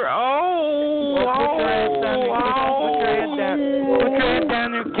hurt. Oh, put your head down. Put your head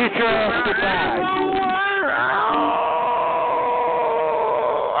down and kiss your ass goodbye.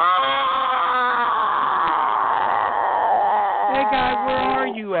 Hey guys, where are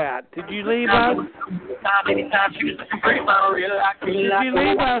you at? Did you leave us? Did you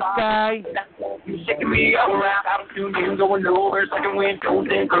leave us, guy? You shaking me all around, I'm tuning, going over, second wind,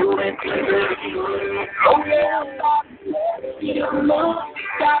 cruising, grooving. Oh yeah, I'm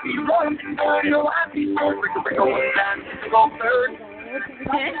got me running, dirty, I be so freaking on time, go third.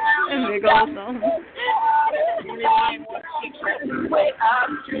 And big old song. That's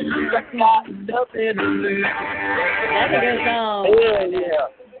a good song. Yeah.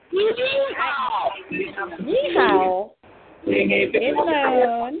 Yeehaw. It's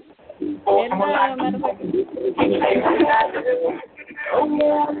loud. It's loud, motherfucker.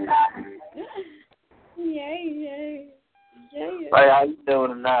 Yay. Hey, how you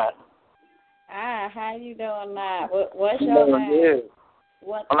doing tonight? How you doing tonight? What's your name?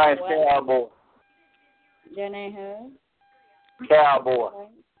 What? My name's Cowboy. Your name who? Cowboy.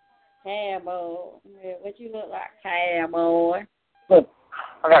 Cowboy. What you look like, Cowboy? Look,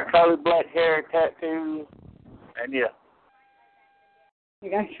 I got curly black hair, tattoos, and yeah. You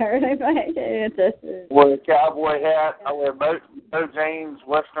got curly pages. Wear a cowboy hat. I wear boat jeans,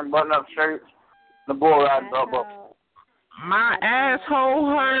 Western button-up shirts, the bull ride bubble. My asshole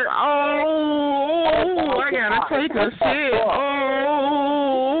hurt. Oh, I gotta take a shit.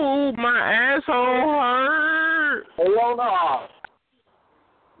 Oh, my asshole hurt. Hell no.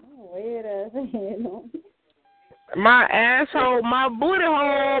 Weird as hell. My asshole, my booty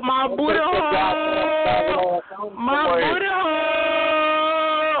hole, my booty hole, my booty hole.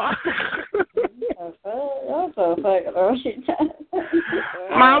 That's so fucking shit.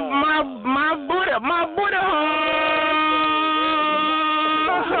 My booty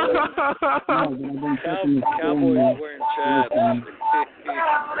Cowboys wearing chaps.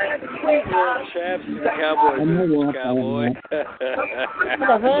 Wearing chaps and cowboy boots, cowboy.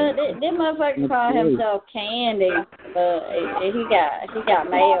 This motherfucker call himself Candy, but he got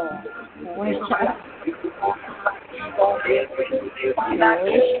mail.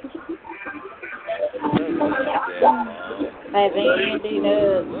 Maybe he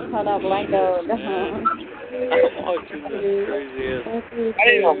does. Hold up, Blanco. I'm watching this crazy ass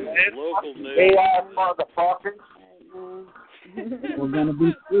local news. AI motherfucker. We're gonna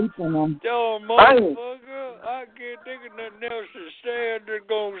be sleeping them. Yo, motherfucker, I can't think of nothing else to say. I'm just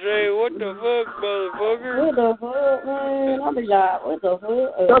gonna say, what the fuck, motherfucker? What the fuck, man? I'll be like, what the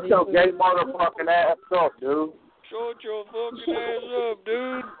fuck? Shut your gay motherfucking ass up, dude. Shut your fucking ass up,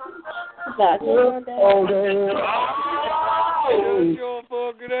 dude. Oh, damn. Shut your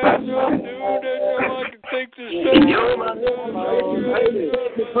fucking ass up, dude. That's all I can think to say. You're my baby.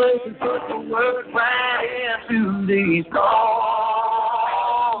 The place to put the word right into these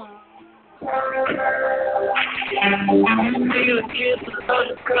songs. Feel a kiss of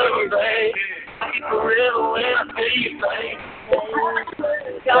the color, baby. Forever when I see you, baby.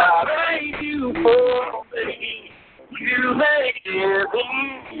 God made you for me. You made it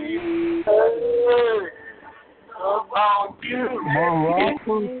easy. Barack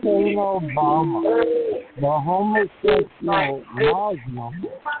Hussein Obama, the homosexual Muslim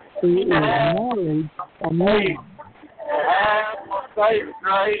who is married to me.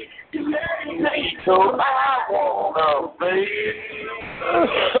 So I wanna be.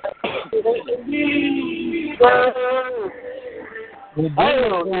 The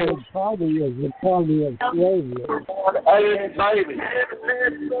Democratic Party is the party of slavery. Hey, baby.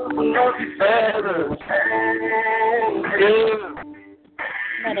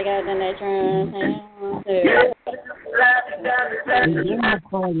 Better go to nature and The Democratic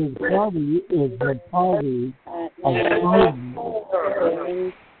Party is the party of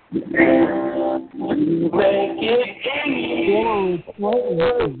slavery. Hillary Clinton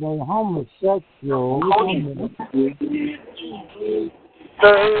is a homosexual.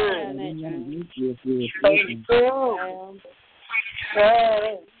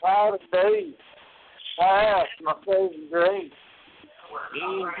 My favorite drink.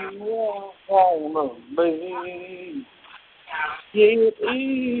 Wanna be get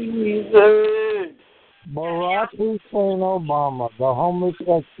easy. Barack Hussein Obama, the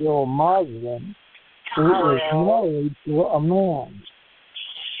homosexual Muslim who is married to a man.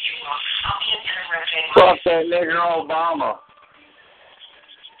 Fuck that nigger Obama.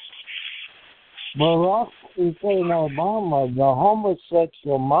 Barack Hussein Obama, the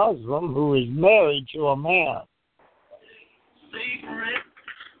homosexual Muslim who is married to a man. Secret,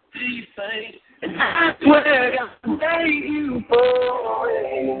 deep and I swear I made you for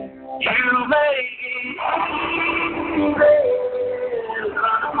it. You made it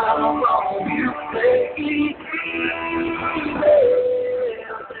easy. You make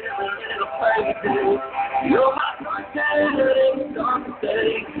it easy. You're my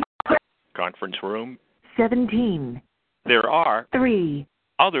Conference room. 17. There are 3.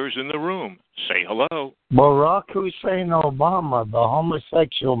 others in the room. Say hello. Barack Hussein Obama, the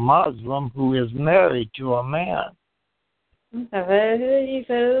homosexual Muslim who is married to a man. who are you,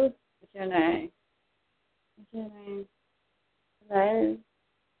 fool? What's your name? What's your name? Hello?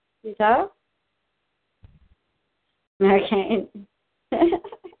 You talk? I can't.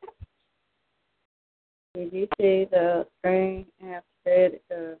 Did you see the screen after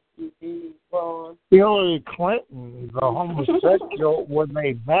the war? Hillary Clinton, the homosexual, with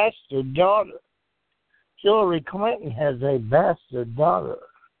a bastard daughter. Hillary Clinton has a bastard daughter.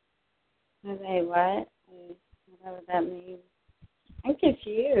 Has a what? Whatever that means. I'm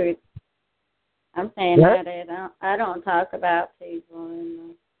confused. I'm saying that I don't talk about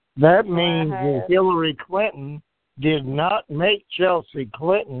people. That means that Hillary Clinton did not make Chelsea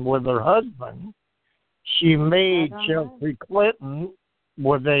Clinton with her husband. She made Chelsea Clinton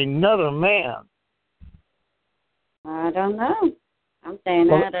with another man. I don't know. I'm staying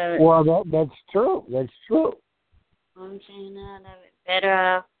out of it. Well, that's true. That's true. I'm staying out of it. Better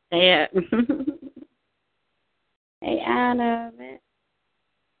off stay stay out of it.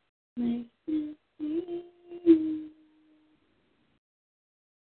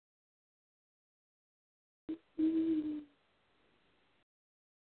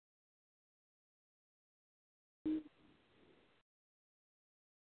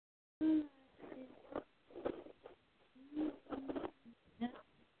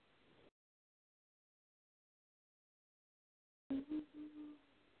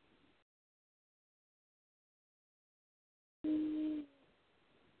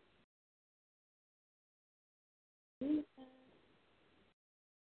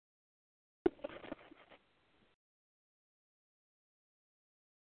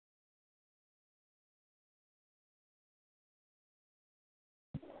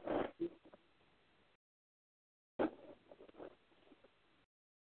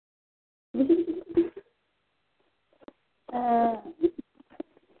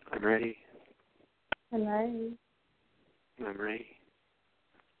 I'm ready. Hello. I'm ready.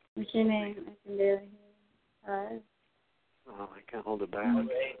 What's your name? I can barely hear you. Hello. Oh, I can't hold it back.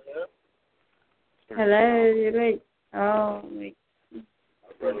 Hello. You're like, oh, like.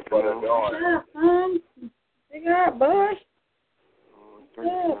 Ready to put it on. Shut up, hon. Figure out, boy. Oh, it's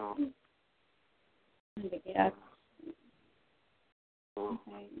turning out. I'm going to get out. Oh.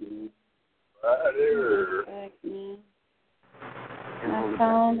 Okay. Right here. Back now. My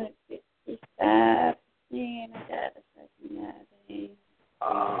phone at 55. Yeah, I got a fucking idea.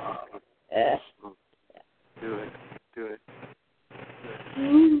 Do it. Do it.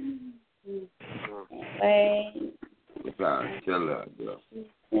 Wait. It's all right. Chill out, girl.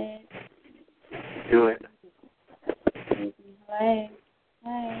 Do it. Hello.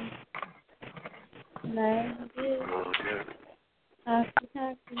 Hey. Hello. Oh, good.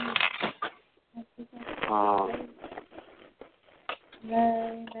 Talkie. Oh.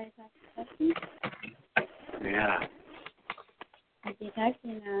 Hello. Talkie. Yeah.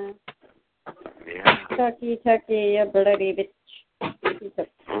 Talkie now. Yeah. Talkie, you bloody bitch.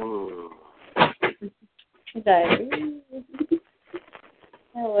 Ooh. He's like,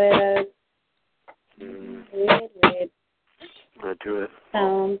 hello. Weird. Do it.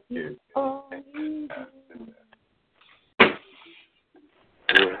 Sounds. Do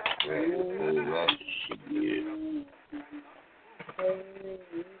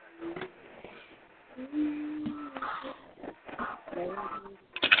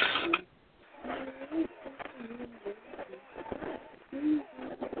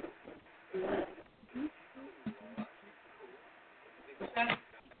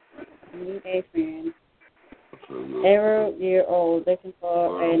Need a friend. 0-year-old looking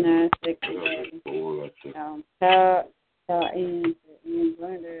for a nice lady. Tell Ian to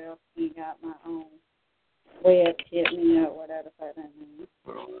Glendale he got my own web hit me up, whatever the fuck that means.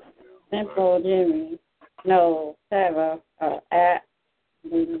 Simple Jimmy. No, Sarah, at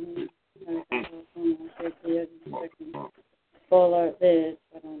full of this,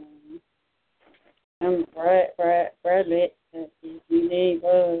 I don't know. I'm Bradley. You need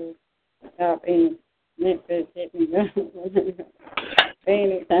buzz. Stop in Memphis, hit me up.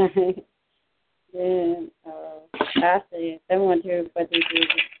 Anything. Then I see someone to put these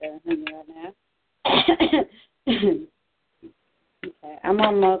honey right now. Okay, I'm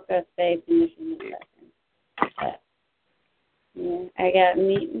on Mocha Station, Michigan. Yeah, I got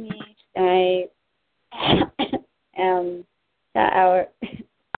Meet Me, Skype, our.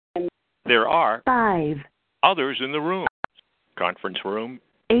 There are 5, others in the room. Conference room.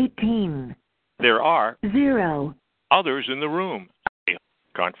 18, There are 0, others in the room.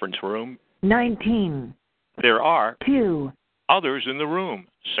 Conference room. 19, There are 2. others in the room.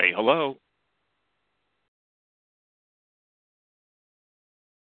 Say hello.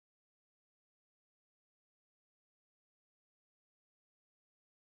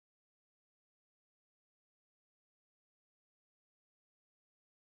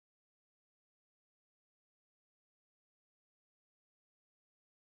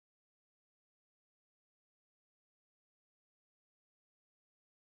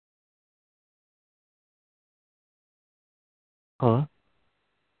 Huh?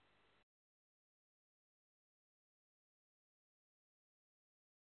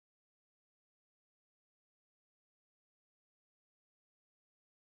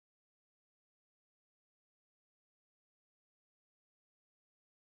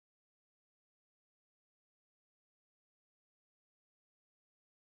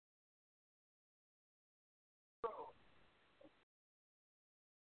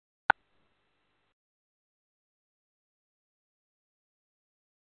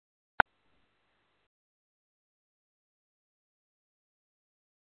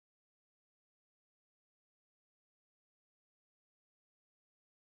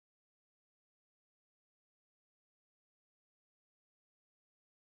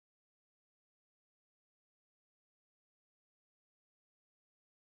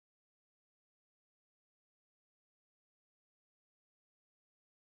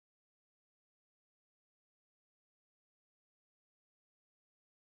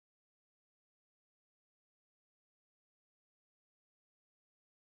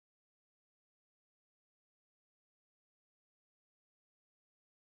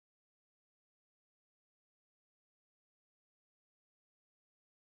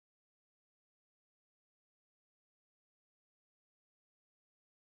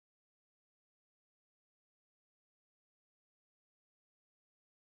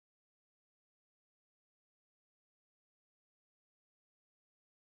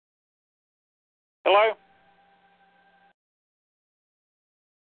 Hello?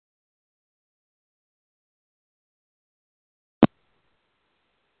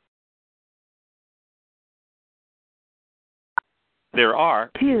 There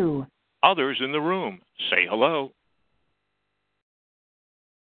are 2 others in the room. Say hello.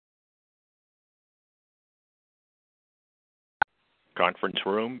 Conference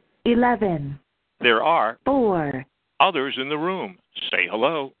room. 11 There are 4 others in the room. Say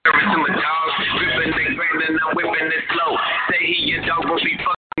hello.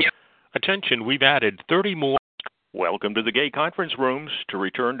 Attention, we've added 30 more. Welcome to the gay conference rooms. To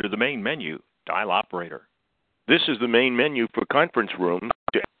return to the main menu, dial operator. This is the main menu for conference room.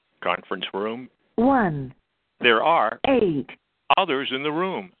 Conference room. 1 There are 8 others in the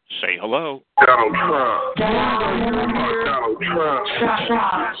room. Say hello. Donald Trump. Donald Trump.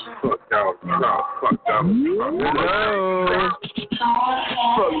 Fuck Donald Trump. Fuck Donald Trump. Hello.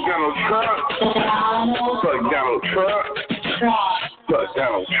 Fuck Donald Trump. Fuck Donald Trump. Fuck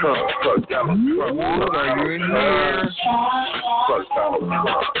Donald Trump. Fuck Donald Trump. Are you in here? Fuck Donald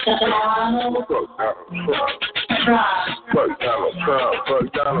Trump. Fuck Donald Trump. Fuck Donald Trump. Fuck Donald Trump. Fuck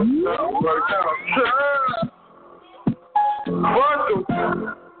Donald Trump. Fuck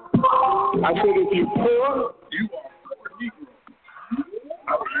him. I think if you poor, you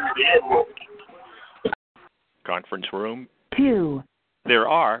are. Conference room. 2 There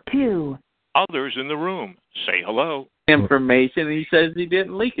are 2 others in the room. Say hello. Information, and he says he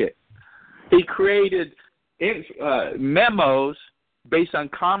didn't leak it. He created memos based on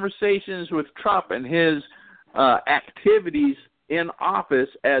conversations with Trump and his activities in office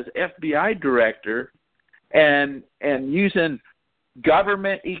as FBI director, and using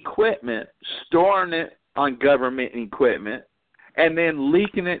government equipment, storing it on government equipment, and then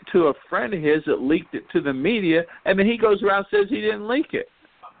leaking it to a friend of his that leaked it to the media, and then he goes around and says he didn't leak it.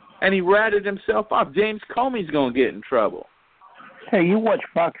 And he ratted himself off. James Comey's going to get in trouble. Hey, you watch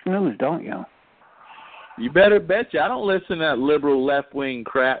Fox News, don't you? You better bet you. I don't listen to that liberal left-wing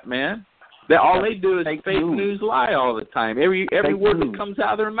crap, man. All they do is fake news lie all the time. Every word that comes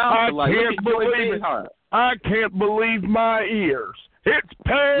out of their mouth is like, look at Joy Behar. I can't believe my ears. It's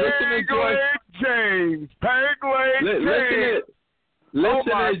Peg Leg James. Peg Leg James. Listen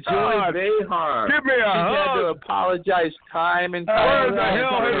to Joy Behar. Give me a hug. He had to apologize time and time. Where the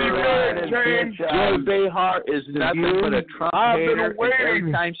hell have you been, James? Joy Behar is nothing but a Trump hater.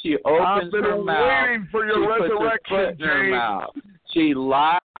 Every time she opens her mouth, waiting for your she puts resurrection, her foot in her James. mouth. She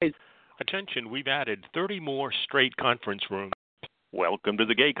lies. Attention, we've added 30 more straight conference rooms. Welcome to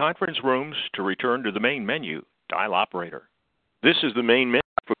the gay conference rooms. To return to the main menu, dial operator. This is the main menu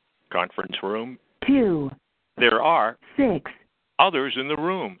for conference room. 2 There are 6 others in the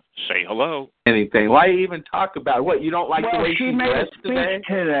room. Say hello. Anything. Why even talk about it? What, you don't like the way she she made a dressed speech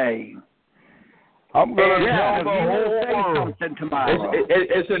today. I'm going to Yeah, tell the whole say world. something tomorrow.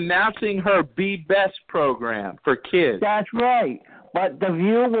 It's announcing her Be Best program for kids. That's right. But the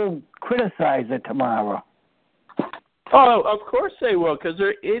View will criticize it tomorrow. Oh, of course they will, because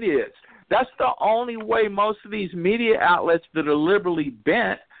they're idiots. That's the only way most of these media outlets that are liberally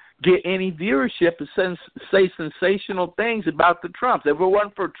bent get any viewership and say sensational things about the Trumps. If it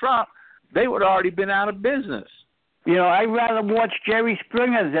wasn't for Trump, they would have already been out of business. You know, I'd rather watch Jerry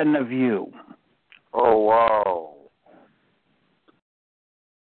Springer than the View. Oh, wow.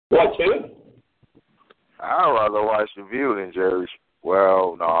 What, too? I'd rather watch The View than Jerry.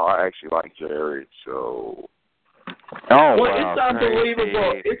 Well, no, I actually like Jerry, so. Oh, well, wow, it's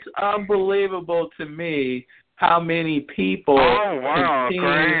unbelievable. Crazy. It's unbelievable to me how many people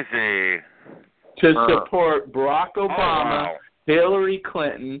Crazy. to support Barack Obama, Hillary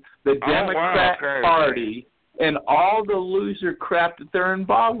Clinton, the Democrat Party, and all the loser crap that they're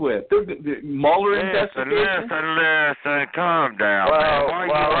involved with. The Mueller investigation. Listen, calm down, man. Why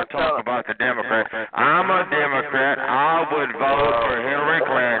you want to talk about the Democrats? I'm a Democrat. I would vote for Hillary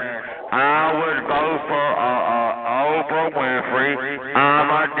Clinton. I would vote for Oprah Winfrey. I'm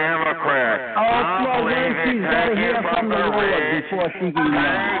a Democrat. I believe in taking from the rich. Take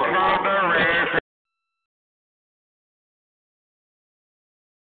from the rich.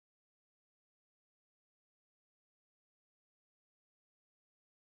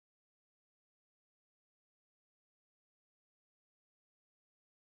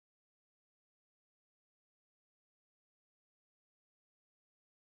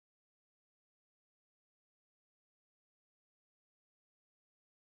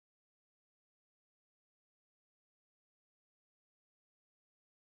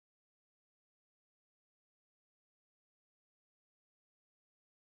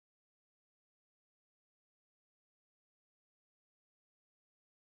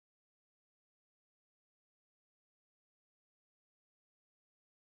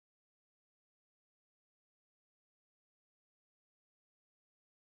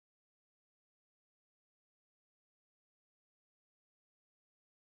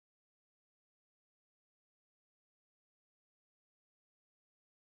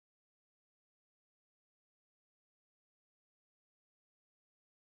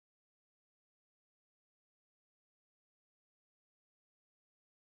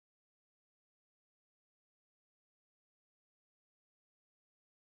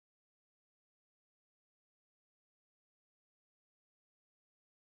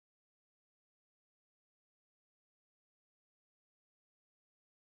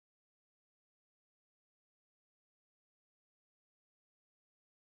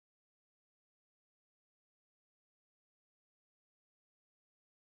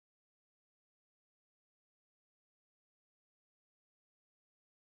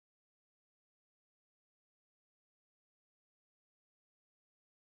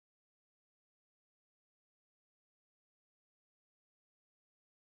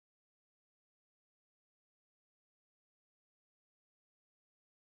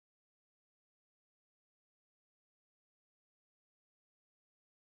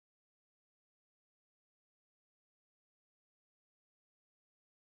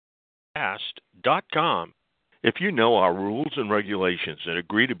 Cast.com. If you know our rules and regulations and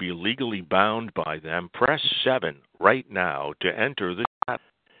agree to be legally bound by them, press 7 right now to enter the chat.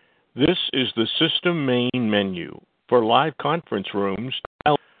 This is the system main menu. For live conference rooms,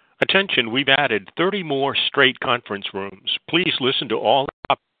 attention, we've added 30 more straight conference rooms. Please listen to all.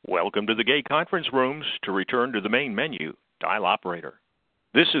 Welcome to the gay conference rooms. To return to the main menu, dial operator.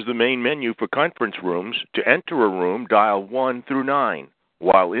 This is the main menu for conference rooms. To enter a room, dial 1 through 9.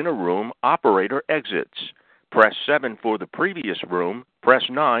 While in a room, operator exits. Press 7 for the previous room. Press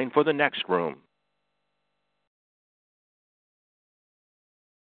 9 for the next room.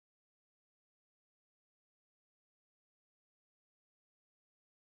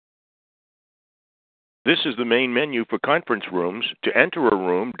 This is the main menu for conference rooms. To enter a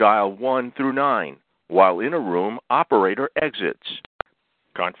room, dial 1 through 9. While in a room, operator exits.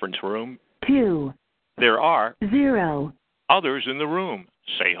 Conference room. 2. There are 0. others in the room.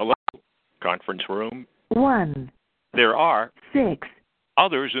 Say hello. Conference room. 1. There are 6.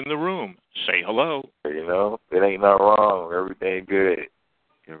 others in the room. Say hello. You know, it ain't nothing wrong. Everything good.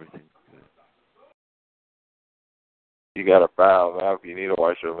 Everything good. You got a foul mouth. You need to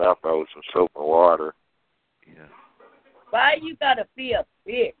wash your mouth out with some soap and water. Yeah. Why you gotta be a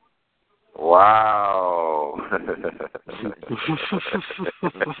bitch? Wow.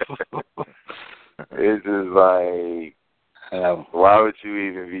 It's just like, why would you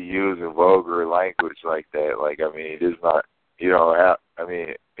even be using vulgar language like that? Like, I mean, it's not, you don't have, I mean,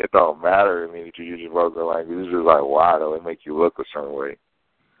 it don't matter. I mean, if you use vulgar language, it's just like, why though? It make you look a certain way.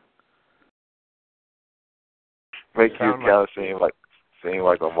 Make you kind of seem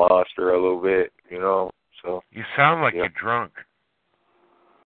like a monster a little bit, you know? So you sound like you're drunk.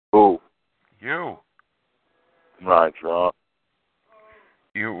 Who? You. I'm not drunk.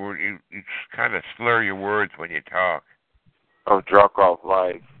 You kind of slur your words when you talk. I'm drunk off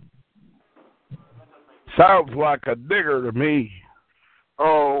life. Sounds like a digger to me.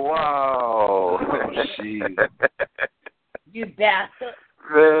 Oh, wow. You bastard.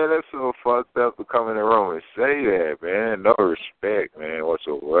 Man, that's so fucked up to come in the room and say that, man. No respect, man,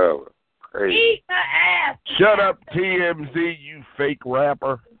 whatsoever. Crazy. Eat my ass. Shut up, TMZ, you fake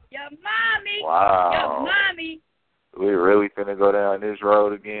rapper. Your mommy. Wow. Your mommy. We really finna go down this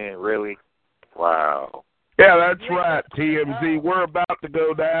road again? Really? Wow. Yeah, that's right, TMZ. We're about to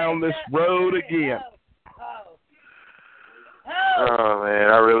go down this road again. Oh, man,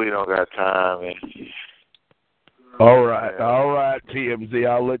 I really don't got time, man. All right, TMZ.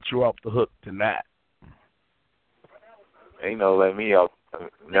 I'll let you off the hook tonight. Ain't no let me off.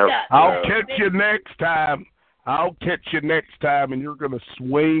 I'll catch you next time. And you're going to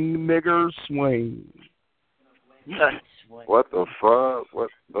swing, nigger, swing. What the fuck? What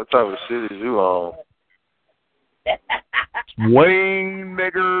type of shit is you on? Swing,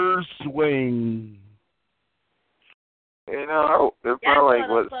 nigger, swing. You know, if I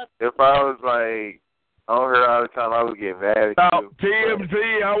was like on here all the time, I would get mad at now, you.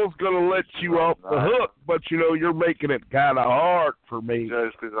 TMZ, I was going to let you off the hook, but, you know, you're making it kind of hard for me.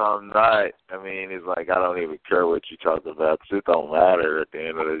 Just because I'm not. I mean, it's like I don't even care what you talk about because it don't matter at the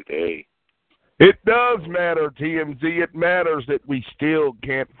end of the day. It does matter, TMZ. It matters that we still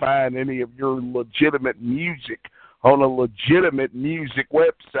can't find any of your legitimate music on a legitimate music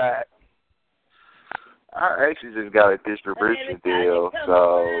website. I actually just got a distribution deal,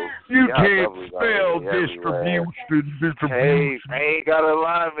 so... You can't spell distribution. Hey, I ain't got a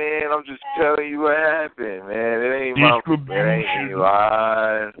lie, man. I'm just telling you what happened, man. It ain't any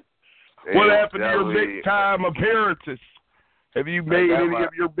lie. What happened to your big-time appearances? Have you made any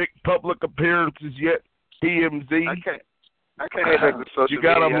of your big public appearances yet, TMZ? I can't take the social media. You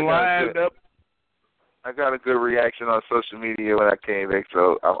got them lined up? I got a good reaction on social media when I came back,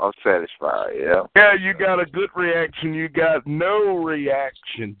 so I'm satisfied, yeah. Yeah, you got a good reaction. You got no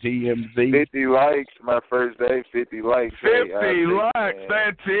reaction, TMZ. 50 likes my first day, 50 likes. 50 likes, man.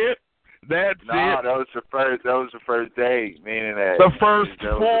 That's it. That's it. That was the first day, meaning that. The first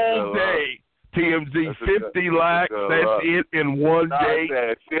full day. TMZ, 50 likes, that's it in one day.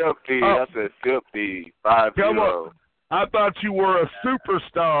 I said 50, 5 Come on. I thought you were a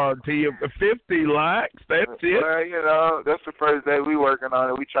superstar, TM. 50 likes, that's it. Well, you know, that's the first day we working on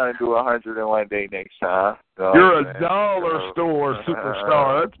it. We trying to do 100 in one day next time. So, you're a dollar store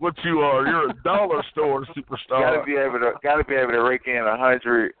superstar. That's what you are. You're a dollar store superstar. Gotta be able to rake in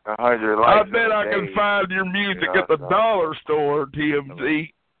 100 likes. I bet I can find your music at the dollar store,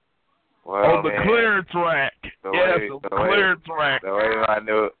 TMZ. Well, on the clearance rack. The clearance rack. The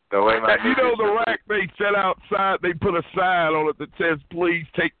way my you know the rack they set outside, they put a sign on it that says, please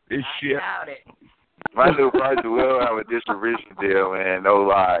take this shit. My new project will have a distribution deal, man. No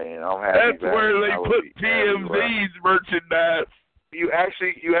lie, and I'm happy. That's where they put TMZ's merchandise. You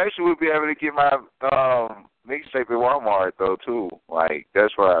actually would be able to get my mixtape at Walmart though too. Like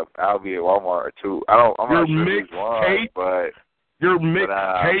that's where I'll be at Walmart too. I'm not sure which one, but your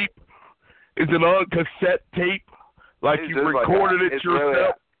mixtape is it on cassette tape? Like you recorded it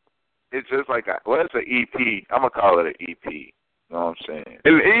yourself? Really, it's just like it's an EP. I'm gonna call it an EP. You know what I'm saying?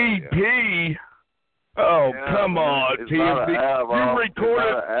 An EP. Yeah. Oh, yeah, come on, it's TMZ. You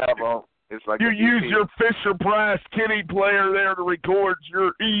recorded an album. It's like you use your Fisher Price Kitty player there to record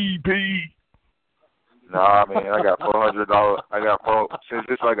your EP. Nah, man, I got $400. Since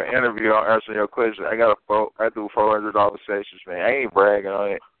it's like an interview, I'll answer your question. I do $400 sessions, man. I ain't bragging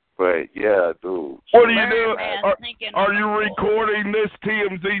on it, but yeah, dude. What do you do? Are you recording this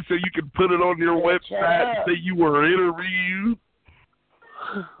TMZ so you can put it on your website and say you were interviewed?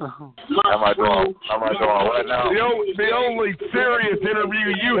 Am I doing what now? The only serious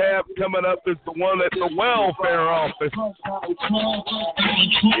interview you have coming up is the one at the welfare office.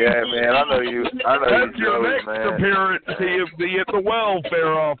 Yeah, man, I know you. That's your Joey, next man. appearance, TMZ, at the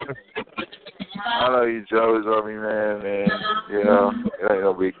welfare office. I know you Joey's on me, man. You know, it ain't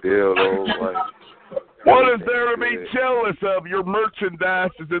no big deal, though. Like, what is there to be jealous of? Your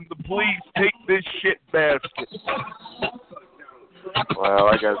merchandise is in the Please Take This Shit basket. Well,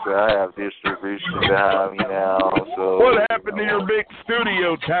 like I said, I have distribution behind me now. So what happened to your big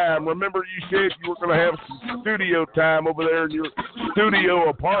studio time? Remember you said you were going to have some studio time over there in your studio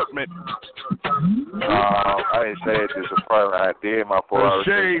apartment. I didn't say it this apartment. I did my 4 hours.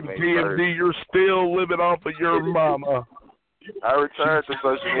 Shame, TMZ. You're still living off of your mama. I returned to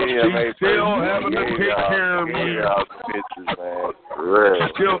social media. She's still having to take care of you. Pictures, man. For real.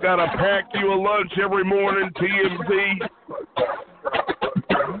 Still got to pack you a lunch every morning, TMZ.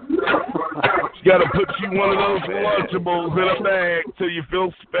 She's got to put you one of those Lunchables in a bag so you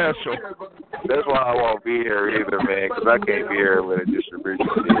feel special. That's why I won't be here either, man, because I can't be here with a distribution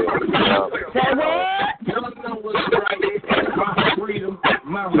deal. You know?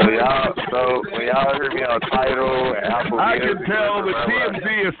 So when y'all hear me on Tidal and Apple I Music, can tell that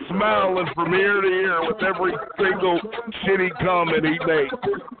TMZ is smiling from ear to ear with every single shitty comment he makes.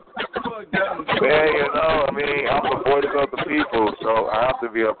 Man, you know, I mean, I'm the voice of the people, so I have to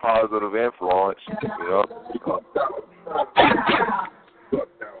be a positive influence, you know.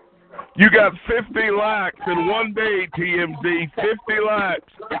 You got 50 likes in one day, TMZ. 50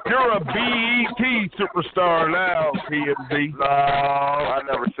 likes. You're a BET superstar now, TMZ. No, I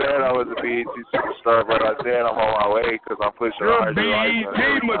never said I was a BET superstar, but I said I'm on my way because I'm pushing You're 100 likes.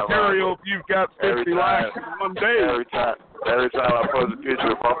 BET material if you've got 50 likes in one day. Every time I post a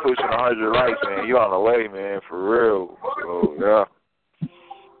picture, if I'm pushing 100 likes, man, you on the way, man, for real. So, yeah.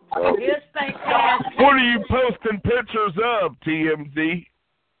 So. What are you posting pictures of, TMZ?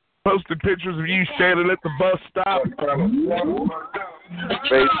 Posted pictures of you standing at the bus stop.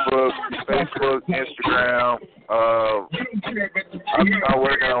 Facebook, Instagram. I'm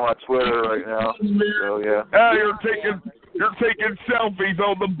working on my Twitter right now. So yeah. Oh, you're taking selfies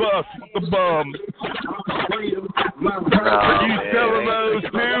on the bus with the bum. Are you selling those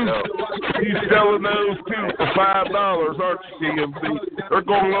too? You selling those too for $5, aren't you, TMZ? They're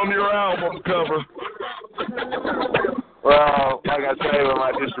going on your album cover. Well, like I say, with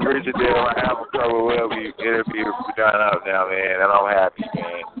my distribution deal, my album cover will be done up now, man, and I'm happy,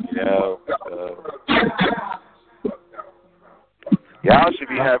 man. You know, y'all should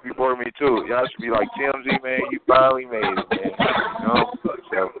be happy for me too. Y'all should be like, TMZ, man, you finally made it, man. You know?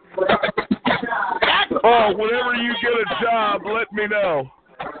 So. Oh, whenever you get a job, let me know.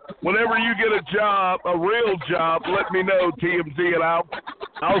 Whenever you get a job, a real job, let me know, TMZ, and I'll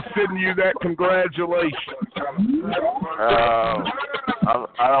send you that congratulations. I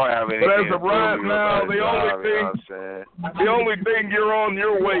don't have anything. But as of right now, the only thing you're on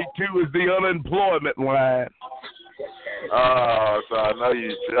your way to is the unemployment line. Oh, so I know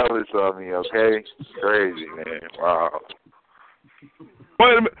you're jealous of me, okay? Crazy, man. Wow.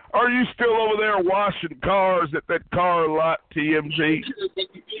 Wait a minute. Are you still over there washing cars at that car lot, TMZ?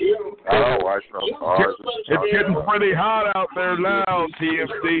 I don't wash no cars. It's getting pretty hot out there now,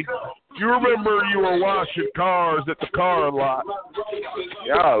 TMZ. You remember you were washing cars at the car lot.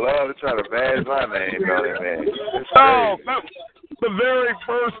 Y'all love to try to badge my name, don't it, man? Oh, the very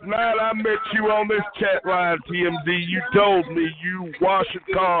first night I met you on this chat line, TMZ, you told me you washing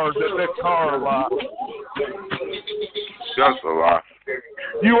cars at that car lot. Just a lot.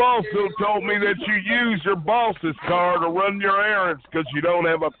 You also told me that you use your boss's car to run your errands because you don't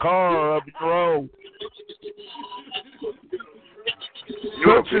have a car of your own.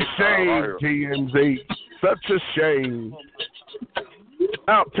 Such a shame, TMZ. Such a shame.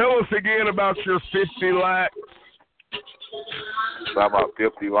 Now, tell us again about your 50 likes. About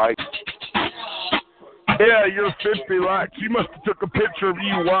 50 likes? Yeah, your 50 likes. You must have took a picture of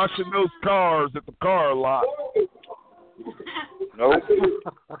you washing those cars at the car lot. Nope.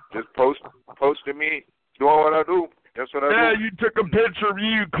 Just posting me doing what I do. That's what I do. Yeah, you took a picture of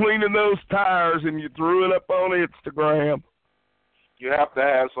you cleaning those tires and you threw it up on Instagram. You have to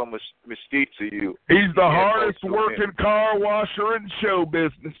have some mystique to you. He's the hardest working car washer in show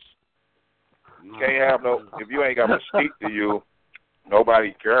business. You can't have no, if you ain't got mystique to you,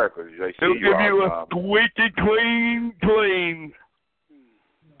 nobody cares because they see He'll you give you all a squeaky clean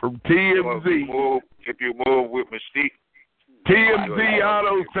from TMZ. If you move with mystique. TMZ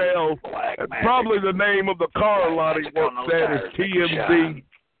Auto Sales. That's probably the name of the car lot he works at is TMZ.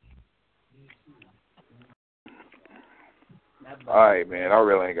 All right, man. I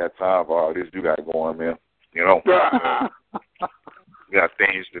really ain't got time for all this you got going, man. You know, you got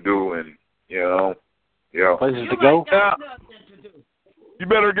things to do, and places to go. Yeah. You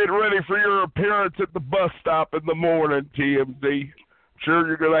better get ready for your appearance at the bus stop in the morning, TMZ. Sure,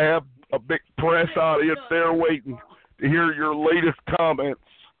 you're gonna have a big press audience there waiting to hear your latest comments.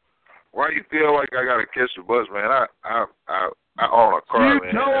 Why do you feel like I gotta catch the bus, man? I own a car,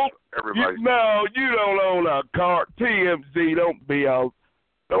 man. No, you don't own a car. TMZ,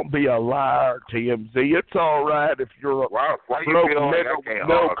 don't be a liar, TMZ. It's all right if you're a why you broke feel like nigga I can't with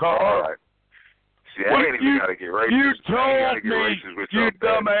no own a car? Right? See, I ain't even gotta get racist. You I told ain't gotta get me, racist with you your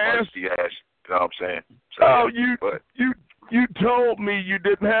dumbass. musty ass. You know what I'm saying? So, you told me you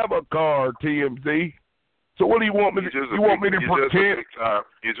didn't have a car, TMZ. So what do you want me to? You want me to pretend?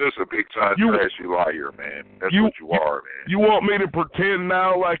 You're just a big time trashy liar, man. That's what you are, man. You want me to pretend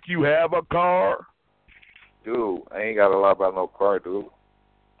now like you have a car? Dude, I ain't got to lie about no car, dude.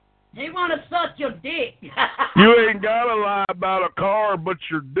 He want to suck your dick. You ain't got to lie about a car, but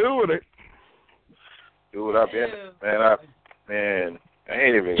you're doing it. Dude, I've been, I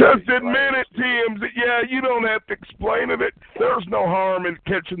ain't even. Just admit it, TMZ. Yeah, you don't have to explain it. There's no harm in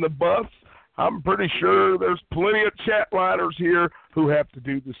catching the bus. I'm pretty sure there's plenty of chat liners here who have to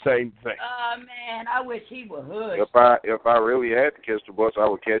do the same thing. Man, I wish he would hush. If I really had to catch the bus, I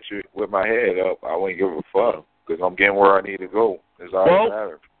would catch it with my head up. I wouldn't give a fuck because I'm getting where I need to go. It's all that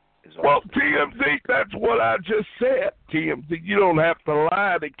matters. Well, TMZ, that's what I just said. TMZ, you don't have to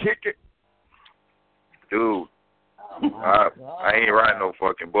lie to kick it. Dude, I ain't riding no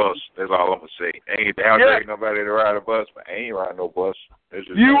fucking bus. That's all I'm going to say. I ain't downgrading nobody to ride a bus, but I ain't riding no bus.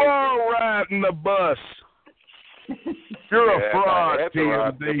 You are riding the bus. You're a fraud,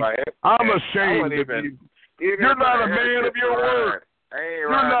 TMZ. I'm ashamed of you. You're not a man of your word. You're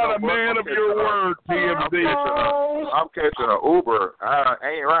not a man of your word, TMZ. I'm catching an Uber. I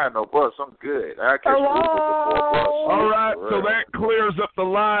ain't riding no bus. I'm good. I catch an Uber before a bus. All right, so that clears up the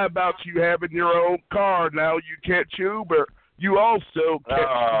lie about you having your own car. Now you catch Uber. You also catch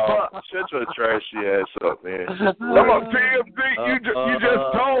the bus. Shut your trashy ass up, man. Come on, TMZ. You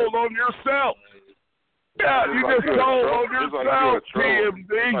just told on yourself. Yeah, you just told on yourself,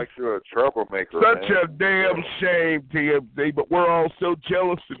 TMZ. Like you're a troublemaker. Such a damn shame, TMZ. But we're all so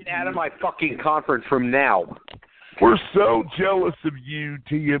jealous of you. Get out of my fucking conference room now. We're so jealous of you,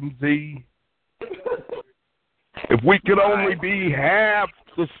 TMZ. If we could only be half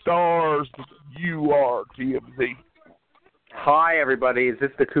the stars that you are, TMZ. Hi, everybody. Is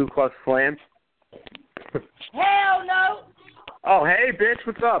this the Ku Klux Klan? Hell no. Oh, hey, bitch.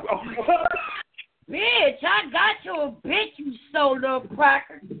 What's up? Oh. Bitch, I got you a bitch, you sold up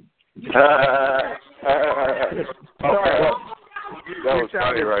cracker. That was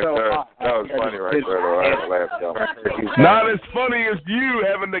funny right there. That was funny right there. Not as funny as you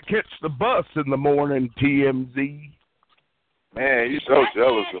having to catch the bus in the morning, TMZ. Man, you're so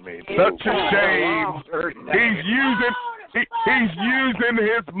jealous of me. Dude. Such a shame. He's using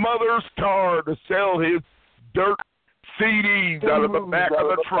his mother's car to sell his dirt CDs out of the back of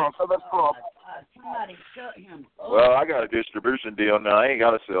the trunk. Somebody shut him up. Well, I got a distribution deal now. I ain't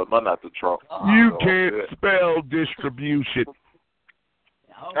got to sell none out the trunk. You can't spell distribution.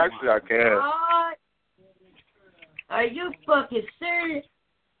 Actually, I can. Are you fucking serious?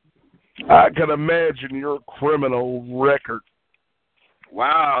 I can imagine your criminal record.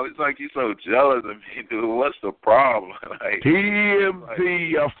 Wow, it's like you're so jealous of me, dude. What's the problem?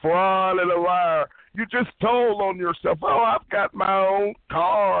 TMZ, a fraud and a liar. You just told on yourself, oh, I've got my own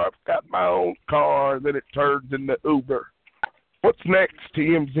car. And then it turns into Uber. What's next,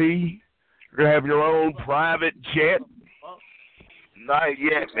 TMZ? You're going to have your own private jet? Not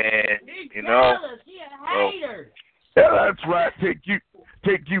yet, man. He's you know? jealous. He's a hater. Yeah, that's right.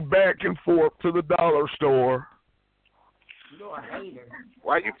 take you back and forth to the dollar store. You're a hater.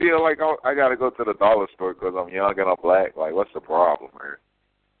 Why you feel like I got to go to the dollar store because I'm young and I'm black? Like, what's the problem, man?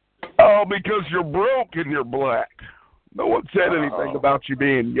 Oh, because you're broke and you're black. No one said anything about you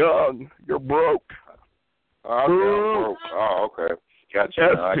being young. You're broke. I'm broke. Oh, okay. Gotcha.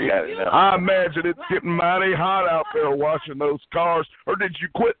 Yes, I got it now. I imagine it's getting mighty hot out there washing those cars. Or did you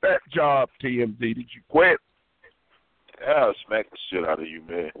quit that job, TMZ? Did you quit? Yeah, I'll smack the shit out of you,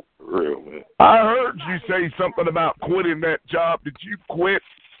 man. For real, man. I heard you say something about quitting that job. Did you quit?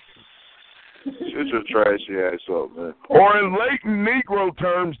 Shut your trashy ass up, man. Or in latent Negro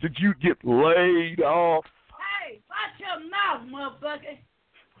terms, did you get laid off? Hey, watch your mouth, motherfucker.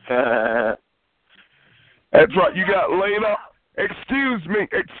 That's right, you got laid off. Excuse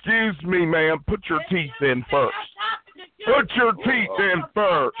me, ma'am. Put your teeth in first. Put your teeth in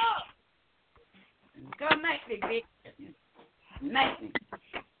first. Go make me, bitch. Make me.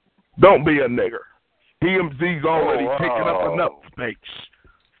 Don't be a nigger. TMZ's already taken up enough space.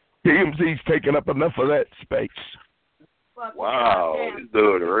 TMZ's taken up enough of that space. Wow, this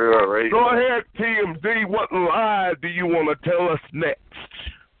dude real racist. Go ahead, TMZ. What lie do you want to tell us next?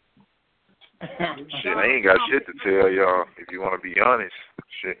 Shit, I ain't got shit to tell y'all, if you want to be honest.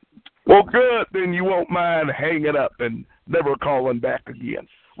 Shit. Well, good. Then you won't mind hanging up and never calling back again.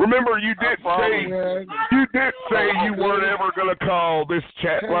 Remember, you did say you weren't ever going to call this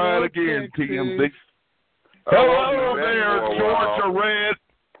chat line again, TMZ. Hello there, Georgia Red.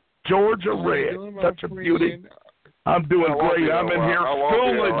 Georgia Red, such a beauty. I'm doing great. I'm in here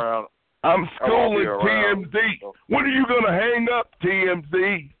schooling. I'm schooling TMZ. When are you going to hang up,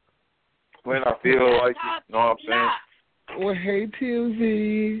 TMZ? When I feel like it. You know what I'm saying? Well, hey,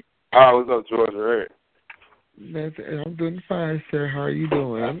 TMZ. What's up, Georgia Red? I'm doing fine, sir. How are you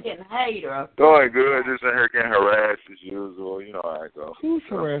doing? Doing good. Just in here getting harassed as usual. You know how it goes. Who's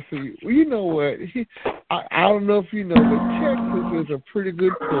harassing you? Well, you know what? I don't know if you know, but Texas is a pretty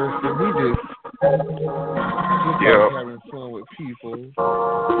good person. He just like having fun with people.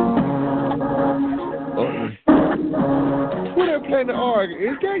 Who that playing the organ?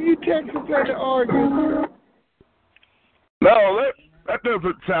 Is that you, Texas, playing the organ? No, that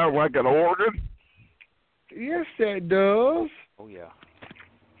doesn't sound like an organ. Yes, that does. Oh, yeah.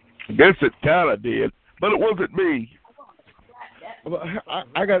 I guess it kind of did, but it wasn't me.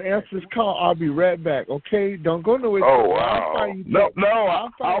 I got to answer this call. I'll be right back, okay? Don't go nowhere. Oh, wow.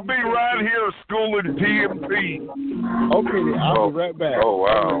 I'll be right here schooling TMZ. Okay, then. I'll be right back. Oh,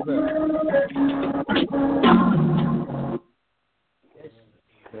 wow.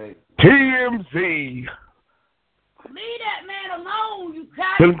 TMZ. Leave that man alone, you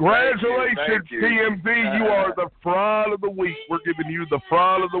cock. Congratulations, TMZ. You are the fraud of the week. We're giving you the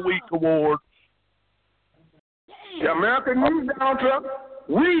fraud of the week award. The American needs Donald Trump.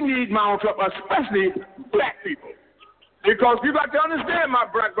 We need Donald Trump, especially black people. Because you got to understand, my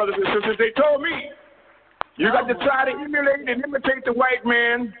black brothers and sisters, they told me, you got to try to emulate and imitate the white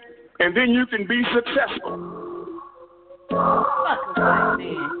man, and then you can be successful.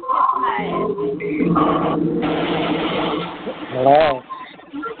 Hello.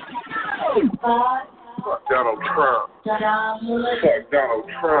 Fuck Donald Trump. Fuck Donald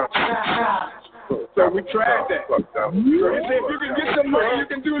Trump. So we tried that. Fuck Donald Trump. You say if you can get some money, you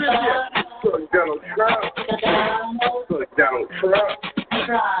can do this here. Fuck Donald Trump. Fuck Donald Trump. Fuck Donald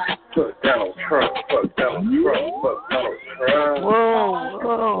Trump. Fuck Donald Trump. Fuck Donald Trump.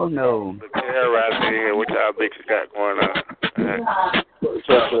 Whoa, no. Yeah, right here. What y'all bitches got going on? First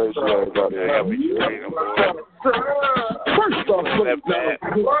off,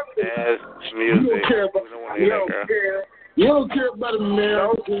 you don't care about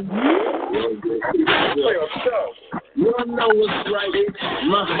America. You don't know what's right.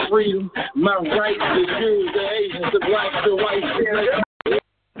 My freedom, my right to choose the agents of black to white.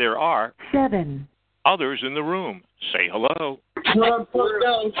 There are 7 others in the room. Say hello. Trump, fuck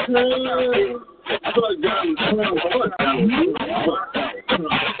down Trump. Fuck down Trump. Fuck down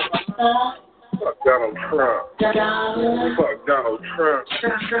Trump. Fuck Donald Trump. Fuck Donald Trump.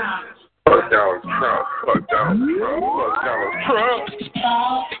 Fuck Donald Trump. Fuck Donald Trump. Fuck Donald Trump.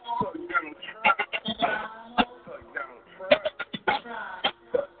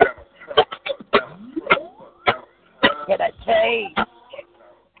 Can I change?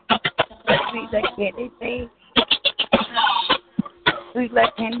 Sweet like candy cane. Sweet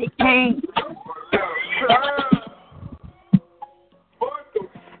like candy cane.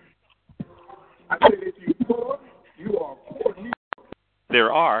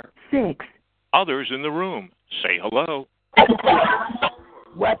 There are 6 others in the room. Say hello.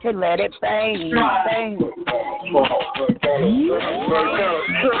 What to let it bang, bang.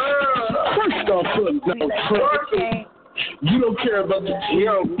 First off, Donald Trump. You don't care about the You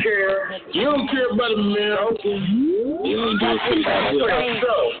don't care. You don't care about America. You don't do shit about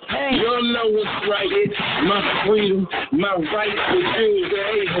yourself. You don't know what's right. My freedom, my right to Jews and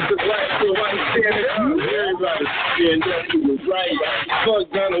Asians, the right to white stand up. Everybody stand up to the right. Fuck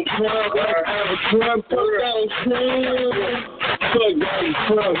Donald Trump. Fuck Donald Trump. Fuck Donald Trump. Fuck Donald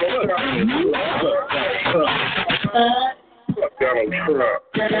Trump. Fuck Donald Trump.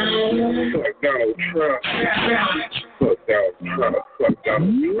 Fuck Donald Trump. Fuck Donald Trump. Fuck Donald Trump. Fuck Donald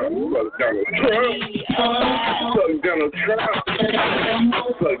Trump. Fuck Donald Trump. Fuck Donald Trump.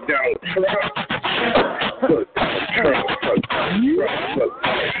 Fuck Donald Trump. Fuck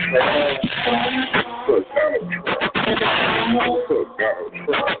Donald Trump. Fuck Donald Trump. Fuck Donald Trump. Fuck Donald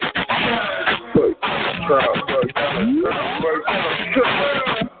Trump. Fuck Donald Trump.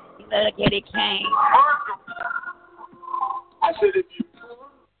 You better get it, Kane. I said it.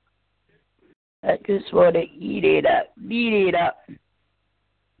 I just want to eat it up. Beat it up.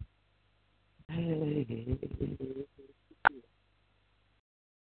 Get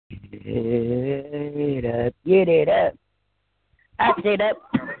it up. Get it up. I said up.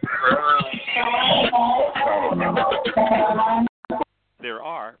 There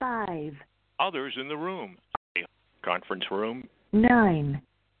are 5, others in the room. Conference room. 9,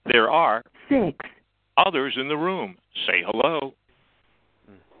 There are 6. others in the room. Say hello.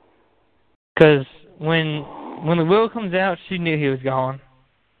 Because when the will comes out, she knew he was gone.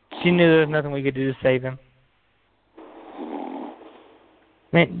 She knew there was nothing we could do to save him.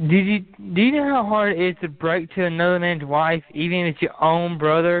 Man, do you know how hard it is to break to another man's wife, even if it's your own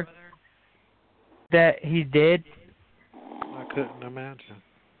brother, that he's dead? I couldn't imagine.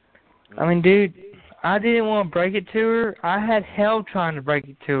 I mean, dude, I didn't want to break it to her. I had hell trying to break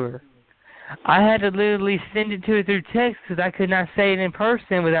it to her. I had to literally send it to her through text because I could not say it in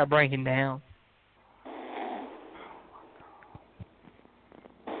person without breaking down.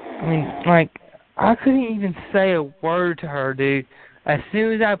 I mean, like, I couldn't even say a word to her, dude. As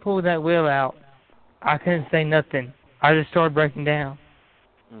soon as I pulled that will out, I couldn't say nothing. I just started breaking down.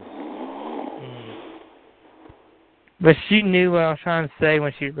 But she knew what I was trying to say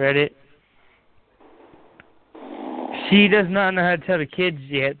when she read it. She does not know how to tell the kids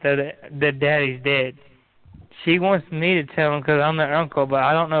yet that Daddy's dead. She wants me to tell them because I'm their uncle, but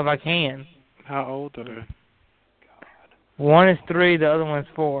I don't know if I can. How old are they? One is 3, the other one's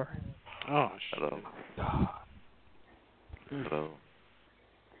 4. Oh, shit. Hello.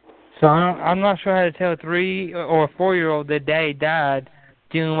 So I'm not sure how to tell a 3 or a 4-year-old that Daddy died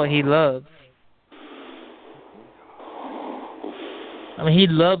doing what he loves. I mean, he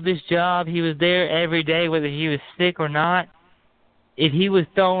loved this job. He was there every day, whether he was sick or not. If he was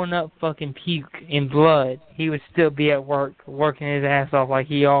throwing up fucking puke and blood, he would still be at work, working his ass off like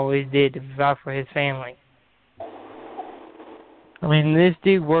he always did to provide for his family. I mean, this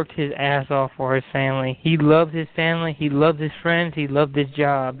dude worked his ass off for his family. He loved his family. He loved his friends. He loved his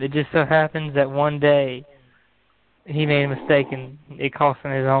job. It just so happens that one day he made a mistake and it cost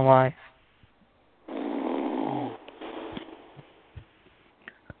him his own life.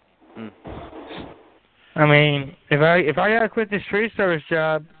 I mean, if I gotta quit this tree service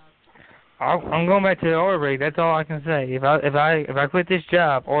job, I'm going back to the oil rig. That's all I can say. If I quit this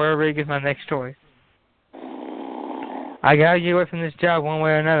job, oil rig is my next choice. I gotta get away from this job one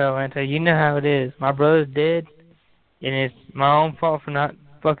way or another, Atlanta. You know how it is. My brother's dead, and it's my own fault for not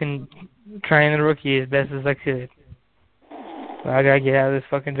fucking training the rookie as best as I could. So I gotta get out of this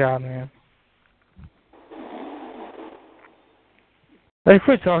fucking job, man. Let's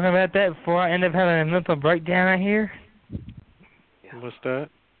quit talking about that before I end up having a mental breakdown out here. What's that?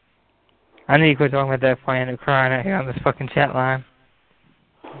 I need to quit talking about that before I end up crying out here on this fucking chat line.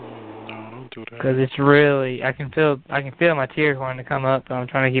 No, don't do that. Because it's really, I can feel my tears wanting to come up, but I'm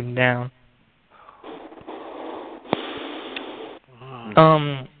trying to keep them down.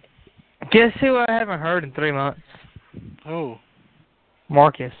 Guess who I haven't heard in 3 months? Oh.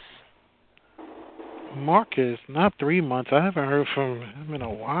 Marcus. Marcus, not 3 months. I haven't heard from him in a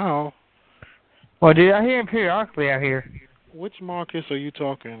while. Well, dude, I hear him periodically out here. Which Marcus are you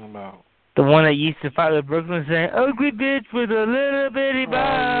talking about? The one that used to fight with Brooklyn saying, ugly bitch with a little bitty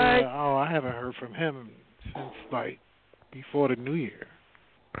bite. Yeah. Oh, I haven't heard from him since, like, before the New Year.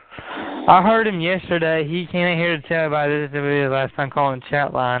 I heard him yesterday. He came in here to tell everybody this will be his last time calling the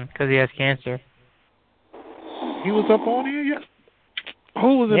chat line because he has cancer. He was up on here? Yes.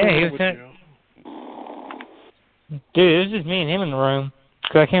 Who was in the room with you? Dude, it was just me and him in the room.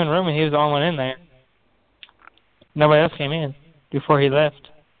 Because I came in the room and he was the only one in there. Nobody else came in before he left.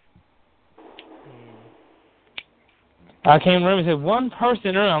 I came in the room and said, one person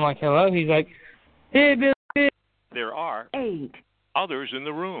in the room. I'm like, hello? He's like, hey, Billy. There are 8. others in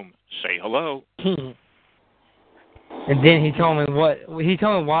the room. Say hello. And then he told me why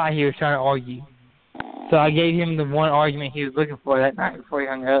he was trying to argue. So I gave him the one argument he was looking for that night before he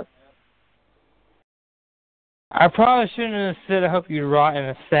hung up. I probably shouldn't have said I hope you rot in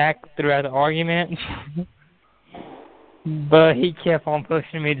a sack throughout the argument. But he kept on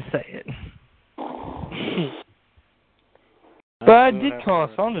pushing me to say it. But I did call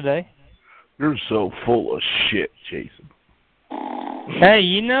a phone today. You're so full of shit, Jason. Hey,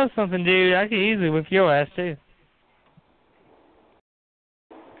 you know something, dude? I could easily whip your ass, too.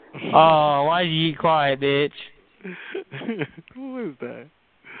 Oh, why did you get quiet, bitch? What is that?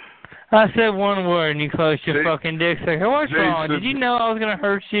 I said one word and you closed your fucking dick sucker. What's wrong? Did you know I was going to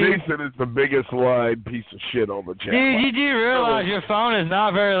hurt you? Jason is the biggest lying piece of shit on the chat. Dude, you do realize your phone is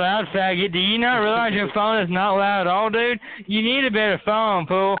not very loud, faggot. Do you not realize your phone is not loud at all, dude? You need a better phone,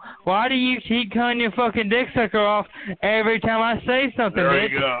 fool. Why do you keep cutting your fucking dick sucker off every time I say something, there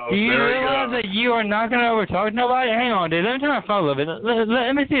bitch? You go. Do you there realize you that you are not going to overtalk nobody? Hang on, dude. Let me turn my phone a little bit.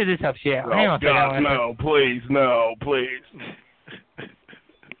 Let me see if this helps you out. Hang on a second. God, no, please, no, please.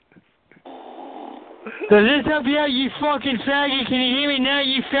 Does this help you out, you fucking faggot? Can you hear me now,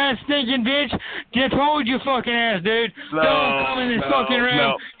 you fat stinking bitch? Just hold your fucking ass, dude. Don't come in this fucking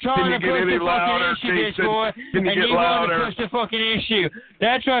room trying to push the fucking issue, bitch, boy. And you want to push the fucking issue.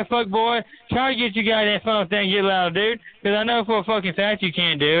 That's right, fuck boy. Try to get your goddamn phone thing and get loud, dude. Because I know for a fucking fact you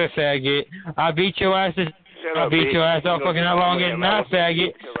can't do it, faggot. I beat your ass all fucking how long it's not,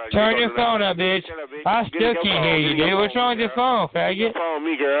 faggot. Turn your phone up, bitch. I still can't hear you, dude. What's wrong with your phone, faggot? Get your phone on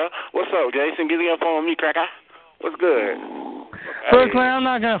me, girl. What's up, Jason? Get your phone on me, cracker. What's good? Brooklyn, I'm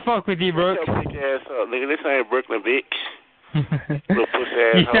not gonna fuck with you, Brooke. Get your bitch ass up, nigga. This ain't Brooklyn, bitch. Little pussy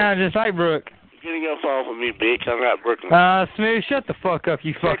ass. You sound just like Brooke. Get your phone for me, bitch. I'm not Brooklyn. Smooth, shut the fuck up,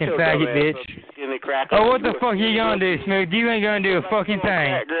 you fucking faggot, bitch. Oh, what the fuck you gonna do, Smooth? You ain't gonna do a fucking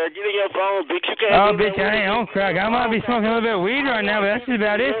thing. Girl, get in your phone, bitch. You can't Oh, bitch, I ain't on crack. I might be smoking a little bit of weed right now, but that's just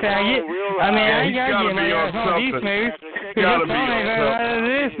about it, faggot. I mean, I ain't gotta get my ass on you, Smooth. Because your phone ain't gonna do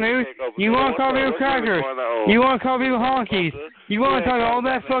this, Smooth. You wanna call people crackers. You wanna call people honkies. You wanna talk all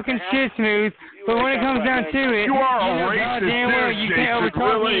that fucking shit, Smooth. But when it comes down to it, you are a racist, goddamn well you can't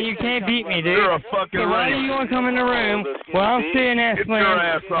overtalk me and you can't beat me, dude. You're a fucking so why do you want to come in the room while I'm sitting there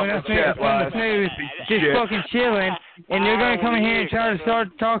Smooth, just fucking chilling, and you're going to come in here and try to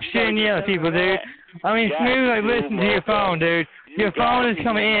start talk shit and yell at people, dude? I mean, Smooth, like, listen to your phone, dude. Your phone is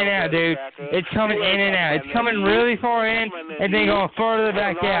coming in and out, dude. It's coming in and out. It's coming really far in and then going further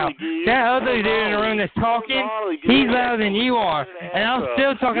back out. That other dude in the room that's talking, he's louder than you are. And I'm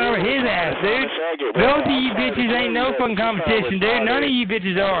still talking over his ass, dude. Both of you bitches ain't no fucking competition, dude. None of you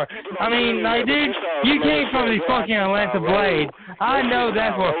bitches are. I mean, like, dude, you came from the fucking Atlanta Blade. I know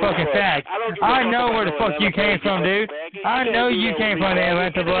that for a fucking fact. I know where the fuck you came from, dude. I know you came from the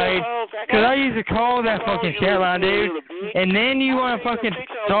Atlanta Blade. Because I used to call that fucking chat line, dude. And then you want to fucking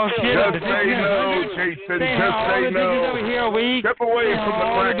talk shit up. Just say no, Jason. Just say no. Over here a week. Step away from the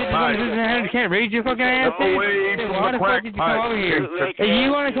crack pipe. Can't read your fucking ass. Step away from the crack pipe. If you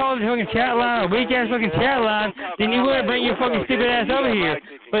want to call the fucking chat line a weak ass fucking chat line, then you wouldn't bring your fucking stupid ass over here.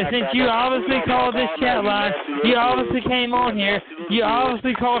 But since you obviously called this chat line, you obviously came on here, you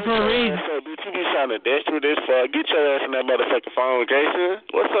obviously called for a reason. You be trying to dash through this fuck. Get your ass in that motherfucking phone, Jason.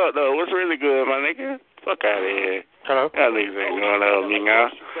 What's up, though? What's really good, my nigga? Fuck out of here. Hello? Y'all niggas ain't going out with me now.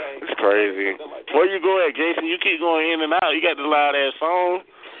 It's crazy. Where you go at, Jason? You keep going in and out. You got the loud ass phone.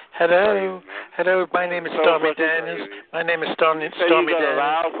 Hello. Hello, my name is Stormy Daniels. My name is Stormy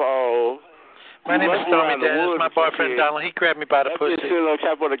Daniels. My name is Stormy Daniels. My boyfriend Donald, he grabbed me by the pussy. Sitting on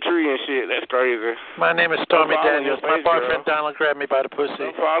top of the tree and shit. That's crazy. My name is Stormy Daniels. My boyfriend Donald grabbed me by the pussy.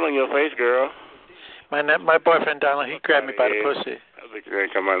 Don't fall on your face, girl. My boyfriend Donald, he grabbed me by the pussy. I think you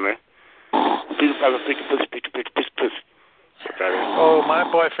ain't come on there. Pussy. Oh, my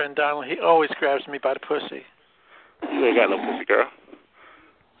boyfriend Donald, he always grabs me by the pussy. You ain't got no pussy, girl.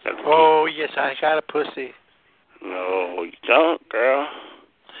 Oh, yes, I got a pussy. No, you don't, girl.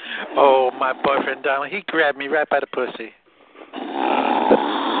 Oh, my boyfriend Donald, he grabbed me right by the pussy.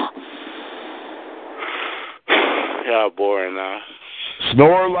 Y'all boring now.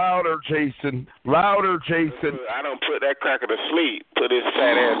 Snore louder, Jason. Louder, Jason. I don't put that cracker to sleep. Put his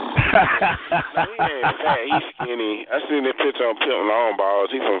fat ass. He ain't fat. He's skinny. I seen that picture on Pimp Long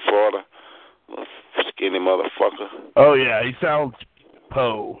Balls. He's from Florida. Skinny motherfucker. Oh, yeah. He sounds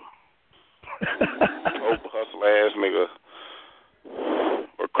Poe. Hustle ass nigga.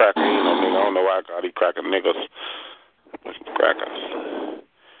 Or cracker, you know, nigga. I don't know why I call these cracker niggas. Crackers.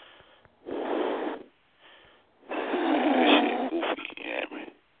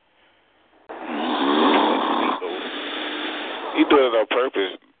 do it on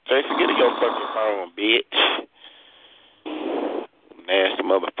purpose. Jason, get in your fucking phone, bitch. Nasty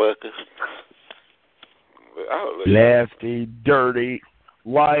motherfucker. Nasty, dirty,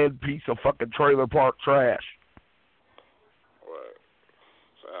 lying piece of fucking trailer park trash. What?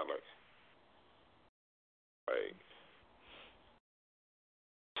 Sound like.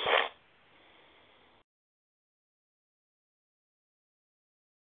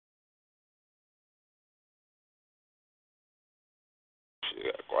 Shit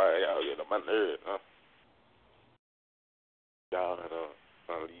got quiet. Y'all get on my nerves, huh? Y'all had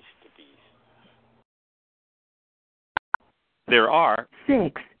unleashed the beast. There are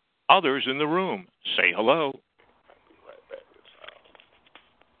 6 others in the room. Say hello.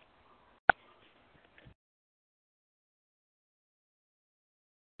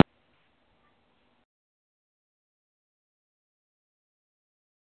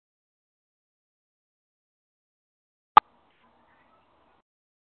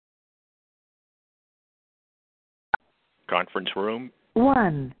 Conference room.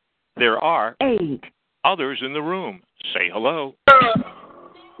 1. There are 8 others in the room. Say hello.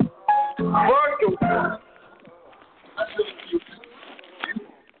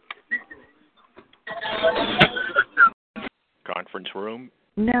 Conference room.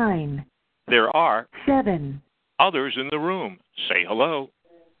 9 There are 7 others in the room. Say hello.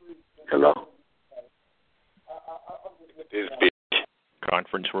 Hello. This bitch.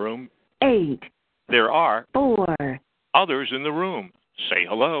 Conference room. 8 There are 4 others in the room. Say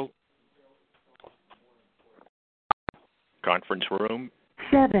hello. Conference room.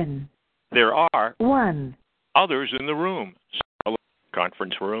 7 There are 1 others in the room. Say hello.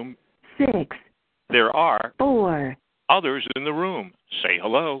 Conference room. 6 There are 4 others in the room. Say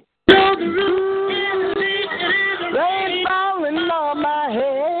hello. Rain falling on my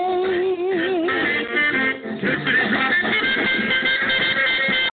head.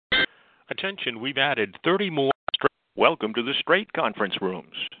 Attention, we've added 30 more. Welcome to the straight conference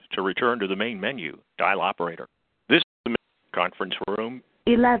rooms. To return to the main menu, dial operator. This is the main conference room.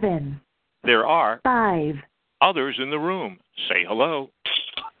 11 There are 5 others in the room. Say hello.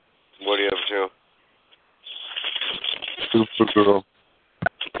 What do you have, Joe? Supergirl.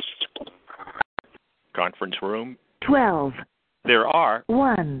 Conference room. 12 There are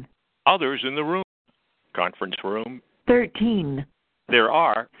 1 others in the room. Conference room. 13 There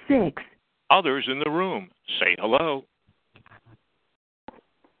are 6 others in the room. Say hello.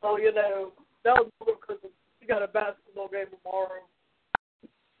 Oh, you know, that was because we got a basketball game tomorrow.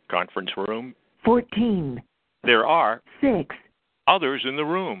 Conference room. 14 There are 6 others in the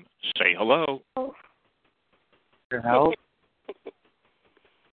room. Say hello. Your house?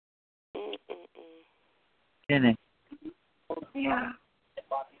 Jenny. Yeah.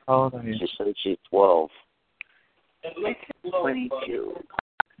 How old are you? She said she's 12. 22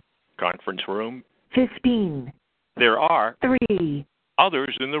 Conference room. 15 There are 3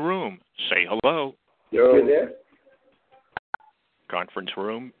 others in the room. Say hello. You there? Conference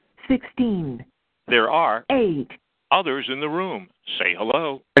room. 16 There are 8 others in the room. Say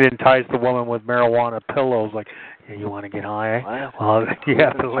hello. It entice the woman with marijuana pillows, like, hey, you want to get high? Well, you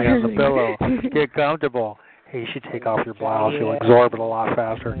have to lay on the pillow. Get comfortable. Hey, you should take off your blouse. You'll absorb it a lot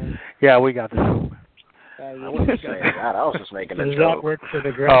faster. Yeah, we got this. I wasn't saying that. I was just making a Does joke. that work for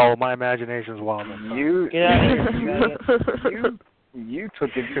the girl? Oh, my imagination's wild. You took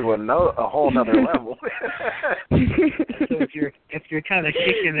it to a whole nother level. So if you're kind of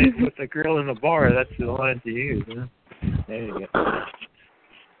kicking it with the girl in the bar, that's the line to use. Huh? There you go. I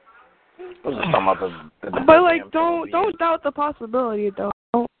was just talking about the but like, don't doubt the possibility,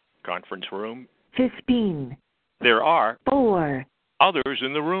 though. Conference room. 15 There are 4 others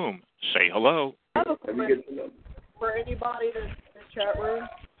in the room. Say hello. I have a question for anybody in the chat room.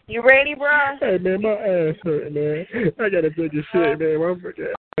 You ready, bro? Hey, man, my ass hurt, man. I got to take a shit, man. My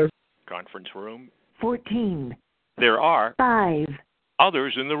fucking ass. Conference room. 14 There are 5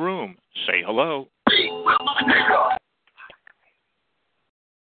 others in the room. Say hello.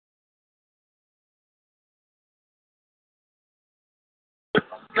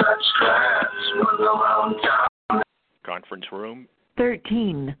 Conference room.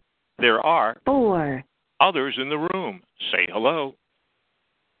 13 There are 4 others in the room. Say hello.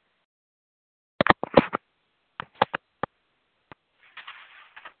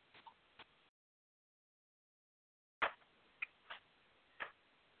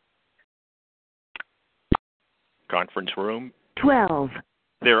 Conference room. 12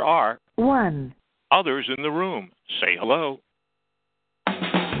 There are 1 others in the room. Say hello.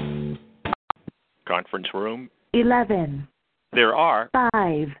 Conference room. 11 There are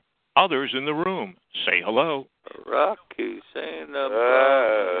 5 Others in the room, say hello. Rocky saying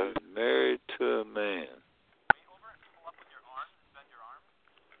I'm married to a man.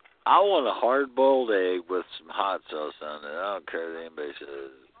 I want a hard-boiled egg with some hot sauce on it. I don't care what anybody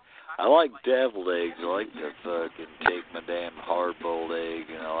says. I like deviled eggs. I like to fucking take my damn hard-boiled egg,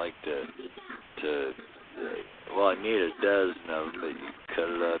 and I like to well, I need a dozen of them, but you cut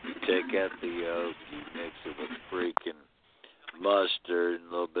it up, you take out the yolk, you mix it with freaking mustard and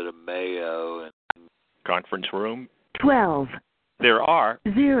a little bit of mayo. And Conference room. 12. There are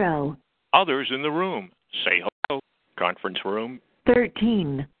 0. others in the room, say hello. Conference room.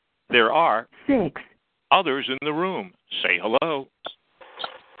 13. There are 6. others in the room, say hello.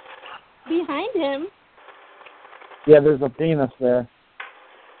 Behind him. Yeah, there's a penis there.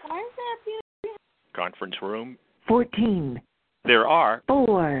 Why is there a penis? Conference room. 14. There are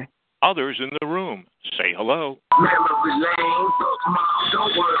 4. others in the room, say hello.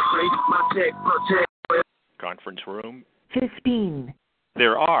 Conference room. 15.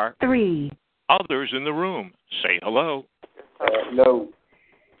 There are 3. others in the room, say hello. Hello.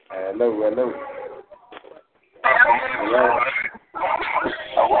 Hello. Hello.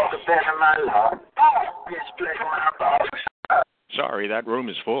 Sorry, that room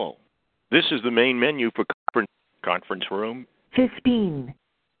is full. This is the main menu for conference room. 15.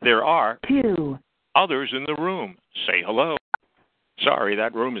 There are 2. others in the room, say hello. Sorry,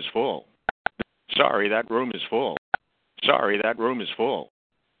 that room is full. Sorry, that room is full. Sorry, that room is full.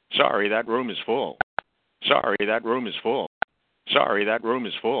 Sorry, that room is full. Sorry, that room is full. Sorry, that room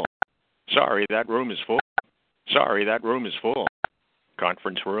is full. Sorry, that room is full. Sorry, that room is full.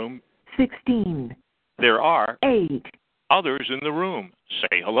 Conference room. 16. There are 8. others in the room.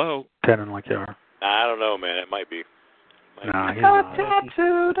 Say hello. 10 and like you are. I don't know, man. It might be. Nah, he's not.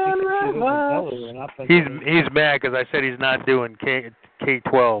 He's mad because I said he's not doing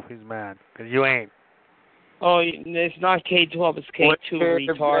K-12. He's mad because you ain't. Oh, it's not K-12, it's K2,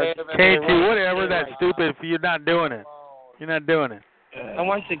 retard. K2, whatever, that's stupid. You're not doing it. You're not doing it. I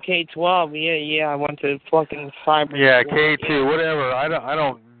went to K-12, yeah, I went to fucking cyber. Yeah, K2, whatever. I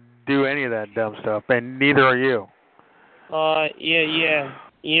don't do any of that dumb stuff, and neither are you. Yeah.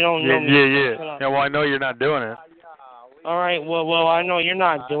 You don't know me. Yeah, well, I know you're not doing it. All right, well, I know you're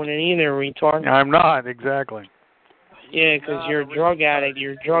not doing it either, retard. I'm not, exactly. Yeah, because you're a drug addict.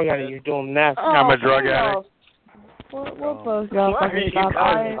 You're doing meth. I'm a drug addict. We'll both go. What are you guys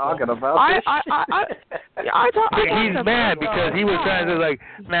talking about? He's mad because he was trying to like,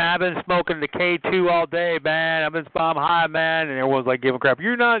 man, I've been smoking the K2 all day, man. I'm high, man, and everyone's like giving crap.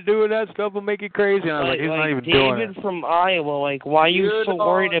 You're not doing that stuff. Will make you crazy. And I was like, he's not even doing it. David from Iowa, like, why are you so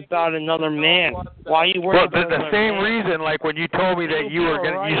worried about another man? Why are you worried about the same reason, like when you told me that you were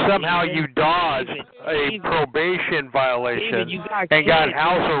gonna, you dodged a probation violation and got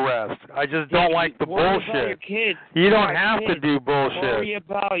house arrest. I just don't like the bullshit. You don't have to do bullshit. Worry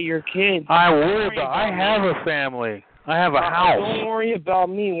about your kids. I have a family. I have a house. Don't worry about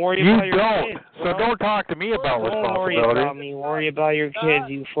me. Worry about your kids. So don't talk to me about responsibility. Don't worry about me. Worry about your kids,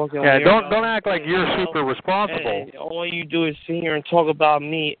 you fucking don't act like you're super responsible. All you do is sit here and talk about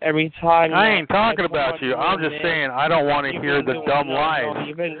me every time. I ain't talking about you. I'm just saying I don't want to hear the dumb lies.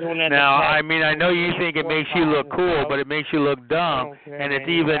 You've been doing that now, I mean, I know you think it makes you look cool, but it makes you look dumb, and it's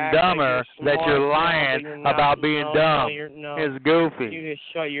even dumber that you're lying about being dumb. It's goofy. You just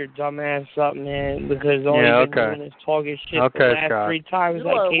shut your dumb ass up, man, because all you've been doing is talking shit the last 3 times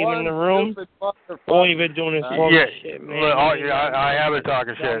I came in the room. All you've been doing is talking shit, man. I have been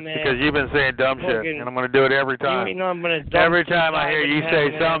talking shit because you've been saying dumb shit, and I'm going to do it every time. Every time I hear you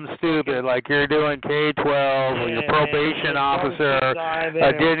say something stupid, like you're doing K-12 or your probation officer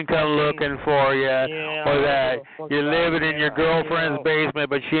didn't come looking for you, or that you're living in your girlfriend's basement,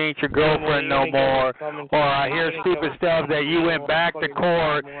 but she ain't your girlfriend no more, or I hear stupid stuff that you went back to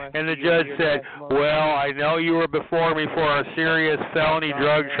court and the judge said, well, I know you were before me for a serious felony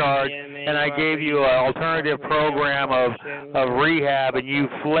drug charge, and I gave you an alternative program of rehab, and you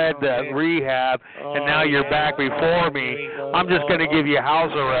fled the rehab, and now you're back before me. I'm just going to give you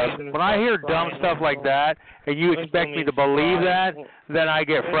house arrest. When I hear dumb stuff like that, and you expect me to believe that, then I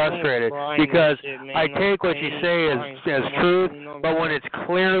get frustrated, because I take what you say as truth, but when it's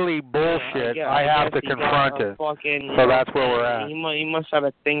clearly bullshit, I have to confront it. So that's where we're at. You must have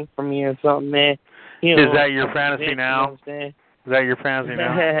a thing for me or something, man. Is that your fantasy now? Is that your fantasy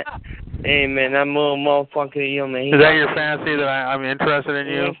now? Hey, man, that little motherfucker, man. Is that your fantasy that I'm interested in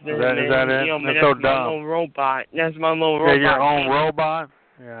you? Is that it? That's so dumb. That's my little robot. That's my little robot. Your own robot?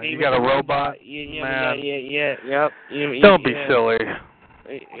 Yeah, you got a robot? Yeah. Don't be silly.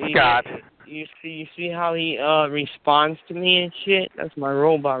 Scott. You see how he responds to me and shit? That's my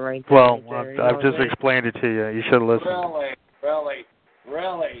robot right there. Well, right there, I've just explained it to you. You should have listened.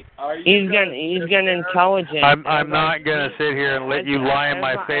 Really? Are you? He's getting intelligent. I'm not gonna sit here and let you lie in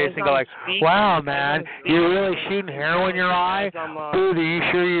my face and go like, "Wow, man, you're really shooting heroin in your eye? Dude, are you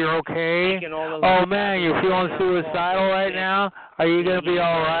sure you're okay? Oh man, you're feeling suicidal right now? Are you gonna be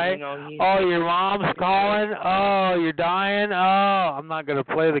all right? Oh, your mom's calling. Oh, you're dying. Oh, I'm not gonna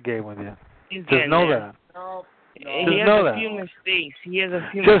play the game with you. Just know that. He has a few mistakes. He has a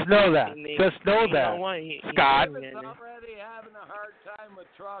few Just mistakes. know that. Just know that. Scott. He's already having a hard time with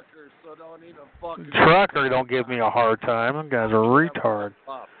truckers, so don't even fucking. Trucker don't give me a hard time. Them guys are retard.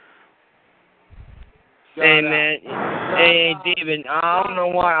 Hey man, hey David, I don't know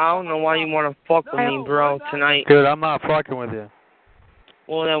why you want to fuck with me, bro, tonight. Dude, I'm not fucking with you.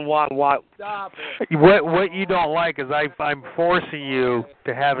 Well then, why? Stop it. What you don't like is I'm forcing you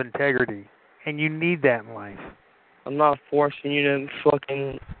to have integrity, and you need that in life. I'm not forcing you to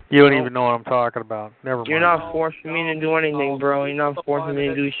fucking. You don't even know what I'm talking about. Never mind. You're not forcing me to do anything, bro. You're not forcing me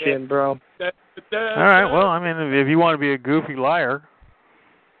to do shit, bro. All right. Well, I mean, if you want to be a goofy liar,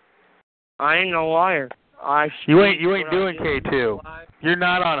 I ain't no liar. You ain't doing K2. You're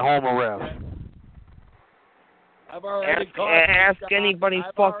not on home arrest. Ask anybody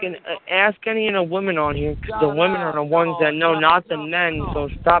ask any of the women on here, because the women are the ones that know, not the men. So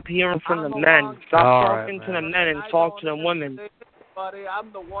stop hearing from the men. Stop talking to the men and talk to the women. Buddy,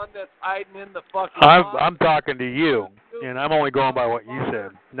 I'm the one that's hiding in the fucking. I'm talking to you, and I'm only going by what you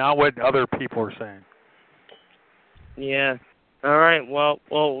said, not what other people are saying. Yeah. All right. Well,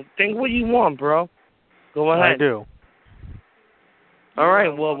 think what you want, bro. Go ahead. I do. All right.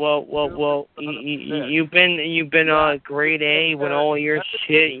 Well. You've been grade A with all your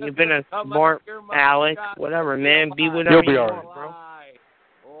shit. You've been a smart Alex, whatever, man. Be whatever You'll be you all want, right.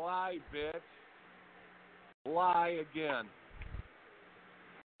 bro. Lie, bitch. Lie again.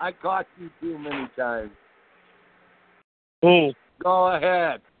 I caught you too many times. Who? Go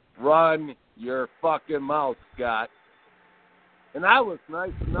ahead. Run your fucking mouth, Scott. And I was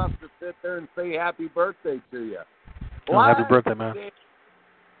nice enough to sit there and say happy birthday to you. Happy birthday, man.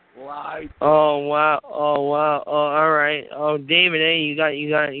 Lie. Oh wow. Oh all right. Oh David, hey, you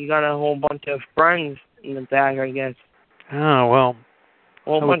got a whole bunch of friends in the back, I guess. Oh well. I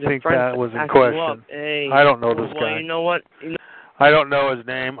would think that was in question. Hey, I don't know this guy. You know what? I don't know his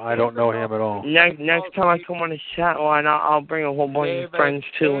name. I don't know him at all. Next time I come on the chat line, I'll bring a whole bunch of friends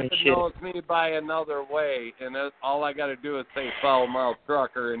too and shit. David knows me by another way, and all I got to do is say foul mouth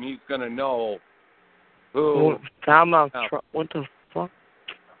trucker, and he's gonna know who. Foul mouth trucker? What the fuck?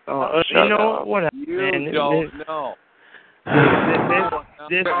 Oh, you know what? You don't know.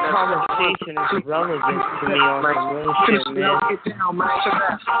 This conversation is relevant to me on some real shit, man. Where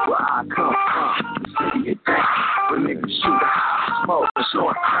I come from, where niggas shoot high, smoke, and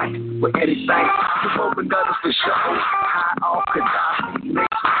snort crack. Where anything possible, but nothing's for show. High off Gaddafi, makes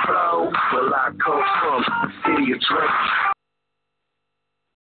it flow. Where I come from, the city of Drake.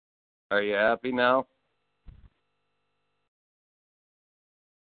 Are you happy now?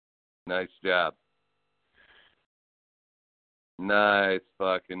 Nice job. Nice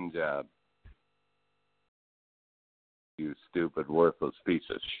fucking job. You stupid, worthless piece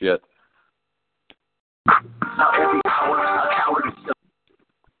of shit.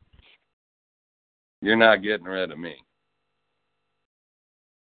 You're not getting rid of me.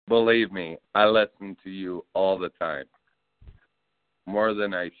 Believe me, I listen to you all the time. More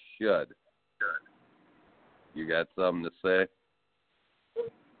than I should. You got something to say?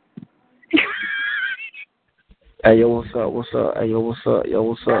 Hey, yo, what's up? What's up? Hey, yo, what's up? Yo,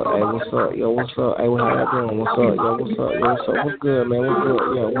 what's up? Hey, what's up? Yo, what's up? Hey, how y'all doing? What's up? Yo, what's up? Yo, what's up? What's good, man? What's good?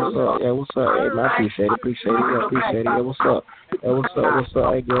 Yo, what's up? Yeah, what's up? Hey, man, I appreciate it. Yo, appreciate it. Yo, what's up? Hey, what's up? What's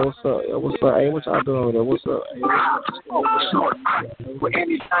up? Hey, yo, what's up? Yo, what's up? Hey, what y'all doing over there? What's up? Hey, what's up?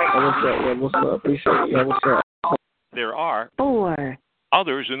 Yeah, what's up? Appreciate it. Yeah, what's up? There are 4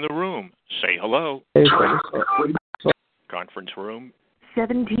 others in the room. Say hello. Hey, what's up? Conference room.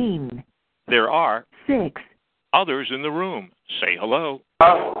 17 There are 6 others in the room. Say hello.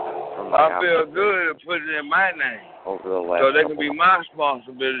 I feel good to put it in my name. So they can be my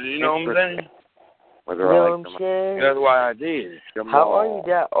responsibility, you know what I'm saying? You know what I'm saying? That's why I did. How are you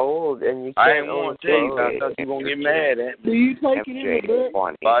that old and you I can't ain't want to tell you, I thought you were going to get mad at me. Do you take it in the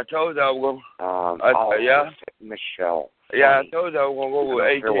butt? But I told you I was going to, yeah? Michelle. Yeah, I told you I was going to go with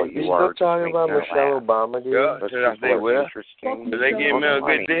 18. You still talking about Michelle Obama, dude? Yeah, should I say, well, if they give me a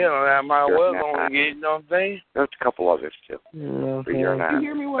good deal, I might well go and get, you know what I'm saying? There's a couple others, too. You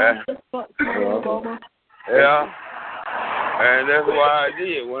hear me when I say fuck Obama? Yeah. And that's why I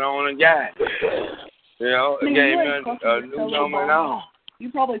did. Went on and got it. You know, it gave me a new number and all. You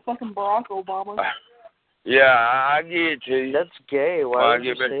probably fucking Barack Obama. Yeah, I get it to you. That's gay. Why would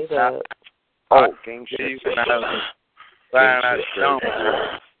you say that? Oh, game shit. I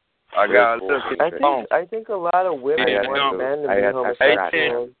got to look at the phone. I think a lot of women want men to be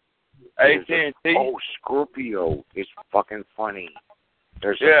homosexual. Oh, Scorpio is fucking funny.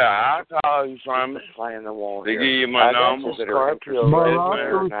 I'll call you from it. Fly in the wall. They give you my number. Barack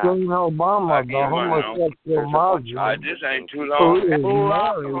Hussein Obama, the homosexual Muslim. This ain't too long.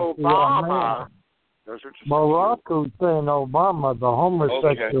 Barack Obama. Barack Hussein Obama, the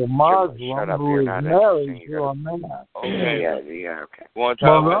homosexual Muslim who is married to a man. Okay.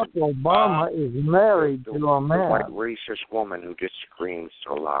 Barack Obama is married to a man. White racist woman who just screams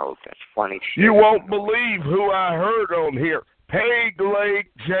so loud. That's funny shit. You won't believe who I heard on here. Peg Leg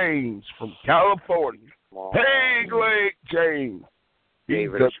James from California. Peg Leg James. He's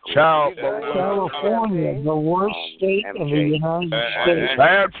a child molester. California, the worst state in the United States.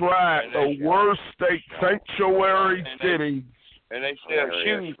 That's right, the worst state, sanctuary city. And they sell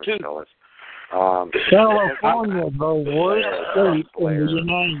shoes too. California, the worst state in the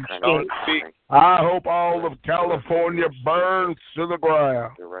United States. I hope all of California burns to the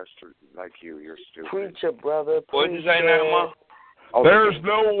ground. The rest are like you. You're stupid. Preacher, brother. What'd you say now, Mom? There's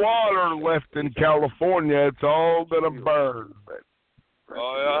no water left in California. It's all gonna burn.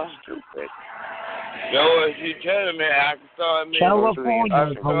 Oh, yeah? Stupid. No, if you telling me, I can start me. California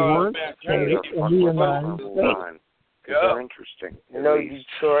is the worst state in the United States. They're interesting. You know,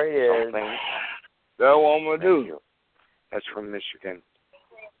 Detroit is. That's what I'm going to do. That's from Michigan.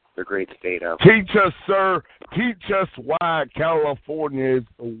 The great state of. Teach us, sir. Teach us why California is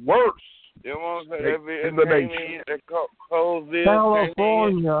the worst state in the nation.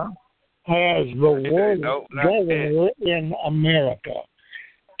 California has the worst governor in America.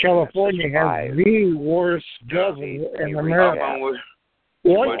 California has the worst governor in America.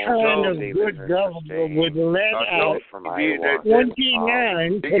 What kind of good governor would let out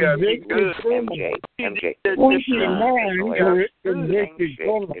 29 convicted criminals? 29 convicted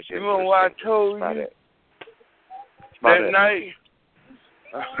criminals. You know what I told you that night?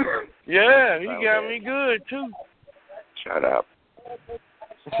 Yeah, he got me good too. Shut up.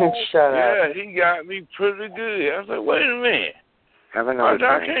 Yeah, he got me pretty good. I was like, wait a minute. I can't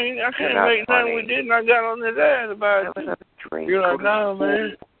make nothing with this, and I got on his ass about it. You're like, no,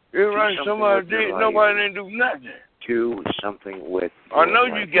 man. You're right. Somebody did. Nobody didn't do nothing. Do something with. I know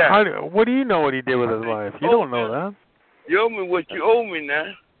you got it. What do you know what he did with his life? You don't know that. You owe me what you owe me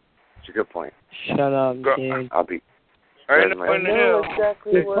now. It's a good point. Shut up, dude. I'll be. I know in the hell.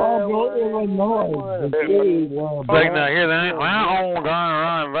 It's all Illinois. Like, now, hear that? My old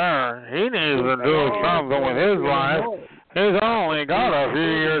guy right there, he needs to do something with his life. He's only got a few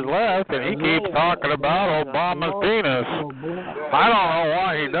years left, and he keeps talking about Obama's penis. I don't know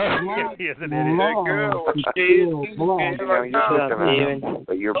why he does. He's an idiot.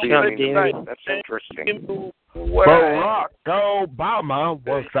 But you're being that's interesting. Barack Obama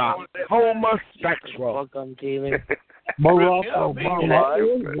was a homosexual. Welcome, David. Barack Obama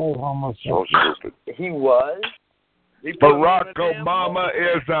is a homosexual. He was? Barack Obama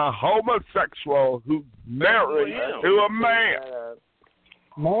is a homosexual who married to a man.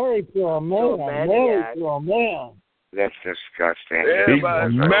 Married to a man. Married to a man. That's disgusting. He's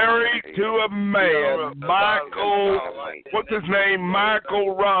married to a man. Michael, what's his name?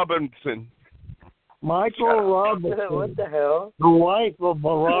 Michael Robinson. Michael Robinson. What the hell? The wife of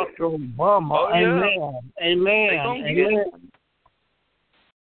Barack Obama. Oh, yeah. Amen.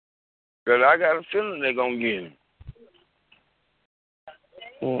 Because I got a feeling they're going to get him.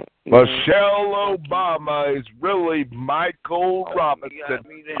 Michelle Obama is really Michael Robinson,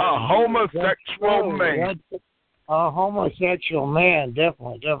 a homosexual man. A homosexual man,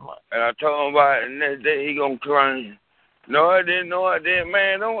 definitely. And I told him about it, and next day he gonna cry. No, I didn't.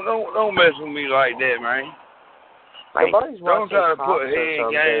 Man, don't mess with me like that, man. Don't try to put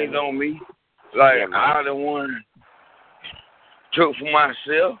head games on me like I the one took for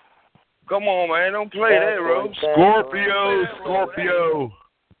myself. Come on, man, don't play that, bro. Scorpio.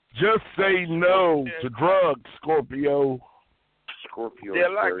 Just say no to drugs, Scorpio. Yeah,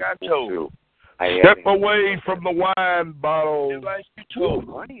 like I told you. Step away from the wine bottle. Like you told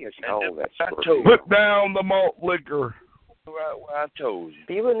me. Put down the malt liquor. I told you.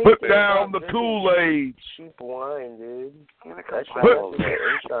 Put down the Kool-Aid. Cheap wine, dude.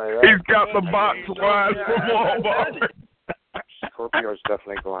 He's got the box wine from Walmart. Scorpio's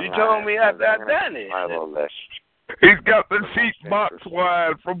definitely going. You told me I done it. He's got the cheap box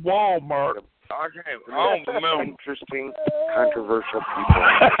wine from Walmart. I don't remember. Interesting, controversial people.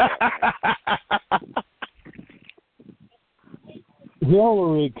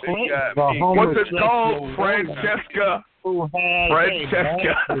 Hillary Clinton, what's it called? Francesca.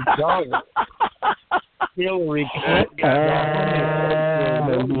 Hillary Barack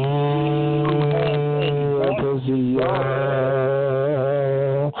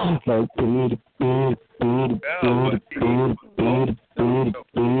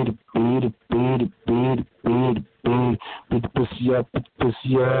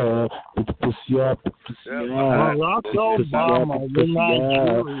Obama, you're not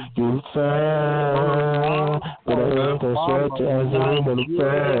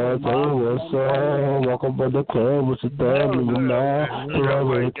Welcome to the club with your family, you know.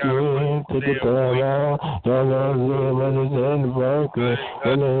 Forever a king, take it down.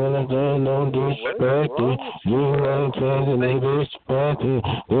 Don't disrespect it. You ain't changing, they disrespect it.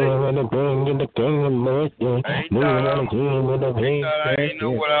 You want to bring in the kingdom, make it. You want to give me the peace. I didn't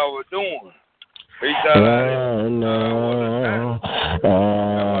know what I was doing. He thought I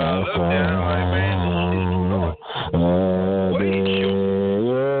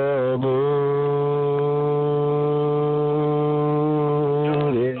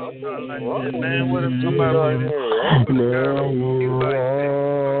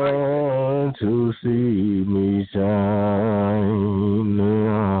to see me shine,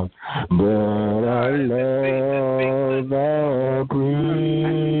 but I love the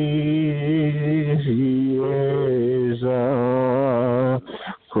appreciation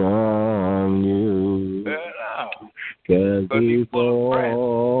from you. 'Cause before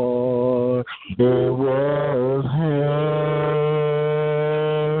it was hell,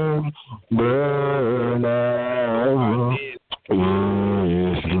 but now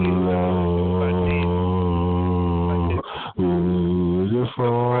it's love. Who's it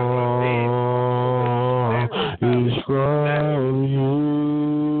from? It's from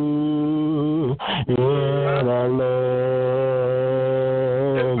you, and I love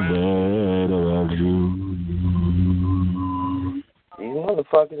that of you. These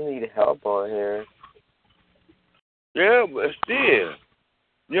motherfuckers need help on here. Yeah, but still,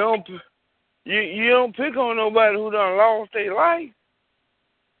 you don't pick on nobody who done lost their life.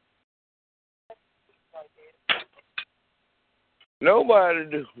 Nobody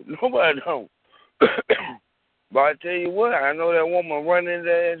do. Nobody don't. But I tell you what, I know that woman running his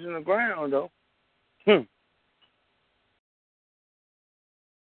ass in the ground, though.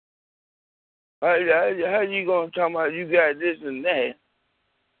 How you gonna talk about you got this and that,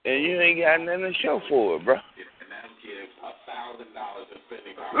 and you ain't got nothing to show for it, bro?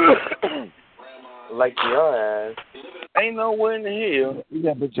 Like your ass. Ain't nowhere in the hell.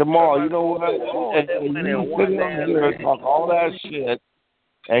 Yeah, but Jamal, you know what? You sit down here and talk all that shit,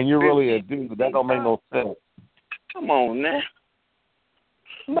 and you're really a dude. That don't make no sense. Come on, now.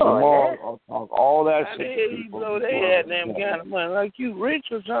 Jamal, I'll talk all that How shit. the hell you blow they had them kind of money? Like you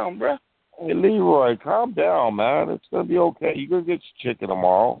rich or something, bro? Hey, Leroy, calm down, man. It's going to be okay. You're going to get your chicken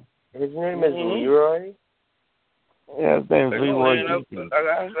tomorrow. His name is Leroy? Yeah, his name is Leroy. Like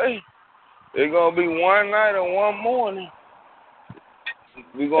I say, it's going to be one night or one morning.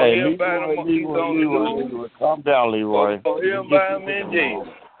 We're going to hear about him. Leroy. Calm down, Leroy. We're going to hear about him in jail.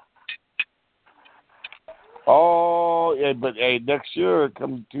 Oh, yeah, but hey, next year,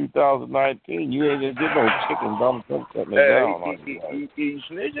 come 2019, you ain't gonna get no chicken. Donald Trump shutting it down. He's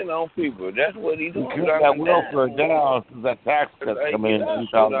snitching on people. That's what he's doing. He cut that welfare down since that tax cut come in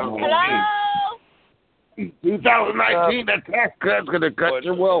 2019. 2019, that tax cut's gonna cut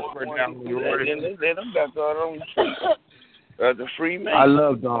your welfare down. They done got that on the street. The free man. I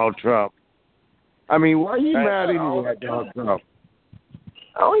love Donald Trump. I mean, why are you mad anyway at Donald Trump?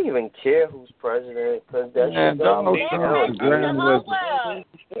 I don't even care who's president, because that's Donald Trump's a grand wizard.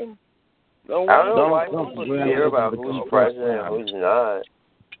 I don't know why people care about who's president and who's not.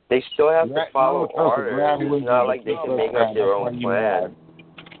 They still have to follow orders. It's not like they can make up their own plan.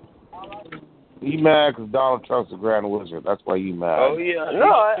 You mad because Donald Trump's a grand wizard. That's why you mad. Oh, yeah.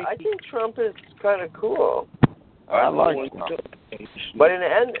 No, I think Trump is kind of cool. I like Trump. But in the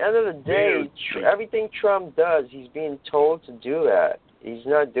end of the day, everything Trump does, he's being told to do that. He's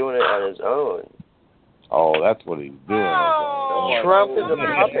not doing it on his own. Oh, that's what he's doing. Trump is a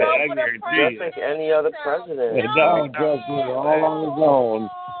puppet, just like any other president. Hey, Donald Trump's doing it all on his own.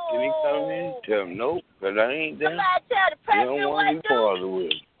 Can he come in? Tell him no, because I ain't there. You don't want to be bothered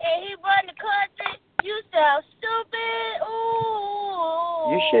with. And he run the country. You sound stupid.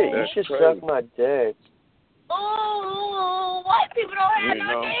 Ooh. You should suck my dick. Ooh. White people don't have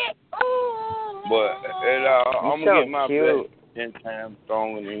no dick. Ooh. But I'm going to get my cute. 10 times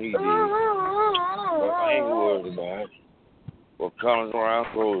stronger than he did. But I ain't worried about it. What comes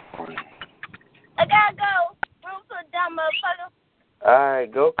around goes around. I gotta go. Room for a dumb motherfucker.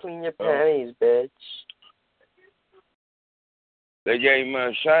 Alright, go clean your panties, bitch. They gave me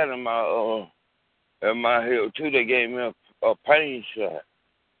a shot in my hip too. They gave me a pain shot.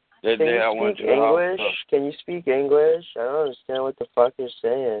 That day I went to the hospital. Can you speak English? I don't understand what the fuck you're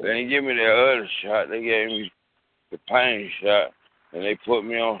saying. They didn't give me the other shot. They gave me the pain shot, and they put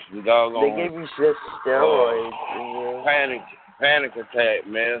me on some doggone. They gave you just steroids. Panic attack,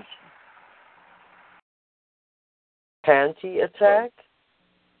 man. Panty attack?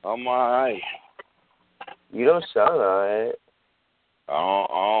 I'm alright. You don't sound alright.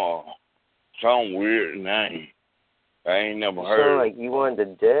 Some weird name. I ain't never heard. You sound like you wanted a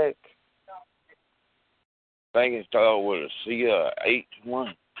dick. I think it started with a C or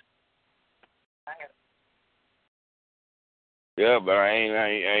H1. Yeah, but I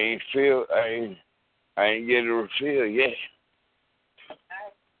ain't get a refill yet.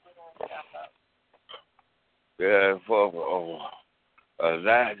 Yeah, for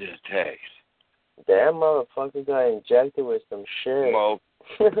anxiety attacks. That motherfucker got injected with some shit.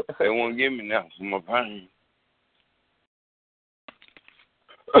 They won't give me nothing for my pain.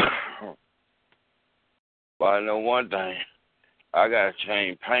 But I know one thing. I gotta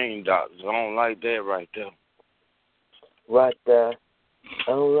change pain doctors. I don't like that right there. Right there.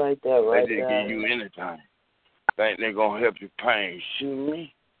 I don't like that right there. They just give you anything. Think they're gonna help your pain. Shoot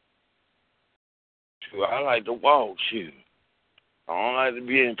me. Shoot, I like to walk, shoot. I don't like to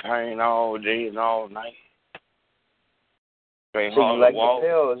be in pain all day and all night. So you like the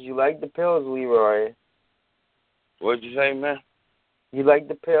pills. You like the pills, Leroy. What'd you say, man? You like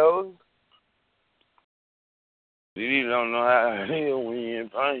the pills? You don't know how to heal when you're in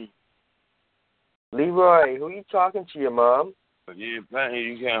pain. Leroy, who you talking to, your mom? When you're in pain,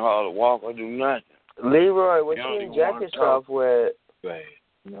 you can't hardly walk or do nothing. Leroy, what you inject yourself with?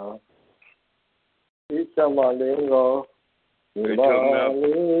 No. You tell my lingo. They took me up.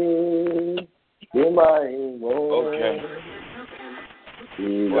 Okay. What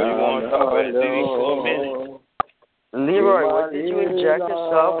you want to talk about? Did he for a minute? Leroy, what did you inject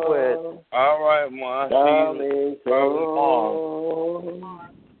yourself with? All right, Ma. I see you tomorrow.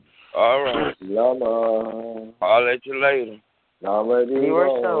 All right. I'll let you later.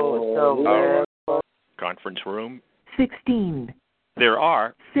 Leroy, so Conference room. 16. There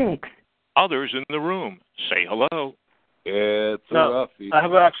are 6. others in the room. Say hello. It's a no, roughie. I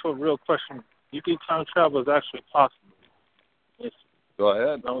have an actual real question. You think time travel is actually possible? Yes. Go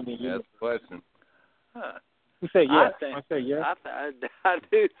ahead. Ask the question. You say yes. I say yes. I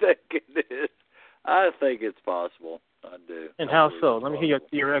do think it is. I think it's possible. I do. And how so? Let me hear your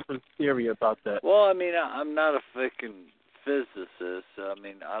theoretical theory about that. Well, I mean, I'm not a freaking physicist. I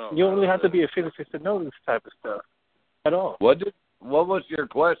mean, I don't. You don't really have to be a physicist to know this type of stuff at all. What was your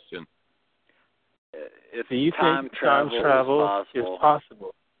question? If do you time think time travel is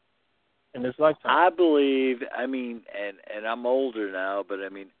possible in this lifetime? I believe. I mean, and I'm older now, but I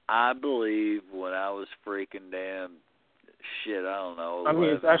mean, I believe when I was freaking damn shit. I don't know. 11, I mean,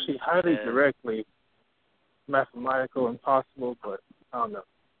 it's actually highly directly mathematical and possible, but I don't know.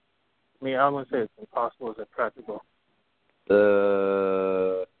 I mean, I wouldn't say it's impossible. Is it practical?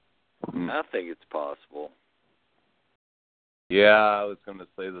 I think it's possible. Yeah, I was going to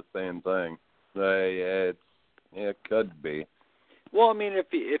say the same thing. It could be. Well, I mean,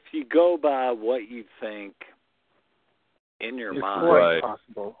 if you go by what you think in your mind, quite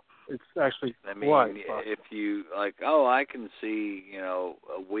possible. It's actually I mean, quite possible. If you like, I can see, a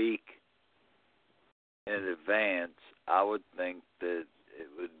week in advance, I would think that it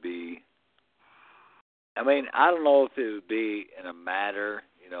would be. I mean, I don't know if it would be in a matter,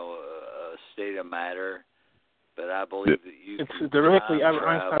 a state of matter, but I believe that you. It's directly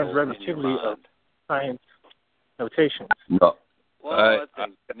Einstein's relativity of science notations. No. Well, I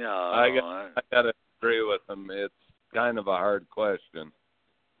think no. I gotta agree with him. It's kind of a hard question.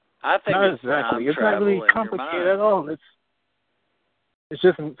 I think not exactly. It's not really complicated at all. It's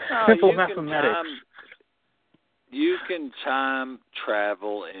just simple mathematics. You can time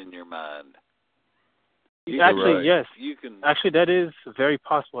travel in your mind. Actually, yes. You can. Actually, that is very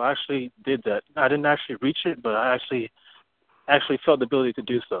possible. I actually did that. I didn't actually reach it, but I actually felt the ability to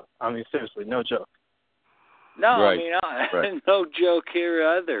do so. I mean, seriously, no joke. No, right. I mean, no joke here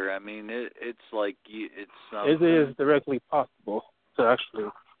either. I mean, it's like it's something. It is directly possible to actually,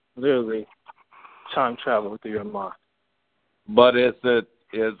 literally, time travel through your mind. But is it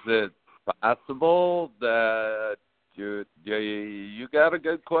possible that you got a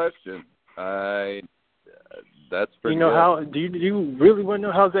good question? That's pretty You know good. how? Do you really want to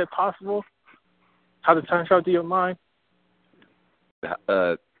know how is that possible? How the time travel through your mind?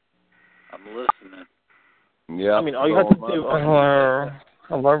 I'm listening. Yeah. I mean, all you have to do. All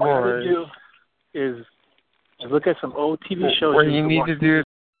you have to do is look at some old TV shows. What you need to do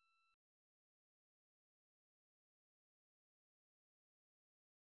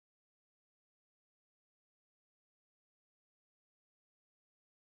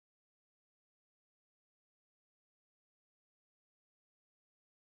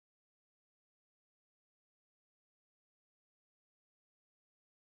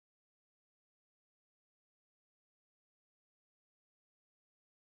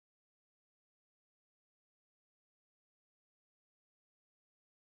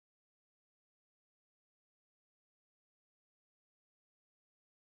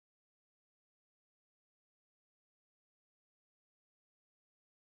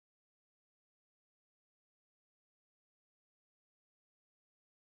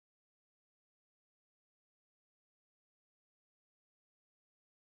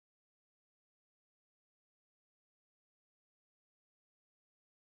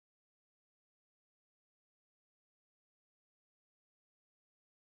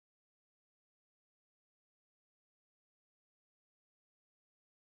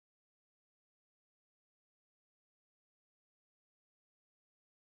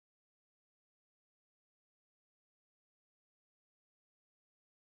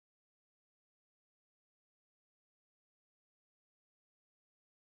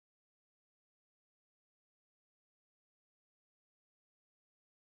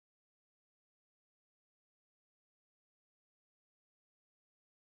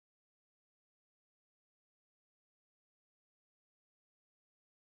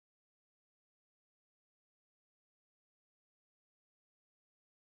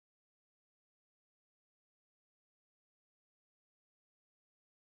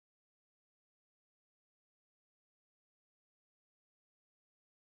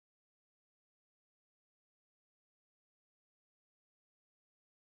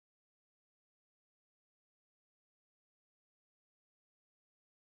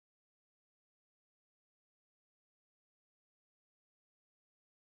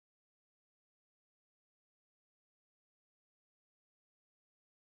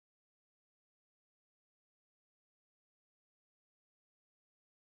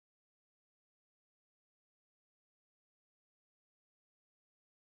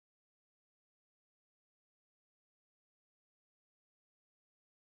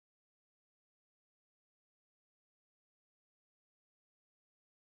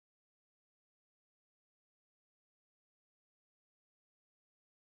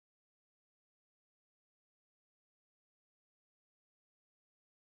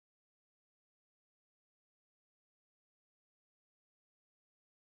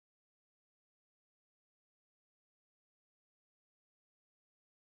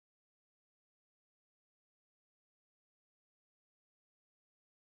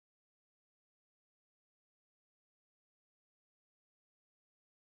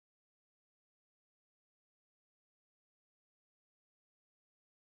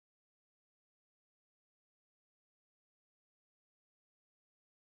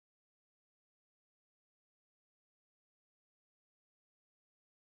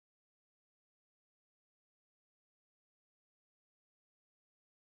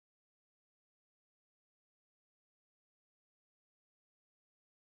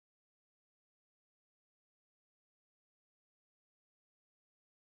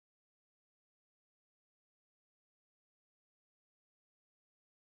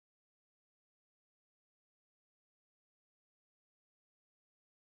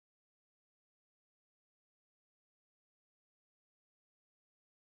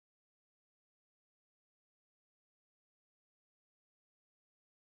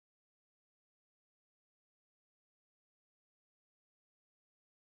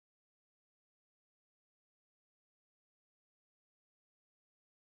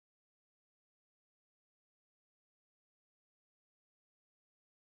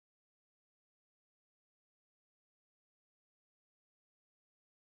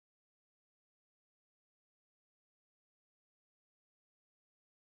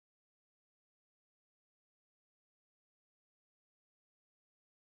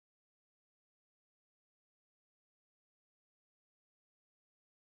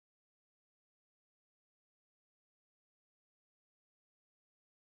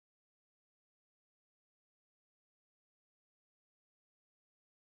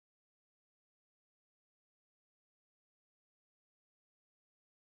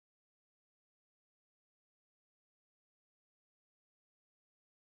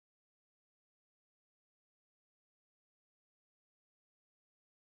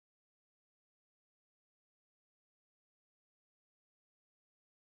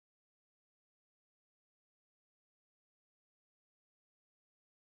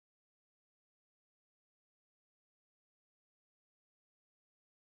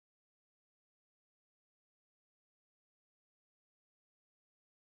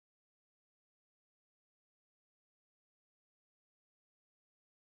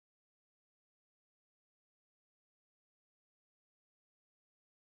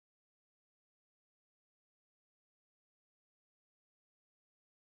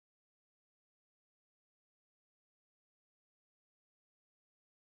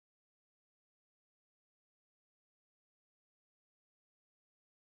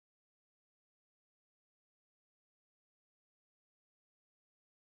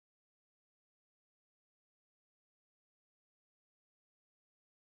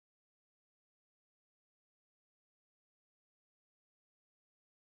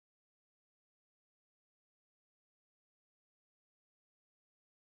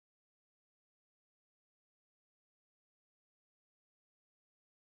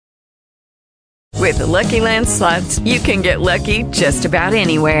With the Lucky Land Slots, you can get lucky just about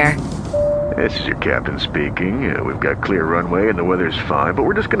anywhere. This is your captain speaking. We've got clear runway and the weather's fine, but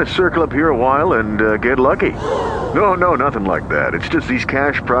we're just going to circle up here a while and get lucky. No, nothing like that. It's just these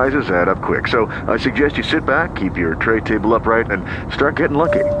cash prizes add up quick. So I suggest you sit back, keep your tray table upright, and start getting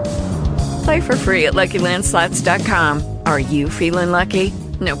lucky. Play for free at LuckyLandSlots.com. Are you feeling lucky?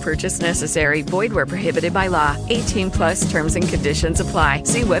 No purchase necessary. Void where prohibited by law. 18+ terms and conditions apply.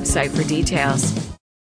 See website for details.